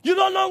 You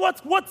don't know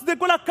what's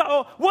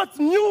what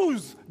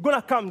news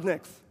gonna come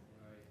next.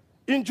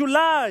 In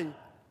July,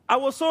 I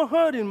was so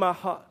hurt in my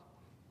heart.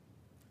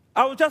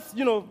 I was just,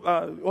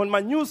 on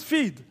my news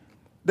feed,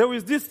 there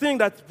was this thing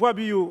that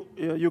probably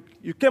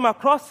you came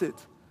across it.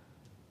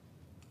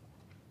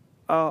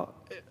 A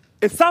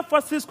San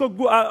Francisco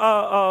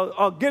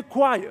gay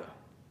choir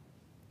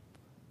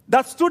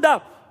that stood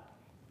up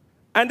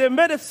and they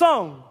made a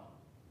song.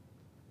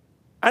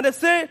 And they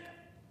said,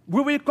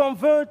 "We will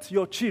convert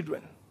your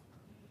children.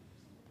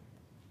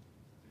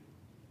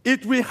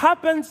 It will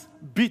happen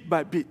bit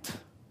by bit,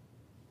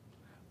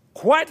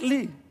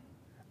 quietly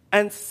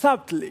and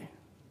subtly,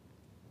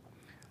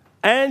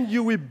 and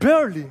you will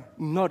barely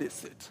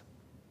notice it."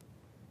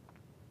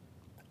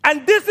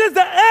 And this is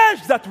the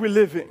age that we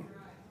live in,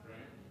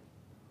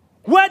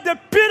 where the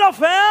pit of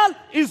hell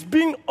is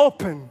being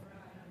opened.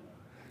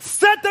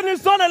 Satan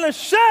is not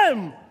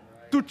ashamed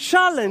to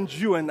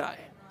challenge you and I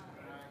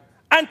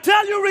and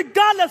tell you,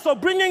 regardless of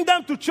bringing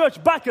them to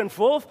church back and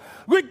forth,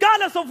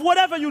 regardless of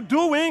whatever you're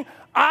doing,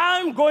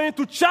 I'm going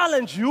to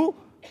challenge you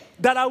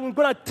that I'm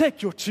going to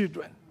take your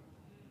children.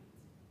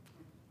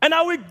 And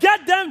I will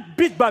get them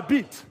bit by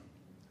bit.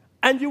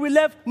 And you will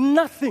have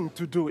nothing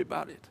to do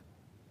about it.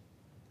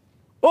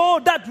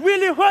 Oh, that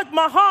really hurt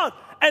my heart.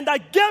 And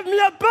that gave me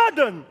a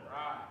burden.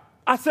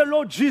 I said,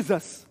 Lord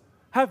Jesus,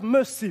 have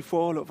mercy for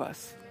all of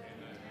us.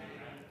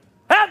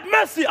 Have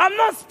mercy. I'm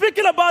not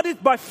speaking about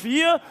it by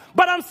fear,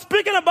 but I'm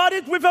speaking about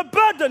it with a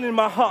burden in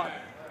my heart.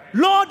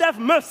 Lord, have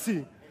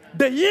mercy.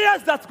 The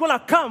years that's going to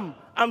come,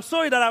 I'm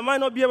sorry that I might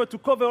not be able to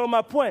cover all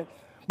my points,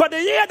 but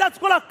the year that's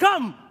going to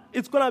come,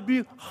 it's going to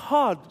be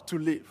hard to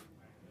live.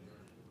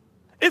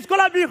 It's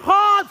going to be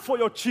hard for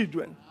your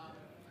children.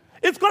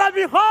 It's going to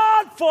be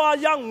hard for a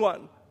young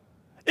one.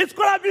 It's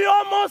going to be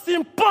almost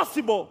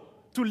impossible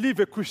to live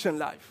a Christian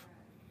life.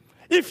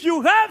 If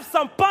you have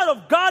some part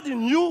of God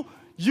in you,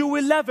 you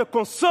will have a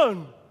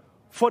concern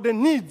for the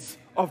needs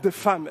of the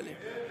family.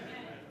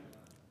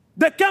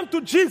 They came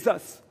to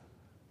Jesus.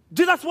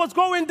 Jesus was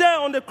going there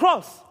on the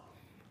cross.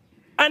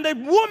 And the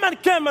woman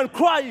came and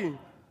crying.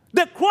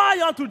 They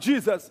cry unto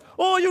Jesus.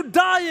 "Oh, you're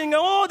dying,"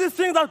 and all these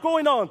things are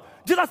going on.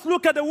 Jesus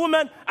looked at the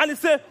woman and he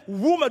said,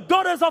 "Woman,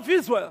 daughters of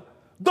Israel,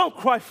 don't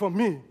cry for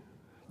me,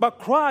 but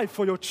cry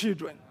for your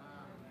children.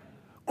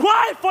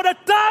 Cry for the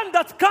time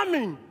that's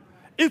coming.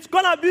 It's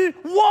going to be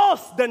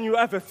worse than you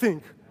ever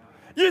think.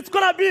 It's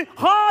going to be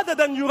harder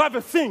than you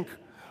ever think.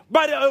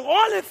 But the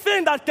only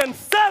thing that can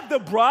save the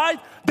bride,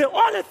 the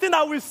only thing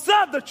that will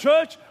save the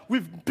church,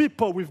 with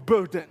people with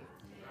burden.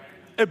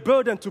 A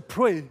burden to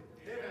pray.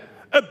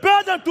 A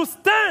burden to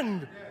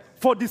stand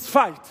for this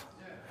fight.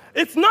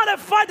 It's not a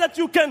fight that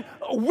you can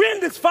win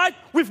this fight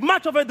with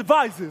much of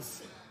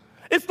advices.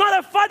 It's not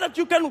a fight that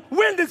you can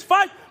win this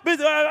fight with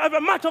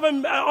much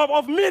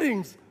of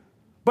meetings.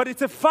 But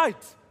it's a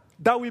fight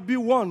that will be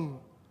won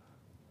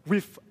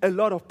with a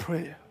lot of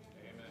prayer.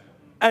 Amen.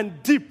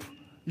 And deep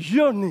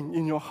yearning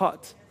in your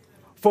heart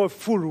for a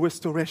full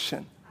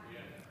restoration.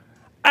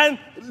 And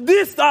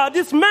this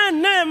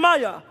man,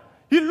 Nehemiah,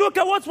 he looked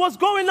at what was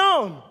going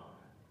on.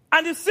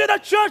 And he said the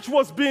church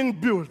was being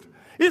built.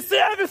 He said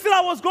everything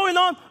that was going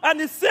on, and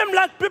it seemed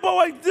like people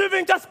were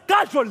living just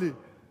casually,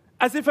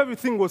 as if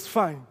everything was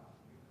fine.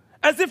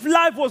 As if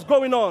life was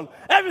going on.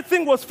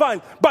 Everything was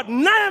fine. But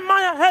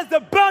Nehemiah has the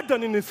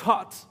burden in his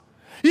heart.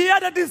 He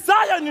had a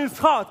desire in his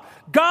heart.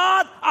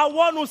 God, I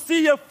want to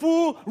see a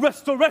full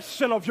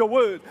restoration of your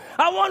word.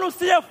 I want to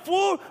see a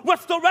full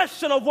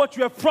restoration of what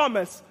you have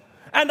promised.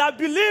 And I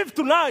believe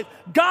tonight,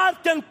 God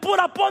can put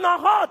upon our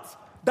hearts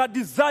that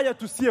desire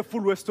to see a full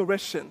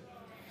restoration.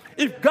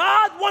 If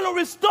God wants to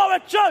restore a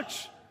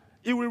church,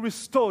 He will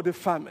restore the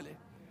family.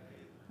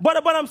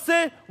 But I'm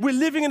saying, we're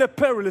living in a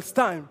perilous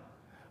time.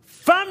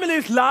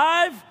 Family's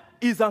life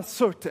is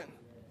uncertain.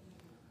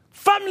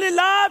 Family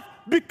life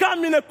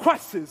becoming a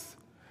crisis.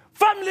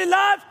 Family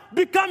life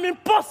become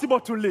impossible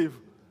to live.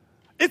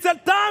 It's a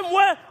time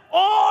where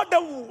all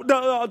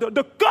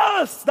the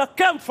curse that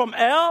came from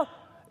hell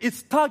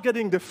is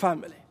targeting the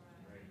family.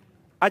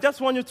 I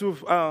just want you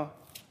to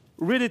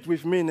read it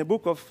with me in the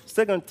book of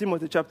 2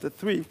 Timothy chapter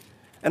 3.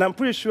 And I'm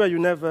pretty sure you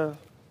never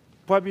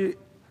probably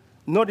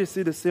notice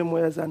it the same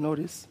way as I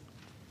notice.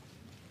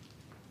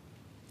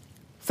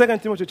 2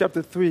 Timothy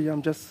chapter 3,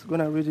 I'm just going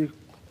to read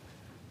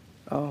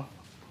it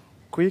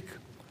quick.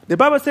 The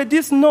Bible said,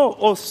 "This know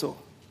also,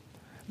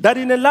 that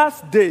in the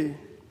last day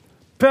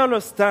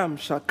perilous time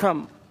shall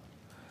come.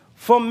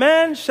 For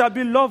men shall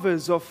be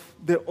lovers of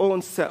their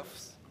own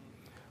selves,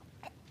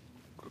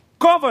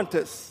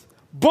 covetous,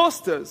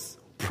 boasters,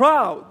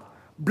 proud,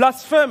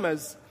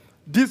 blasphemers,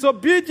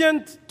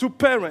 disobedient to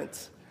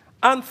parents,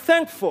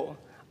 unthankful,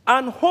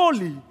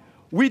 unholy,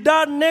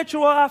 without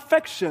natural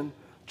affection,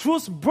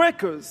 truce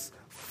breakers,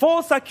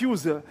 false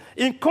accuser,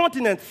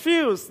 incontinent,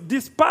 fierce,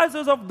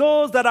 despisers of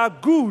those that are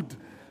good,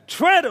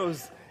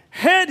 traitors,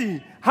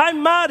 heady,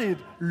 high-minded,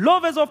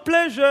 lovers of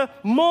pleasure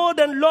more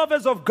than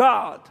lovers of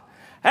God,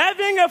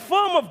 having a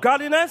form of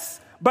godliness,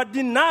 but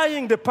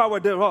denying the power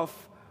thereof.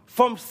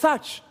 From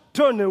such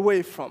turn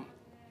away from."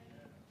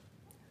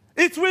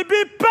 It will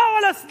be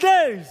powerless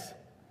days.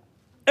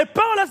 A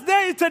powerless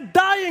day is a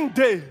dying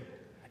day.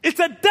 It's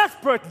a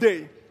desperate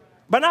day.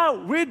 But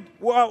now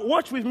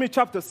watch with me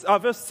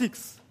verse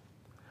 6.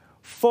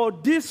 For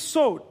this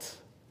sort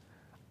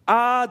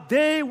are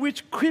they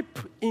which creep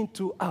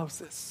into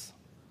houses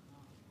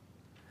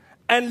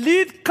and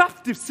lead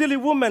captive silly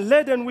women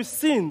laden with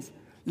sins,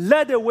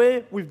 led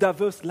away with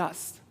diverse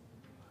lusts.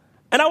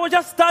 And I was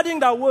just studying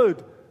that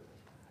word.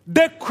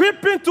 They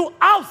creep into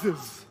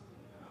houses.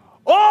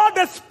 All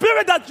the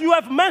spirit that you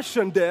have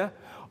mentioned there,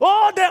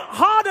 all the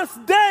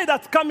hardest day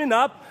that's coming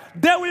up,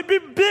 they will be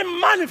being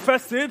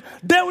manifested.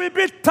 They will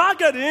be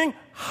targeting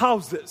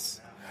houses.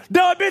 They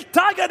will be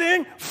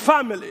targeting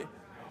family,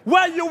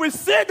 where you will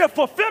see the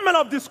fulfillment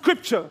of the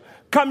scripture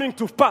coming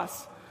to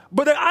pass.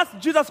 But they asked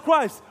Jesus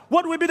Christ,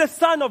 what will be the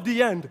sign of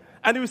the end?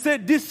 And he will say,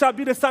 this shall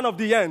be the sign of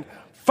the end.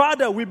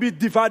 Father will be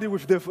divided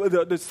with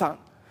the son.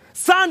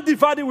 Son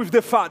divided with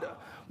the father.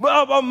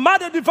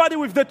 Mother divided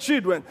with the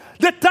children.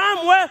 The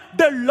time where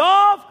the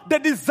love, the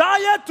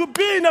desire to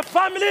be in a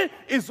family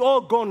is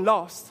all gone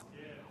lost.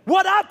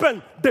 What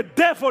happened? The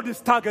devil is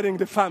targeting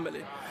the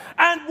family.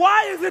 And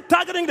why is he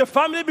targeting the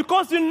family?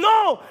 Because you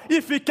know,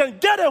 if he can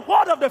get a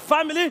hold of the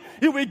family,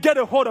 he will get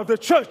a hold of the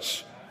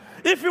church.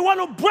 If you want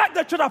to break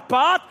the church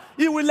apart,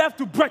 he will have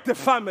to break the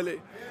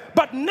family.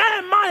 But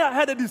Nehemiah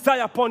had a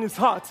desire upon his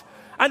heart.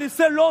 And he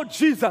said, Lord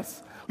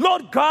Jesus,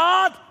 Lord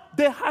God,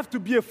 there have to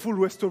be a full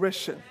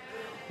restoration.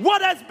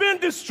 What has been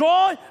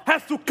destroyed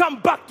has to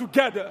come back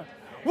together.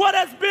 What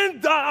has been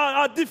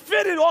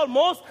defeated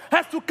almost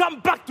has to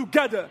come back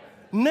together.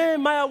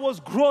 Nehemiah was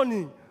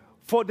groaning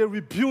for the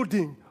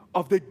rebuilding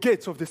of the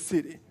gates of the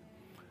city.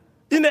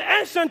 In the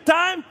ancient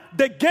time,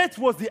 the gate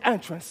was the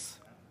entrance.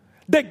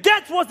 The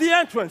gate was the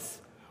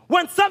entrance.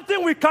 When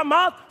something will come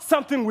out,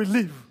 something will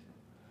leave.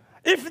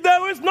 If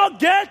there is no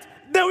gate,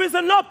 there is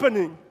an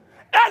opening.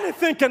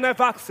 Anything can have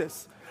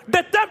access.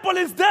 The temple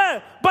is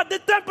there, but the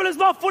temple is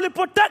not fully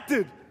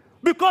protected.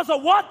 Because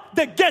of what?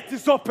 The gate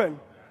is open.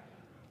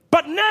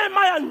 But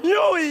Nehemiah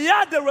knew he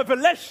had the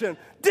revelation.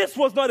 This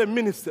was not a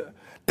minister.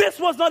 This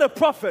was not a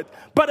prophet,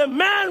 but a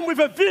man with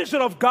a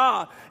vision of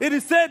God. It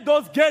is said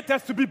those gates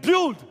has to be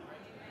built.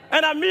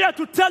 And I'm here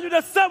to tell you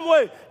the same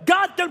way.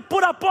 God can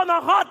put upon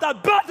our heart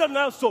that burden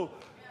also.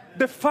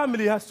 The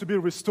family has to be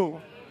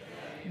restored.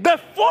 The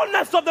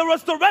fullness of the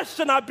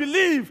restoration, I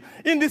believe,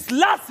 in this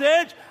last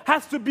age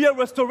has to be a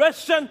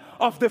restoration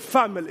of the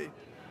family.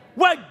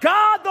 Where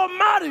God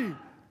Almighty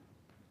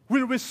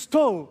will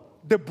restore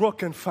the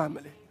broken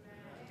family.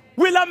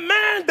 Will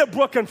amend the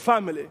broken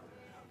family.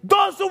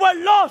 Those who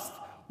were lost,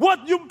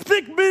 what you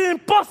think be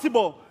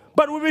impossible,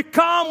 but we will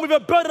come with a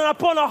burden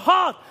upon our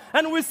heart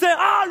and we say,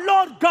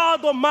 Lord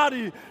God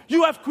Almighty,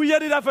 you have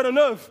created heaven and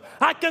earth.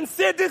 I can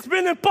see this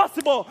being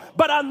impossible,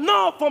 but I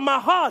know from my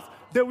heart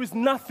there is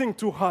nothing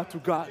too hard to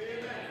God.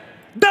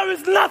 There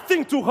is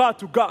nothing too hard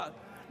to God.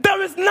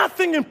 There is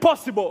nothing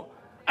impossible.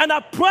 And I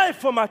pray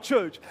for my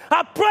church.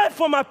 I pray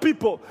for my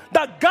people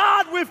that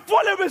God will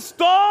fully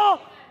restore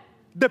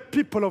the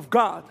people of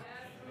God.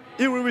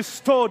 He will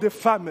restore the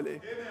family.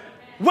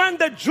 When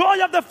the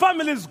joy of the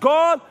family is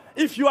gone,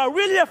 if you are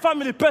really a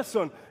family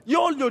person,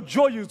 all your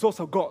joy is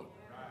also gone.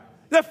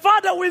 The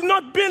father will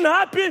not be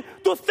happy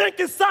to think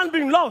his son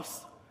being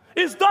lost,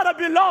 his daughter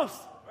being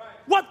lost.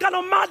 What kind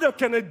of mother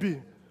can it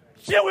be?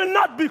 She will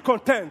not be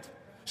content.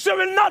 She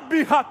will not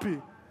be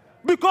happy.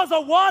 Because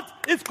of what?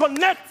 It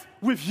connects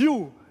with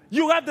you.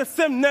 You have the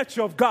same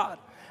nature of God.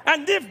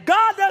 And if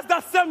God has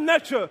that same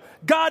nature,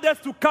 God has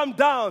to come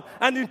down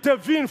and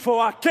intervene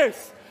for our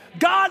case.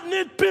 God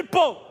needs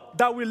people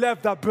that will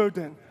have that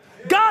burden.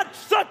 God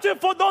searching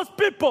for those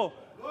people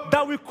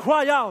that will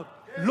cry out,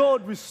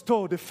 Lord,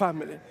 restore the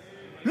family.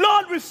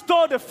 Lord,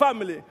 restore the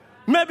family.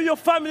 Maybe your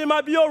family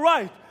might be all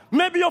right.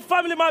 Maybe your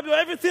family might be,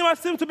 everything might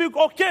seem to be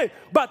okay.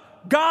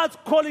 But God's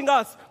calling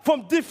us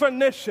from different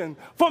nations,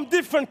 from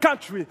different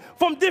countries,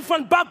 from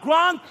different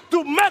backgrounds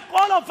to make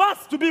all of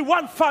us to be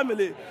one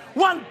family,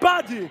 one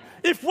body.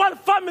 If one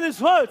family is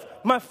hurt,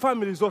 my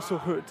family is also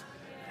hurt.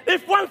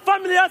 If one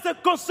family has a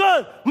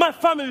concern, my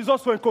family is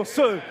also a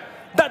concern.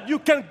 That you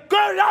can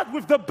go out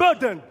with the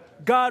burden.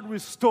 God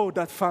restore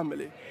that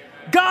family.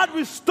 God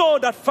restore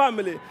that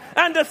family.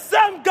 And the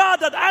same God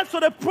that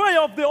answered the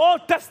prayer of the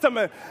Old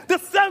Testament, the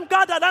same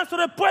God that answered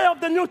the prayer of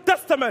the New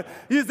Testament,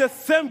 is the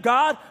same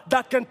God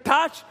that can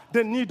touch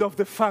the need of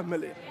the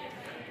family.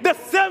 The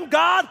same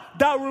God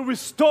that will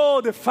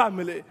restore the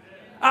family.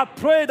 I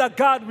pray that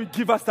God will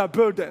give us that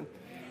burden.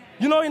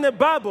 You know, in the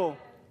Bible,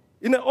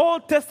 in the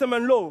Old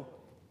Testament law,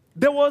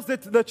 there was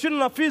the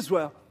children of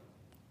Israel.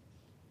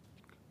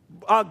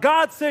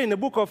 God said in the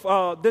book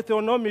of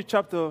Deuteronomy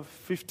chapter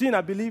 15,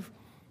 I believe,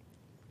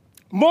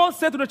 Moses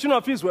said to the children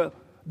of Israel,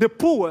 the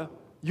poor,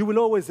 you will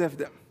always have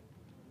them.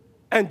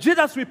 And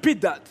Jesus repeat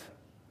that.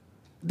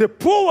 The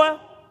poor,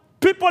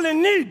 people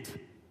in need,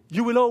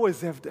 you will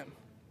always have them.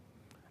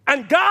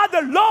 And God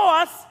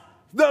allows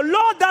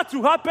that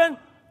to happen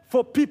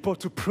for people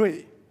to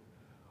pray.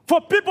 For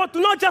people to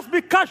not just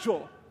be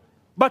casual,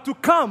 but to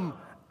come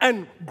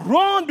and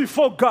groan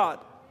before God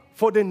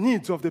for the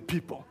needs of the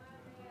people.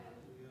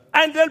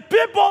 And the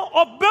people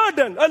of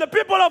burden and the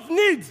people of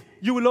needs,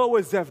 you will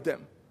always have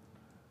them.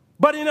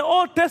 But in the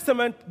Old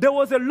Testament, there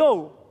was a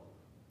law.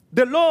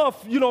 The law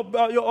of,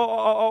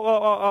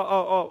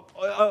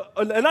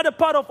 another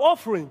part of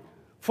offering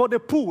for the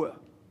poor.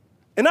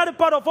 Another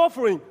part of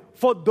offering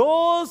for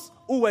those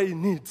who were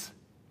in need.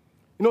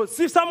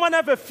 See someone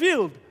have a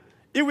field,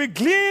 he will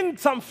glean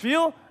some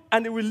field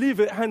and he will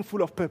leave a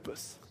handful of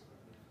peppers.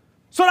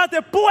 So that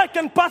the poor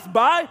can pass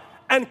by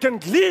and can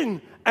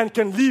glean and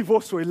can live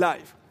also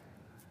alive.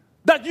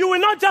 That you will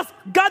not just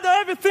gather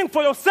everything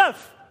for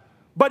yourself,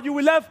 but you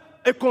will have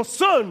a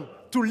concern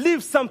to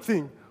leave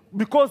something,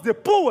 because the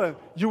poor,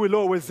 you will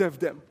always have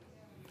them.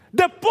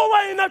 The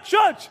poor in a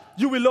church,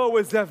 you will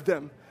always have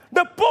them.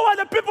 The poor,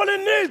 the people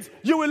in need,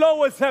 you will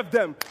always have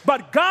them.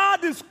 But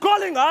God is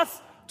calling us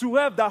to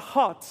have the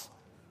heart.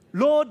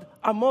 Lord,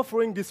 I'm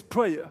offering this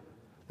prayer,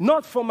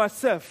 not for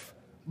myself,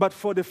 but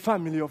for the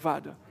family of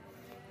others.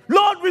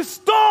 Lord,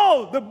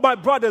 restore my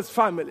brother's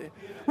family.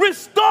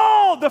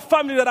 Restore the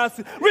family that I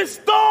see.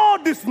 Restore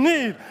this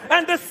need.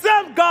 And the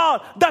same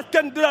God that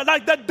can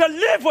that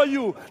deliver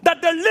you,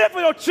 that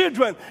deliver your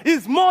children,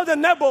 is more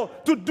than able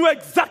to do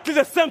exactly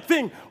the same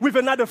thing with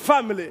another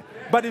family.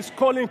 But He's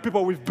calling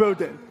people with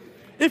burden.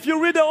 If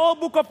you read the whole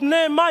book of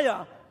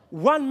Nehemiah,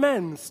 one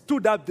man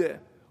stood up there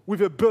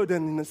with a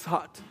burden in his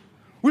heart,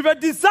 with a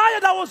desire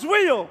that was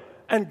real.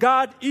 And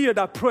God heard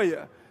that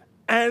prayer.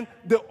 And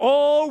the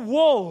whole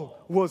wall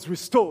was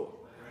restored.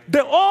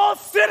 The whole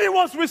city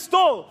was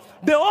restored.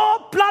 The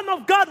whole plan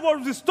of God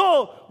was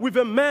restored with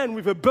a man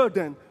with a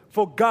burden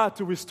for God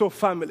to restore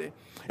family.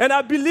 And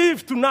I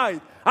believe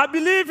tonight,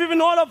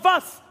 even all of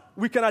us,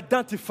 we can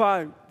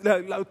identify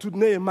to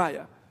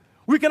Nehemiah.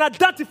 We can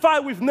identify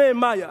with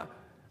Nehemiah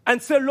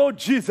and say, Lord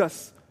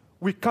Jesus,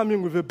 we're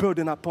coming with a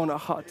burden upon our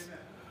heart.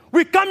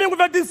 We're coming with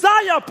a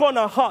desire upon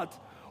our heart.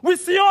 We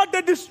see all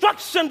the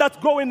destruction that's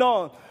going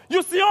on.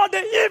 You see all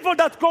the evil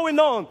that's going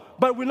on,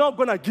 but we're not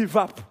going to give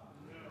up.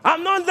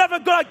 I'm not never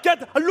going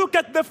to look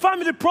at the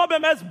family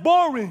problem as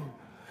boring.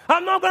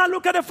 I'm not going to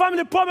look at the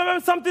family problem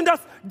as something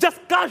that's just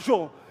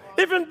casual.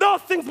 Even though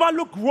things might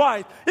look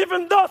right,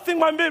 even though things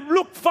might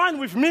look fine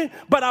with me,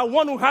 but I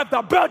want to have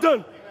that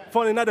burden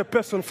for another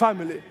person's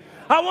family.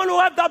 I want to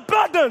have that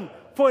burden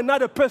for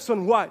another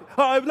person's wife,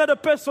 or another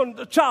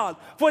person's child,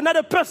 for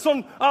another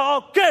person's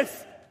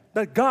case,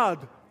 that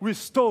God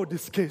restore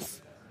this case.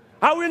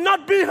 I will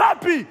not be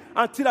happy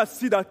until I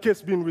see that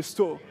case being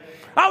restored.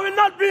 I will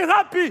not be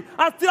happy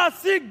until I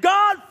see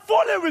God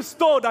fully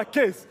restore that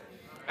case.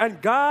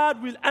 And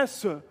God will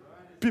answer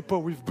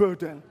people with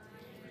burden.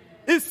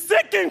 He's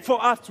seeking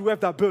for us to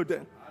have that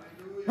burden.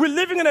 We're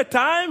living in a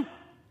time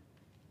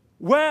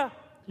where,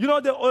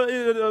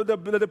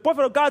 the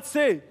prophet of God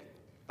said,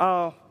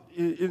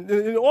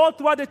 in all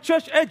throughout the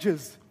church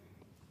ages,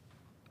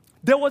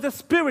 there was a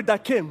spirit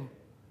that came,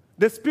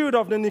 the spirit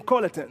of the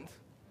Nicolaitans.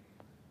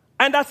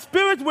 And that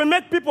spirit will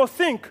make people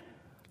think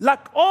like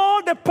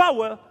all the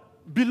power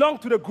belongs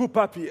to the group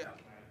up here.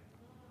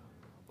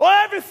 Or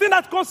everything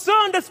that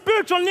concerns the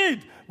spiritual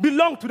need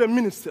belongs to the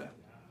minister,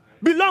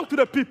 belongs to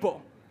the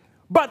people.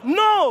 But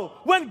no,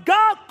 when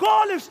God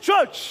calls His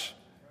church,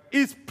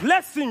 He's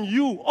placing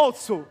you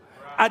also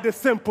at the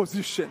same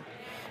position.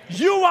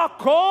 You are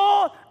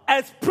called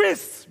as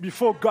priests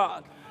before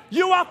God.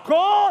 You are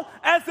called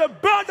as a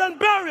burden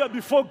bearer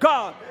before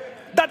God.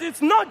 That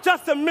it's not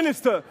just a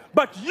minister,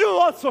 but you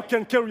also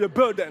can carry a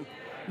burden.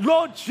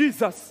 Lord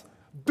Jesus,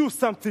 do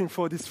something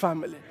for this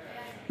family.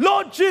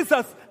 Lord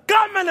Jesus,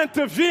 come and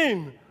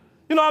intervene.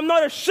 I'm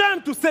not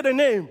ashamed to say the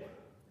name.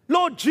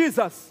 Lord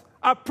Jesus,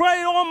 I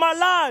pray all my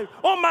life,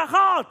 all my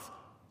heart,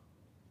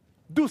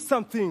 do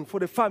something for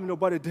the family of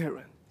Brother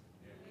Darren.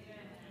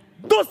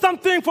 Do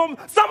something for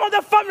some of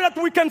the family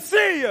that we can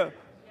see.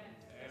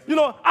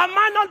 I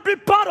might not be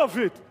part of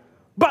it,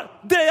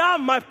 but they are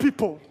my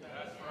people.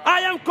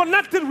 I am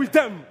connected with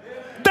them.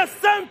 The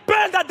same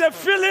pain that they're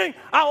feeling,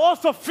 I'm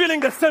also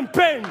feeling the same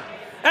pain.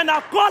 And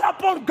I call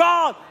upon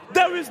God.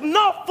 There is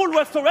no full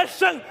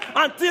restoration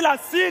until I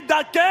see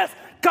that case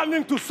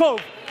coming to solve.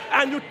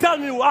 And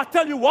I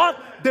tell you what,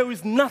 there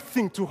is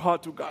nothing too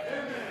hard to God.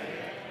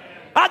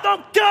 I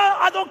don't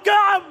care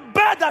how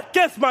bad that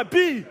case might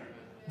be.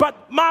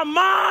 But my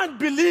mind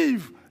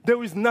believes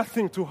there is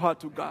nothing too hard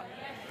to God.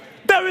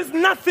 There is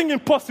nothing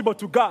impossible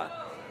to God.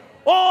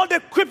 All the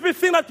creepy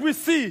thing that we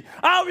see,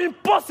 how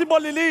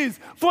impossible it is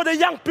for the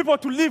young people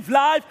to live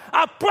life.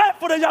 I pray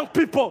for the young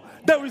people.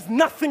 There is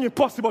nothing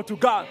impossible to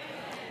God.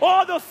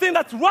 All those things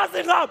that's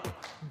rising up,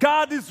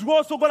 God is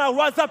also going to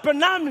rise up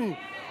an army.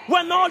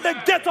 When all the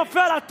gates of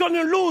hell are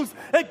turning loose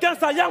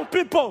against our young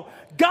people,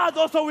 God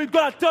also is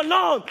going to turn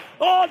on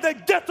all the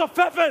gates of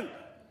heaven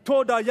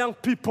toward our young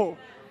people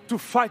to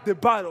fight the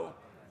battle.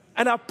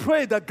 And I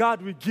pray that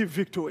God will give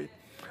victory.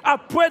 I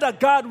pray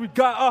that God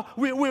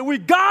will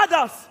guard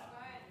us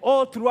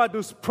all throughout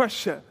this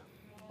pressure,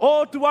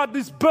 all throughout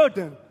this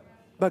burden,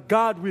 but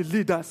God will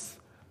lead us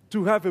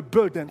to have a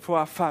burden for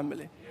our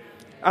family.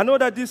 I know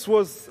that this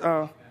was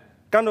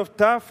kind of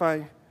tough.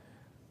 I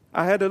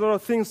I had a lot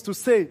of things to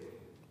say,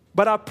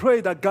 but I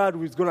pray that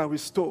God is going to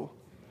restore.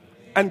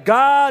 And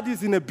God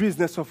is in the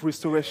business of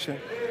restoration.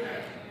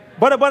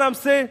 But I'm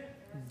saying,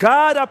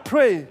 God, I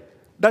pray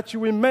that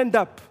you will mend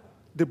up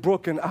the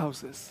broken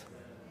houses.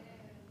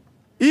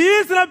 He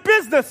is in a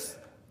business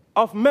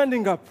of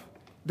mending up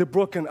the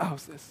broken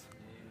houses.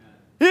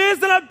 He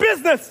is in a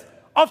business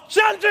of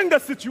changing the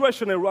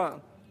situation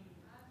around.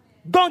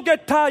 Don't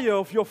get tired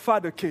of your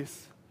father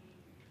case.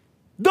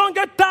 Don't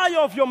get tired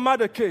of your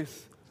mother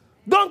case.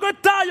 Don't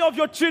get tired of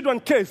your children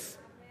case.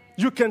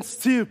 You can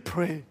still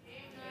pray.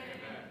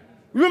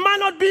 We might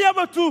not be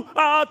able to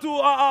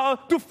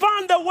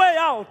find a way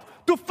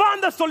out, to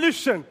find a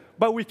solution,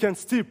 but we can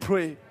still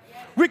pray.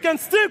 We can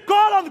still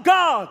call on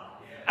God,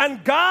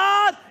 and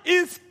God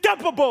is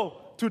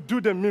capable to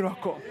do the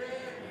miracle.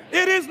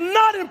 It is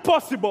not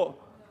impossible.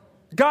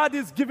 God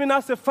is giving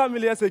us a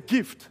family as a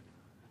gift,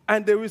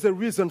 and there is a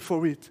reason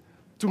for it,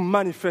 to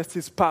manifest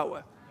His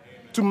power,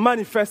 to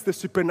manifest the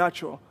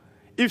supernatural.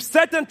 If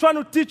Satan trying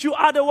to teach you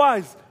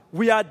otherwise,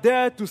 we are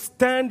there to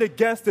stand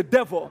against the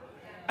devil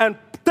and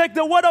take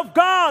the word of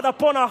God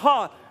upon our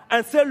heart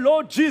and say,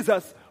 Lord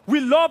Jesus, we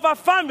love our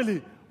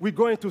family. We're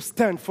going to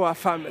stand for our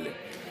family.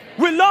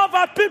 We love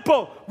our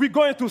people. We're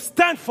going to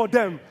stand for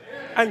them.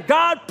 And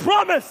God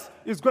promised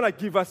is going to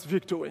give us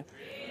victory.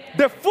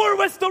 The full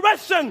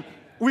restoration,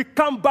 we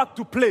come back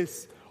to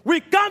place. We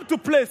come to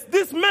place.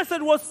 This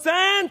message was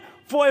sent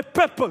for a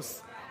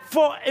purpose,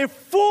 for a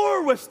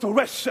full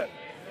restoration.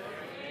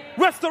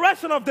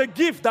 Restoration of the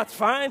gift, that's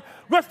fine.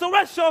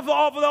 Restoration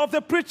of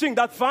the preaching,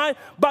 that's fine.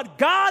 But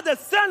God has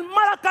sent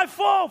Malachi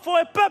 4 for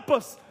a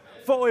purpose,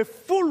 for a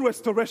full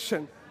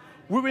restoration.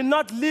 We will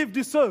not leave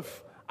this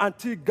earth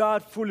until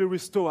God fully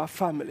restores our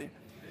family.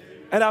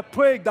 And I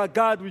pray that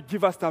God will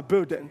give us that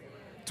burden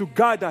to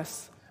guide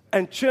us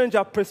and change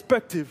our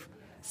perspective,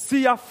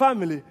 see our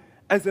family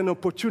as an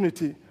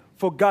opportunity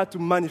for God to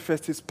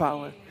manifest His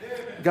power.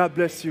 God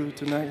bless you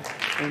tonight.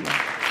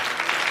 Amen.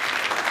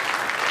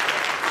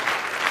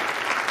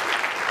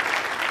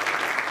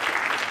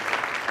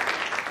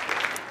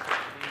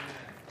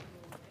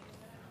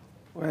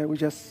 Well, we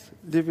just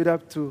leave it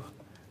up to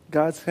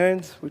God's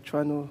hands. We're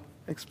trying to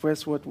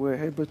express what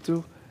we're able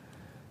to,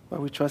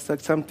 but we trust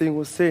that something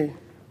will say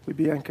will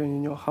be anchored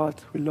in your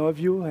heart. We love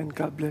you, and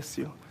God bless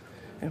you.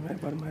 Amen.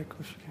 Brother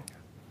Michael.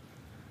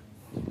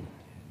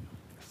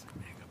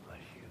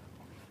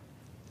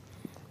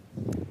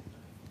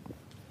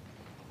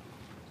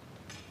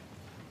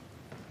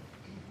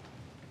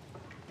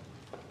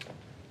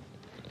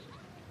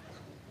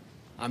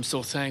 I'm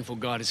so thankful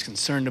God is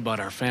concerned about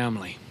our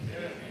family.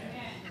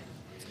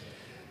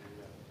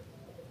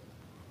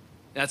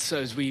 That's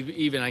as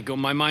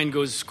my mind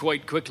goes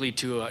quite quickly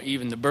to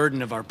even the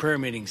burden of our prayer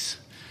meetings.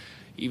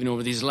 Even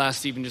over the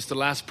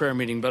last prayer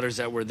meeting, brothers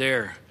that were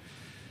there,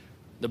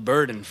 the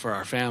burden for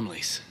our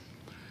families.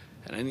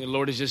 And I think the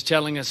Lord is just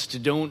telling us to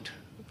don't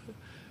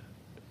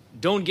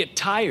get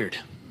tired.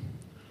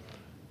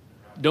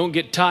 Don't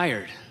get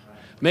tired.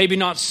 Maybe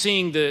not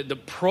seeing the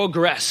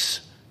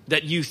progress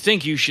that you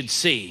think you should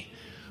see,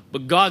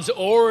 but God's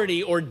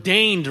already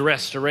ordained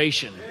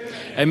restoration.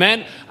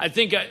 Amen. I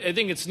think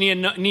it's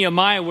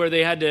Nehemiah where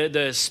they had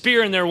the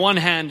spear in their one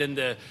hand and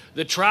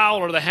the trowel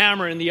or the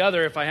hammer in the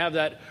other. If I have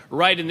that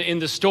right in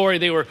the story,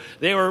 they were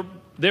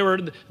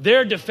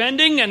there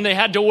defending and they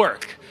had to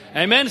work.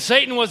 Amen.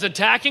 Satan was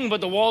attacking,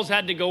 but the walls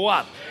had to go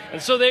up,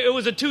 and so it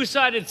was a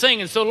two-sided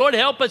thing. And so, Lord,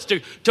 help us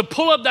to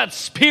pull up that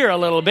spear a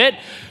little bit.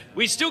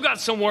 We still got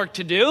some work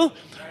to do.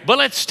 But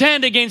let's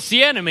stand against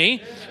the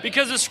enemy,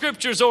 because the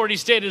scriptures already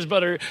stated, as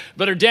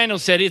Brother Daniel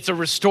said, it's a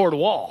restored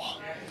wall.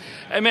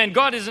 Amen.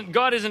 God isn't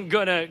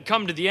going to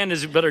come to the end,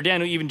 as Brother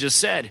Daniel even just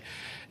said.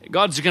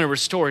 God's going to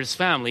restore His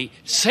family.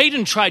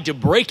 Satan tried to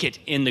break it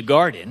in the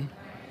garden,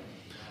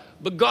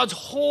 but God's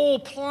whole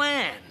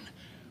plan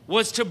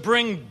was to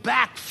bring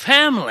back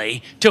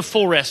family to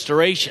full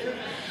restoration.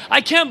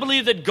 I can't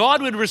believe that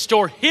God would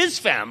restore His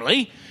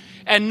family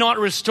and not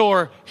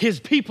restore His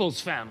people's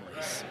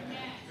families.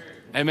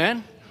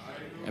 Amen.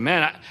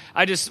 Amen.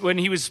 I just, when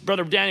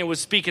Brother Daniel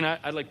was speaking,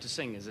 I'd like to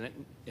sing,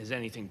 is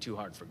anything too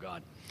hard for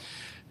God?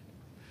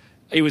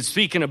 He was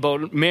speaking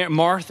about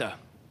Martha.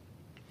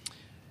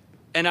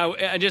 And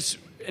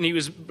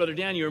Brother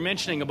Daniel, you were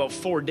mentioning about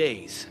 4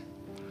 days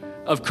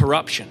of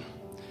corruption.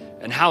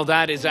 And how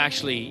that is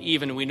actually,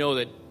 even we know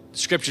that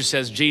Scripture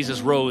says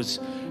Jesus rose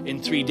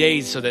in 3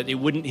 days so that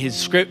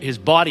his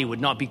body would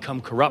not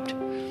become corrupt.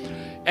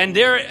 And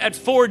there at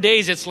 4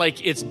 days, it's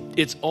like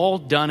it's all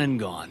done and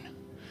gone.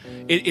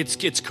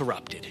 It's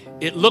corrupted.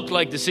 It looked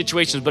like the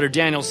situation, as Brother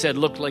Daniel said,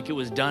 looked like it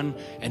was done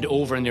and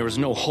over, and there was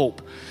no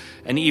hope.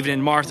 And even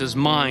in Martha's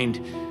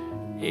mind,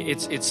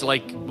 it's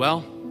like,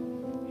 well,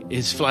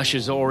 his flesh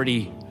is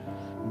already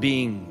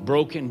being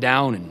broken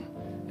down,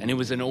 and it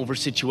was an over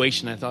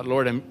situation. I thought,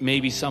 Lord,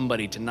 maybe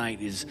somebody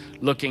tonight is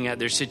looking at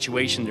their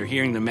situation, they're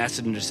hearing the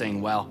message, and they're saying,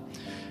 well,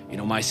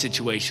 my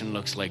situation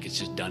looks like it's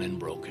just done and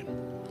broken.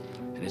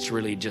 And it's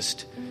really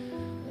just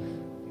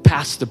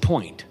past the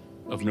point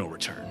of no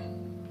return.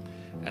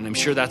 And I'm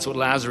sure that's what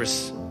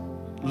Lazarus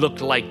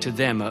looked like to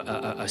them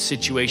a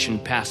situation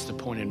past the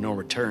point of no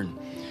return.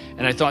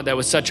 And I thought that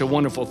was such a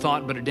wonderful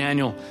thought, Brother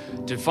Daniel,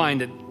 to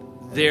find that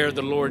there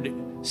the Lord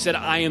said,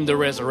 I am the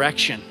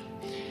resurrection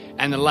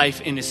and the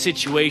life in a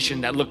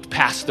situation that looked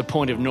past the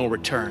point of no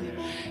return.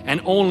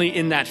 And only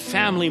in that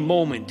family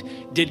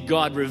moment did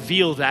God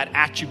reveal that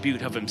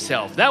attribute of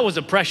himself. That was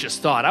a precious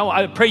thought.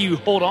 I pray you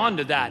hold on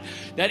to that.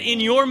 That in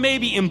your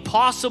maybe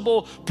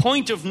impossible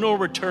point of no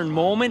return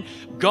moment,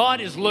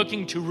 God is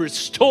looking to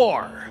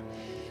restore.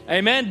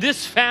 Amen.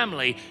 This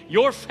family,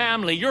 your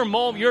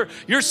mom,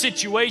 your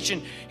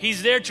situation,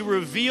 he's there to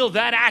reveal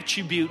that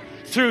attribute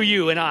through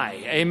you and I.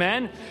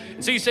 Amen.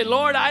 So you say,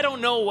 Lord, I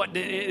don't know what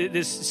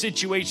these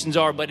situations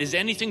are, but is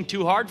anything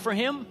too hard for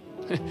him?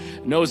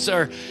 No,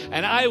 sir.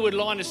 And I would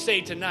want to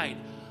say tonight,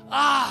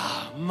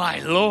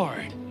 my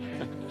Lord.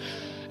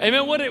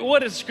 Amen.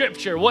 What a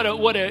scripture. What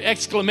an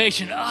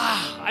exclamation.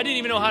 I didn't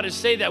even know how to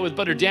say that with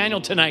Brother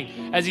Daniel tonight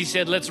as he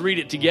said, let's read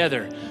it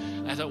together.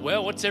 I thought,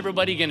 well, what's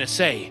everybody going to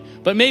say?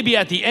 But maybe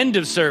at the end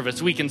of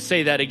service, we can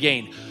say that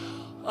again.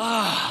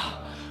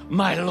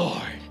 My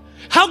Lord,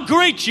 how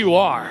great you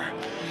are.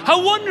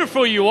 How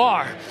wonderful you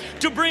are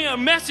to bring a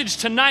message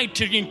tonight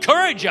to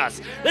encourage us.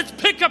 Let's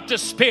pick up the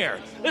spear.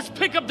 Let's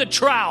pick up the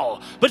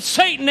trowel. But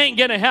Satan ain't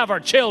going to have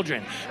our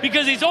children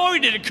because he's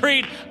already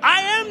decreed,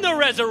 I am the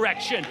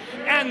resurrection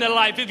and the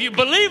life. If you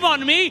believe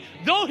on me,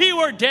 though he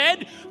were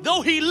dead,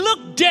 though he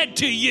looked dead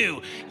to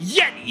you,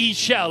 yet ye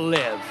shall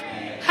live.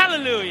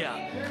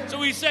 Hallelujah. So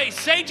we say,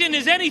 Satan,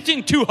 is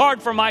anything too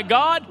hard for my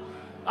God?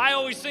 I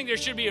always think there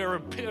should be a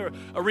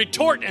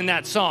retort in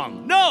that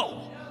song.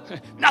 No,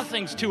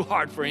 nothing's too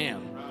hard for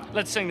him.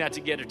 Let's sing that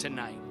together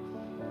tonight.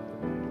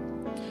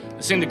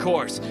 Let's sing the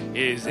chorus.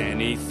 Is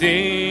anything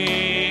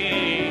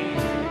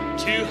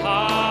too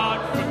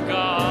hard for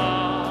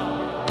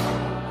God?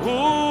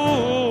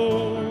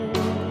 Ooh,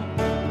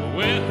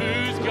 well,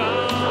 who's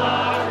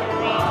got a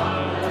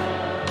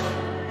right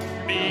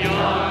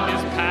beyond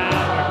his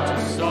power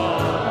to solve?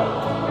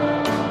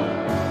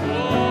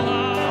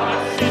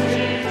 Oh,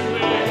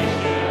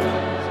 situations,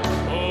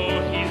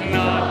 oh, he's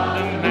not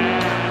the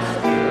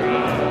master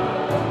of.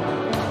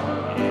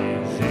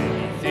 Is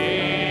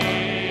anything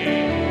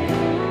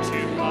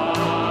too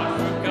hard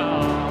for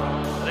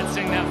God? Let's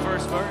sing that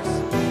first verse.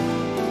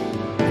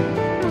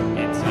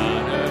 It's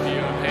out of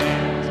your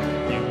hands.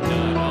 You've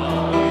done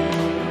all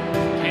you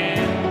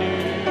can do.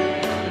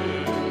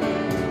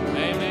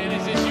 Amen.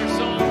 Is this your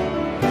song?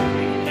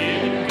 You've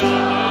given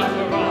God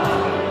the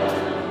right.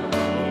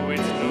 Oh,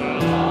 it's no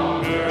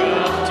longer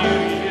up to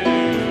you.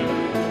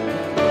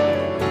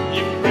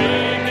 You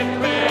prayed the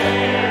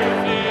prayer of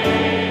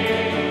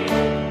faith.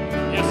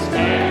 You're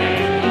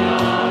standing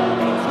on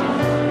God's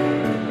truth.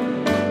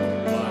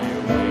 While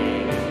you're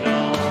waiting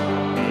on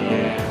the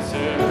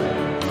answer,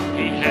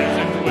 he has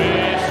a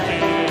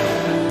question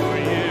for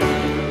you.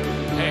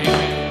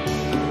 Amen.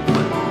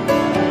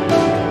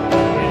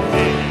 Is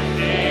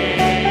anything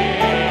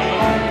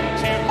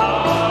too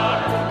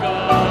hard for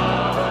God?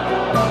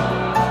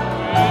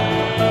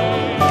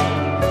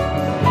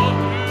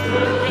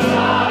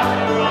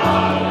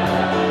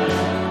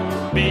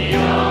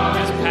 Beyond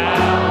his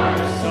power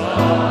to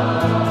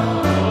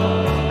solve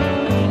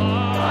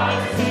our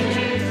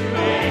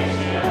situations,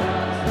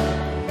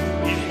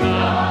 he's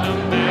not the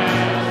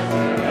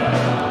master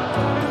of.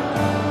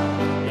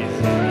 Is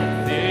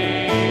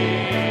anything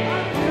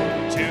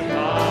too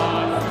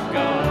hard for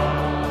God?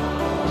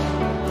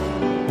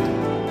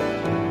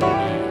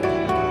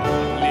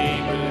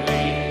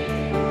 Believe,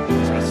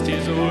 trust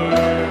his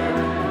word,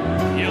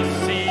 you'll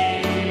see.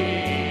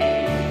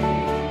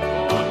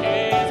 For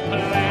his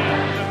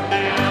plans are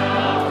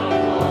now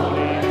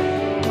unfolding,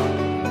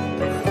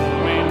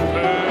 performing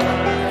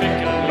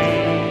perfectly.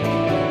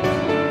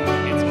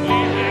 It's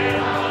clear their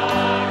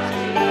hearts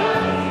to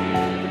love you.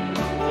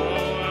 Oh,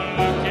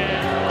 look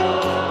at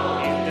all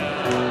he's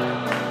done.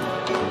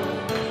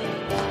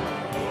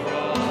 For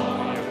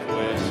all your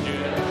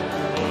questions,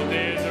 oh,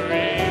 there's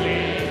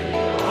really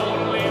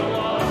only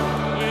one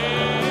way.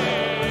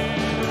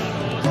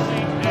 Oh,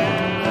 sing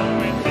now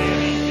with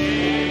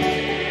anything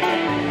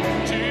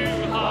too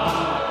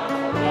hard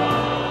for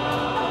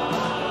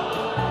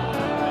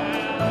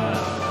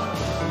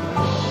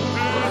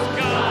Who's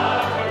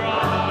got a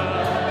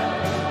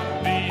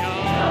problem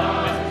beyond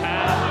his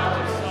power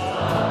to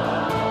solve?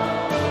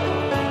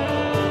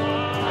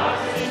 Our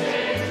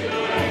situation,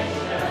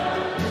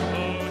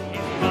 oh,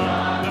 he's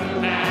not the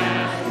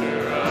master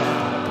of.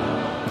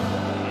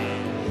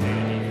 Is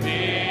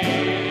anything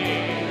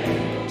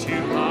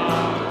too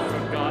hard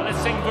for God?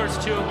 Let's sing verse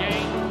 2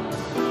 again.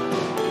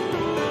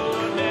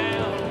 Oh,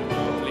 now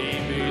only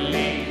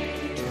believe,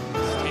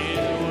 trust his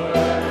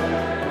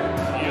word,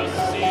 you'll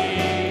see.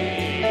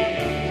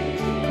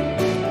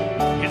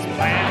 His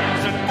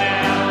plans are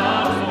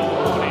now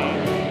unfolding,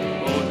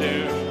 oh,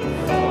 they're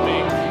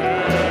performing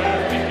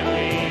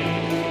perfectly.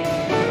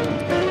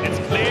 It's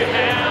clear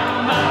how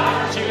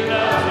much he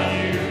loves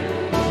you,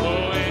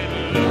 oh, and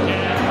look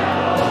at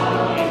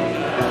all he's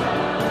done.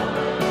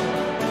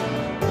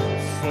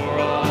 For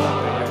all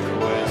your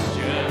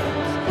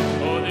questions,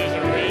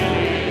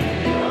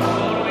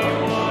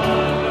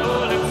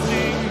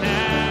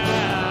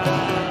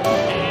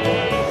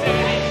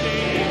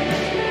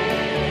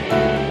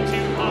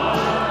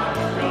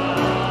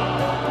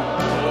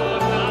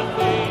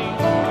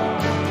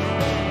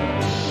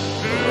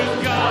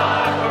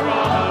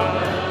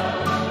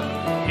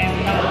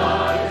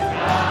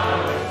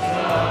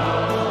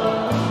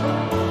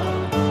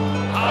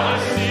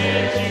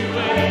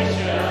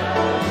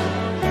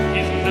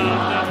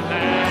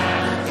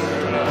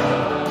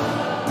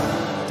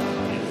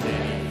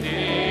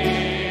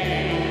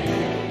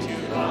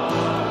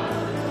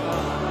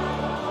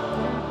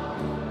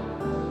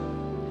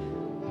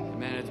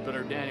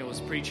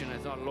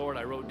 Lord,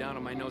 I wrote down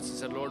on my notes and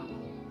said, Lord,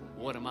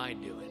 what am I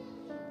doing?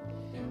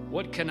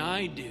 What can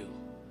I do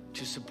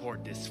to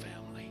support this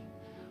family?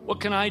 What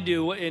can I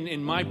do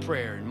in my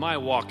prayer, in my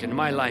walk, in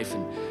my life?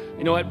 And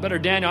you know what, Brother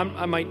Daniel,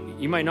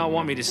 you might not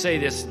want me to say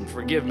this, and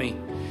forgive me.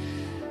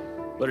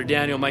 Brother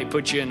Daniel might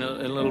put you in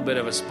a little bit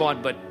of a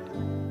spot, but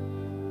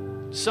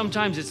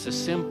sometimes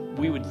it's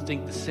we would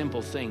think the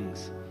simple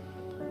things.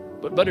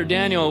 But Brother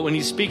Daniel, when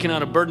he's speaking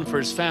on a burden for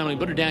his family,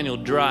 Brother Daniel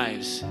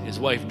drives, his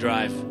wife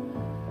drive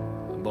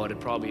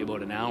probably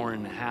about an hour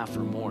and a half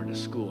or more to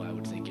school, I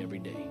would think, every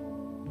day.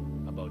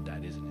 About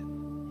that, isn't it?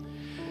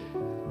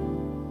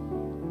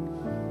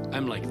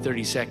 I'm like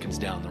 30 seconds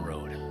down the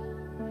road.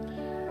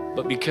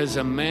 But because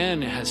a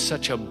man has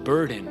such a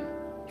burden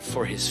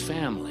for his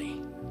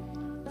family,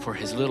 for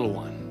his little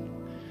one,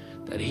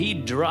 that he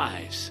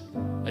drives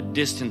a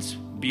distance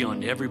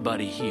beyond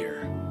everybody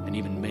here, and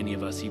even many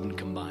of us even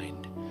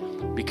combined,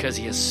 because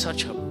he has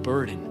such a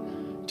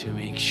burden to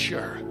make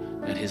sure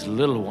that his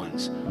little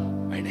ones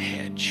are in a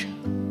hedge.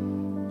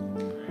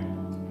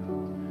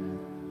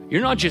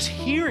 You're not just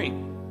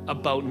hearing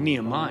about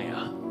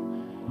Nehemiah,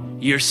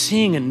 you're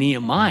seeing a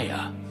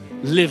Nehemiah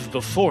live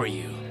before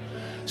you.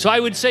 So I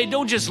would say,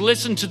 don't just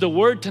listen to the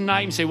word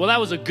tonight and say, well,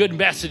 that was a good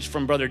message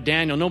from Brother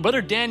Daniel. No,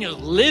 Brother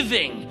Daniel's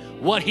living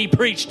what he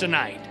preached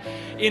tonight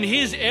in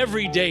his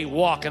everyday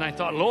walk. And I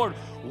thought, Lord,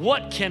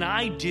 what can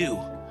I do?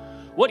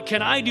 What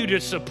can I do to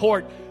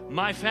support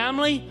my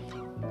family,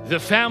 the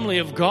family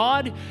of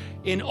God,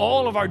 in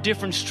all of our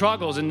different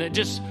struggles? And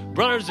just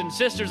brothers and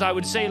sisters, I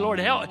would say, Lord,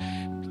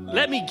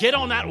 let me get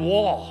on that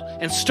wall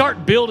and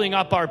start building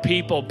up our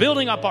people,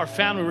 building up our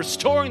family,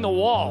 restoring the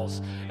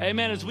walls.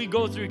 Amen, as we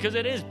go through, because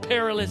it is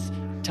perilous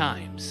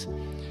times.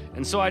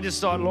 And so I just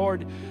thought,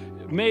 Lord,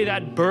 may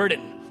that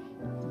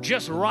burden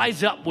just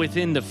rise up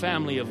within the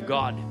family of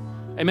God.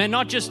 Amen,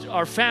 not just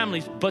our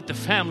families, but the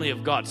family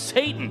of God.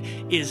 Satan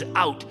is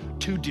out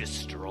to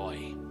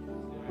destroy.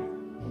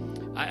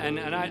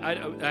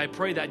 I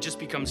pray that just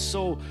becomes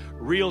so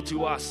real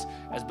to us.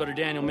 As Brother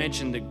Daniel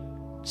mentioned,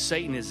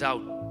 Satan is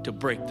out to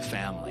break the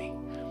family.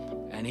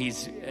 And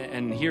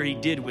here he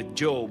did with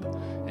Job.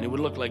 And it would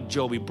look like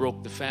Job, he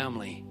broke the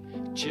family.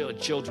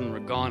 Children were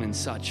gone and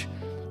such.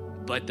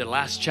 But the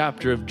last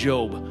chapter of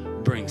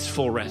Job brings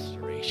full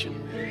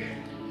restoration.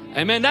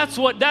 Amen. That's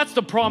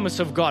the promise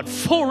of God.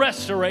 Full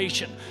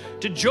restoration.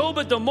 To Job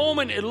at the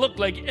moment, it looked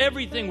like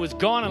everything was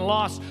gone and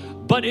lost.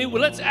 But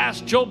let's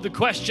ask Job the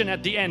question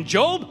at the end.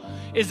 Job,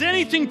 is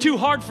anything too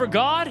hard for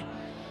God?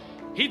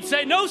 He'd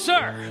say, no,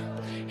 sir.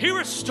 He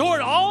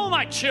restored all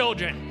my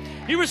children.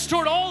 He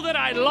restored all that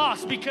I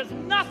lost, because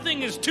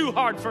nothing is too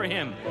hard for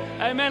him.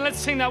 Amen. Let's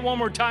sing that one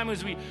more time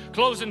as we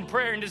close in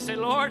prayer and just say,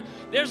 Lord,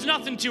 there's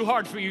nothing too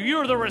hard for you.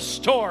 You're the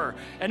restorer.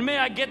 And may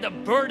I get the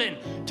burden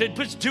to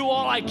do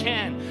all I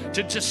can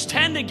to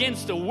stand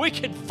against the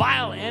wicked,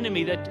 vile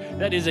enemy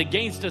that is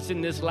against us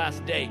in this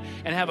last day,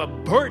 and have a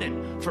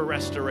burden for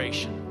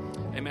restoration.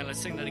 Amen. Let's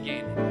sing that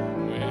again.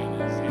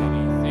 When is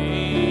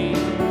anything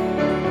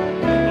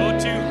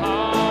too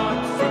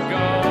hard for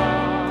God?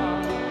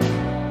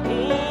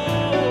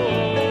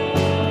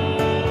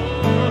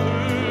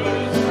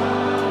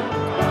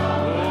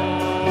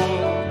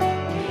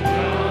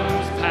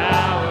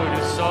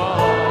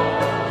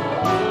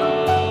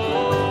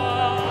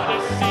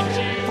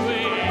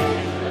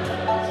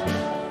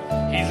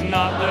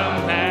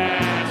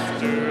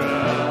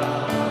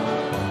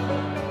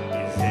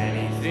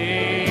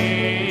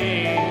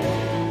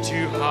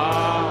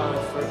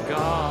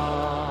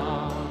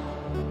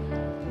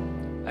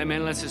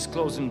 Amen. Let's just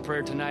close in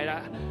prayer tonight.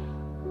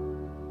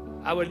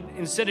 I would,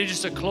 instead of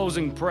just a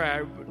closing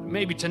prayer,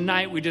 maybe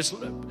tonight we just,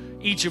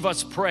 each of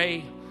us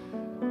pray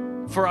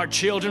for our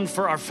children,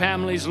 for our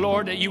families,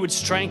 Lord, that you would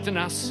strengthen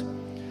us.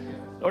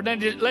 Lord,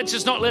 let's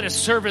just not let a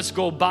service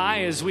go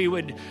by as we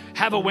would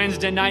have a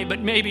Wednesday night,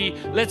 but maybe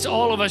let's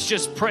all of us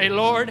just pray,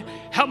 Lord,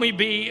 help me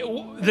be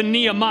the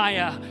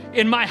Nehemiah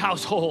in my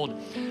household.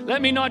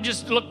 Let me not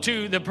just look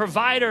to the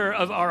provider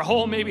of our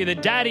home, maybe the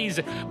daddies,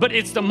 but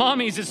it's the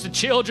mommies, it's the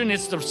children,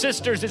 it's the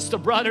sisters, it's the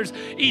brothers,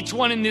 each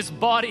one in this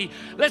body.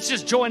 Let's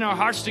just join our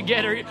hearts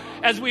together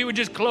as we would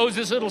just close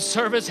this little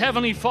service.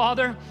 Heavenly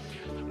Father,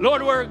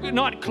 Lord, we're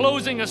not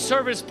closing a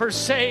service per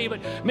se,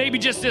 but maybe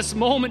just this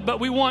moment, but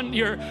we want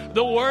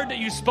the word that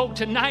you spoke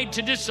tonight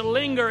to just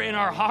linger in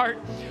our heart.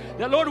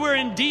 That, Lord, we're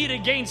indeed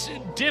against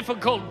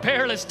difficult,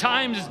 perilous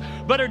times.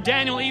 Brother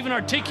Daniel even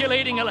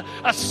articulating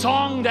a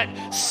song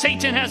that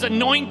Satan has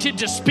anointed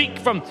to speak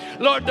from,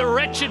 Lord, the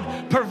wretched,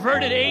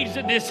 perverted age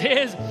that this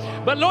is.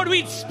 But, Lord,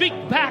 we speak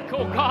back,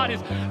 oh God,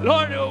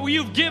 Lord,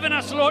 you've given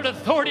us, Lord,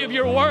 authority of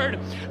your word.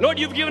 Lord,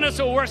 you've given us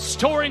a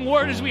restoring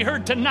word as we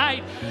heard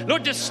tonight.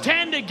 Lord, to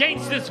stand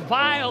against this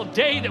vile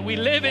day that we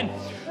live in.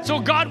 So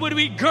God, would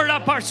we gird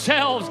up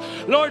ourselves,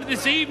 Lord,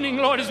 this evening,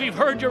 Lord, as we've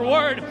heard your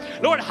word.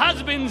 Lord,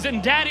 husbands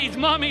and daddies,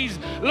 mummies,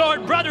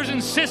 Lord, brothers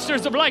and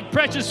sisters of like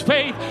precious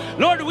faith.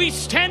 Lord, we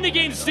stand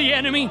against the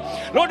enemy.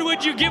 Lord,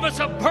 would you give us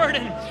a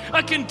burden,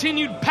 a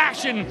continued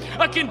passion,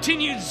 a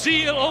continued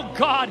zeal, oh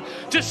God,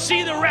 to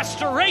see the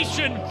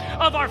restoration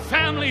of our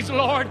families,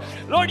 Lord.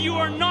 Lord, you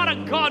are not a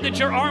God that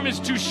your arm is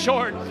too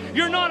short.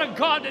 You're not a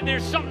God that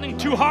there's something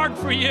too hard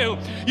for you.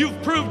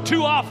 You've proved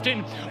too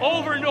often,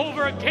 over and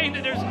over again,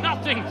 that there's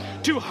nothing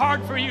too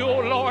hard for you, oh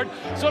Lord.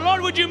 So,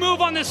 Lord, would you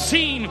move on the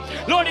scene,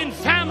 Lord, in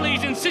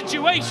families, in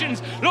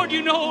situations. Lord,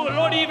 you know,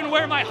 Lord, even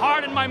where my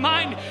heart and my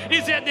mind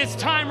is at this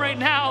time right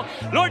now.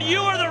 Lord, you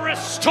are the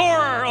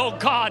restorer, oh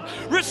God.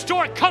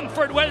 Restore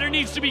comfort where there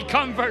needs to be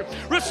comfort.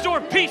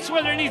 Restore peace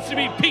where there needs to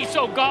be peace,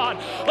 oh God.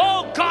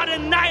 Oh God,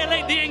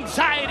 annihilate the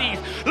anxieties,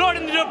 Lord,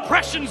 and the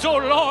depressions, oh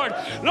Lord.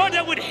 Lord,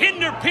 that would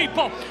hinder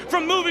people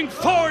from moving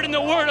forward in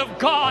the word of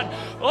God.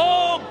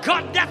 Oh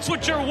God, that's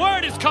what your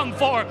word has come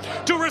for,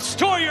 to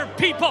restore your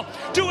people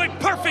to a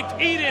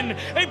perfect Eden,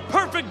 a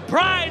perfect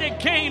bride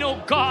again,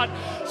 oh God.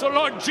 So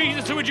Lord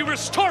Jesus, would you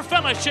restore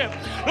fellowship,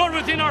 Lord,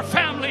 within our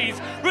families.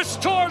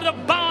 Restore the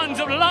bonds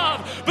of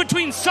love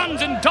between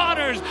sons and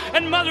daughters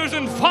and mothers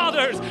and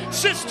fathers,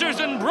 sisters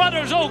and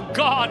brothers, oh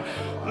God.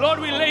 Lord,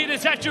 we lay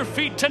this at your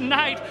feet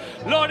tonight.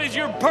 Lord, as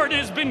your burden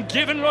has been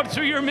given, Lord,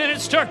 through your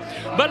minister.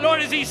 But Lord,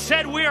 as he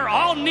said, we are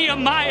all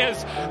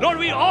Nehemiahs. Lord,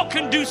 we all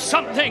can do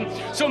something.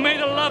 So may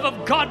the love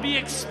of God be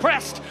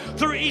expressed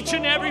through each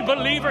and every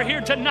believer here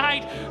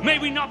tonight. May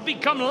we not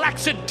become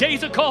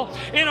lackadaisical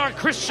in our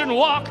Christian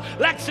walk,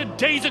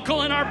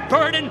 lackadaisical in our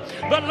burden.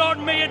 But Lord,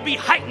 may it be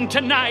heightened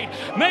tonight.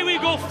 May we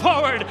go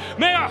forward.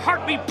 May our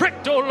heart be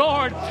pricked, oh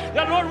Lord.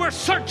 That, Lord, we're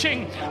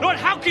searching. Lord,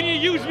 how can you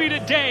use me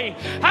today?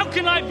 How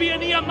can I be a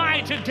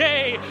Nehemiah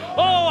today?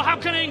 Oh, how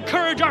can I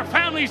encourage our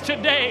families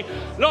today?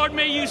 Lord,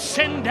 may you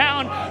send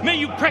down, may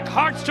you prick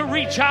hearts to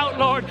reach out,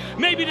 Lord.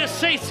 Maybe to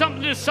say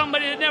something to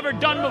somebody that never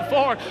done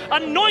before.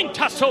 Anoint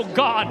us, oh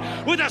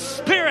God, with a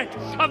spirit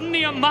of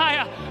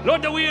Nehemiah.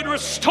 Lord, that we would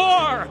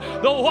restore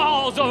the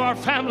walls of our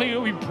family,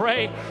 we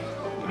pray.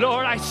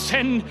 Lord, I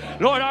send,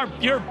 Lord,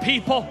 your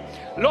people,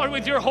 Lord,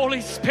 with your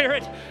Holy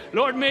Spirit.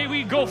 Lord, may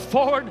we go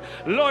forward,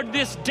 Lord,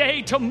 this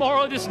day,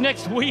 tomorrow, this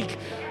next week.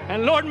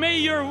 And Lord, may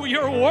your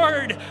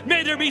word,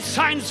 may there be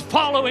signs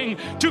following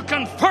to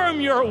confirm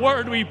your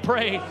word, we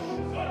pray.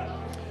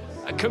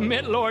 I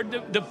commit,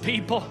 Lord, the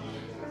people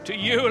to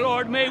you,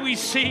 Lord. May we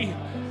see,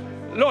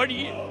 Lord,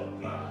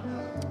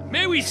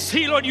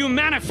 Lord, you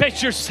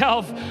manifest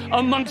yourself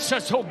amongst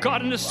us, oh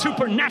God, in the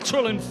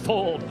supernatural and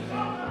fold.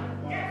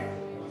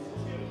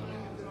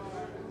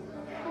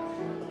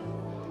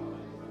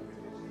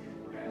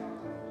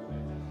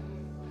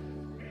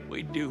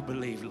 We do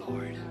believe,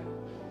 Lord.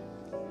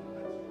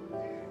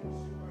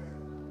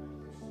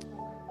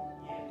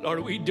 Lord,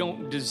 we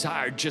don't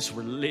desire just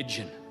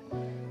religion.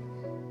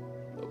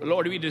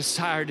 Lord, we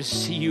desire to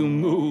see you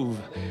move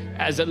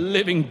as a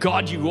living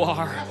God you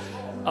are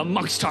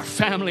amongst our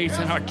families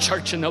and our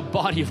church and the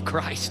body of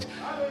Christ.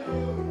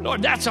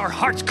 Lord, that's our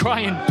heart's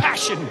cry and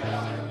passion,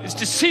 is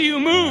to see you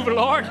move,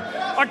 Lord.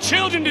 Our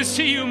children to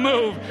see you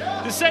move,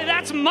 to say,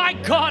 that's my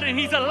God and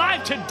he's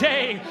alive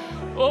today.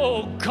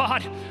 Oh,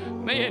 God,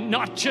 may it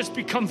not just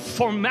become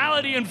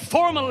formality and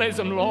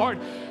formalism, Lord,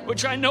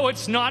 which I know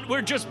it's not.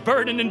 We're just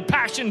burdened and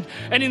passionate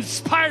and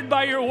inspired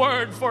by your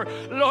word, for,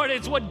 Lord,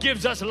 it's what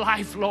gives us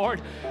life,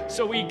 Lord.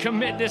 So we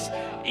commit this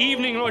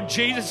evening, Lord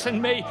Jesus,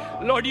 and may,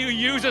 Lord, you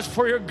use us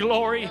for your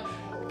glory.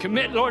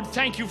 Commit, Lord,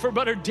 thank you for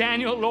Brother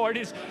Daniel, Lord,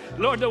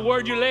 the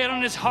word you laid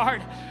on his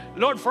heart.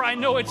 Lord, for I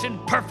know it's in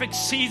perfect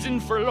season,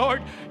 for,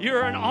 Lord,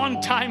 you're an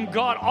on-time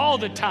God all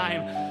the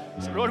time.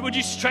 So, Lord, would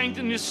you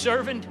strengthen this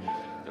servant?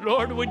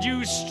 Lord, would you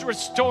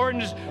restore,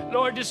 and just,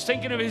 Lord, just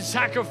thinking of his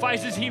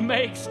sacrifices he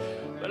makes.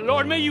 But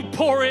Lord, may you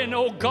pour in,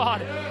 oh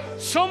God,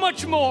 so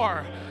much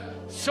more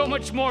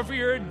for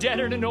you're a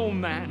debtor to no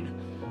man.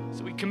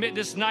 So we commit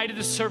this night of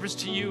the service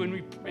to you, and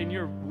we, in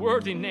your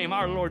worthy name,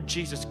 our Lord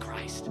Jesus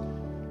Christ.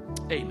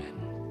 Amen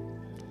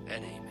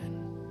and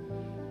amen.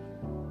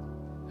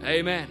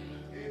 Amen.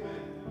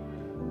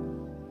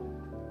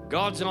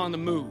 God's on the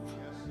move.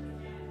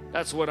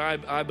 That's what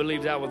I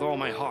believe that with all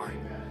my heart.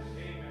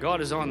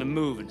 God is on the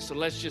move, and so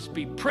let's just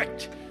be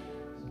pricked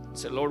and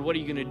say, Lord, what are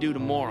you going to do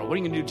tomorrow? What are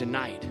you going to do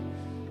tonight?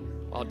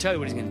 Well, I'll tell you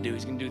what he's going to do.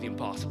 He's going to do the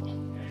impossible.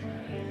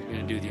 He's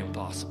going to do the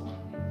impossible.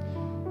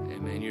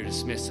 Amen. You're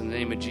dismissed in the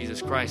name of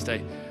Jesus Christ.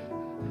 I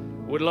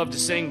would love to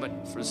sing,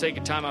 but for the sake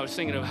of time, I was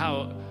thinking of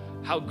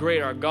how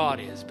great our God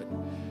is, but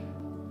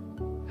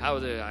how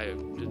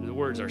the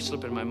words are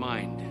slipping in my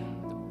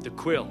mind. The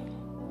quill.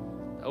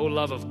 Oh,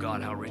 love of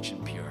God, how rich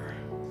and pure.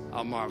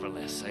 How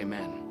marvelous.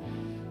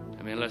 Amen.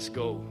 Amen. Let's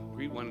go.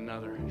 Greet one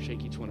another.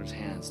 Shake each one's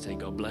hands. Say,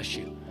 God bless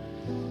you.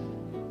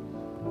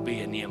 Be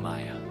a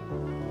Nehemiah.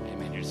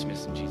 Amen. You're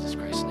dismissed in Jesus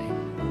Christ's name.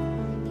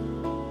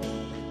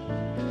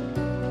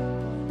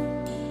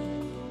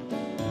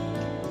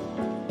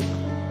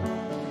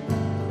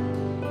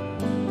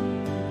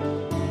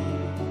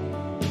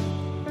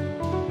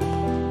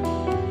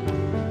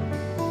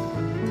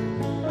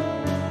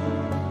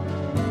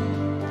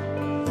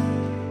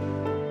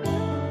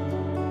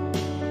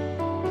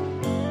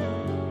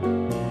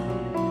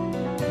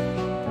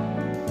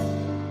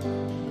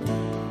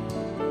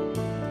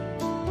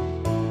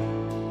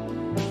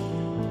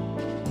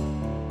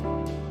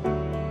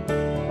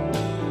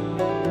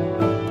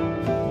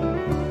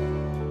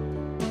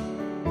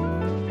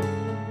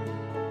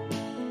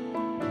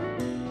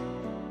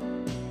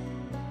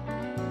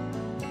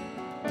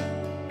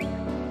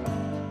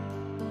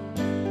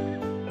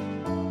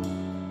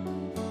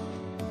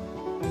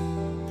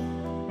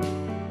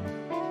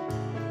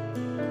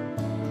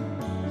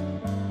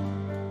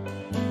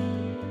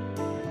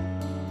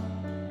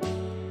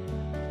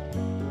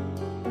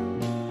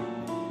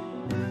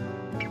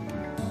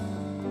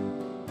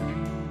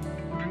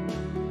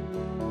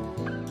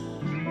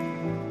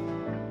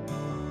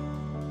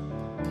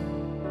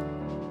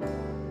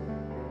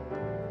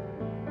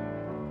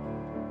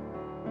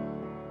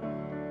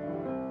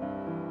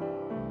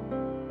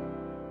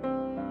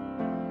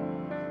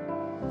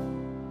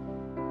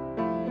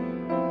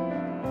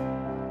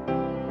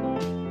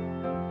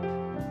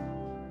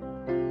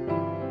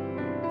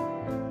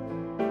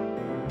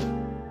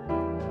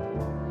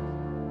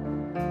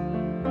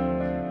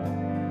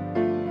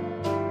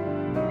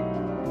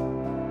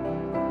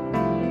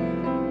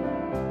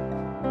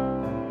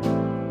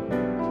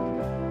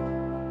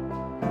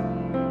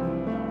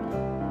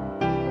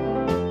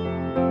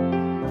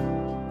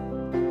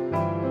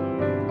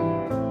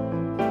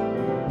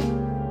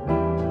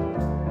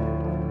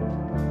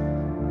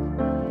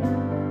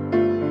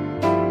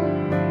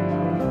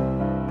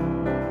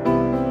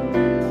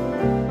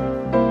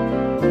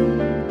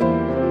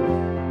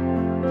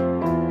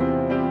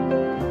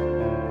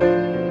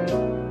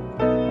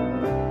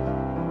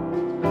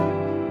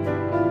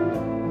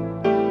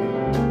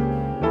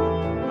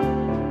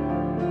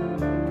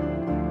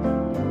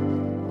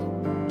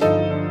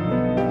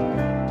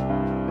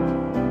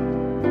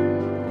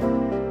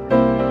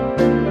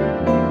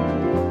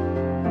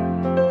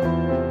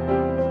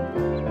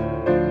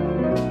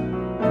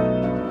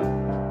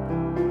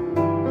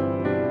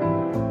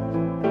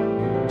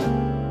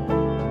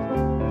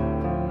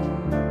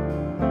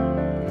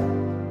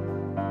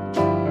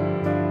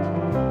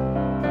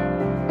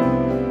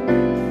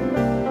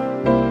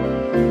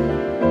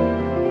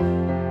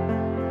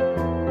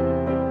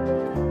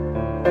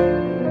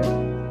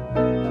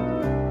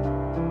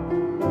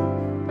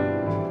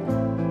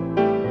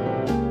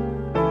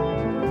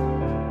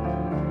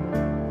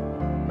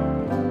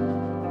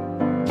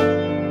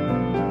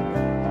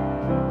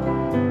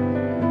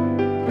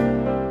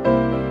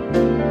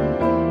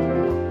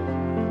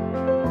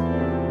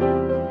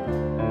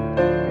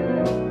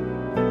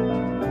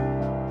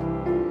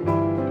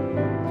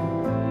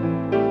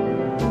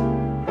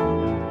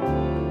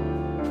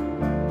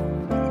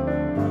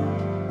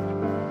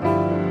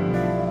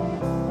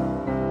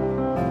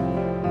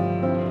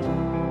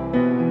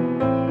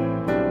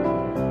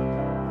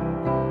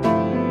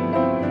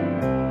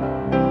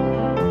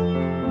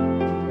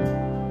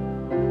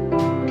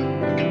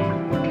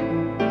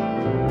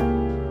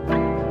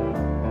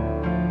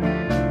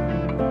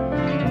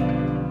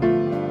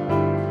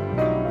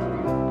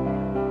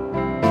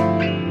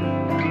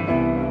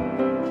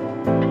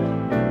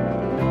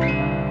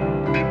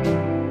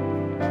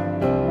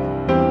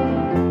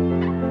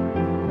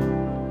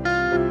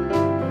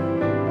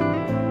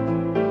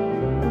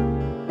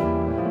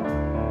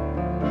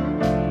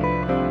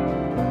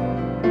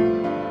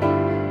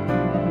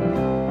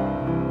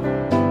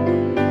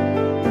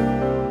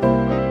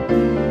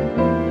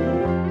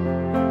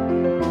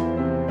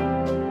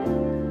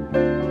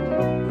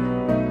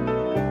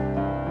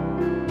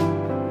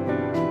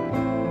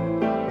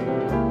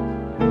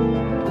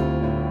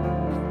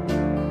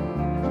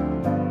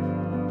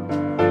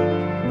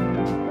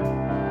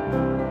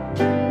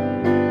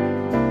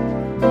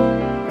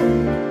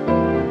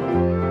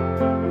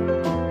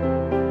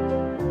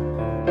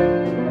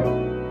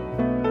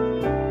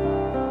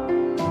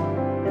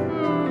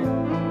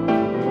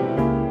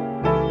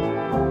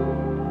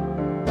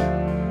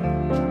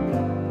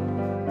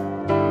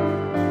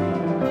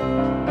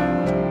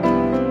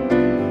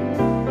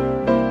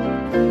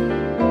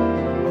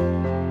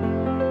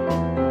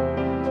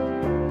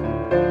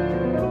 Amen.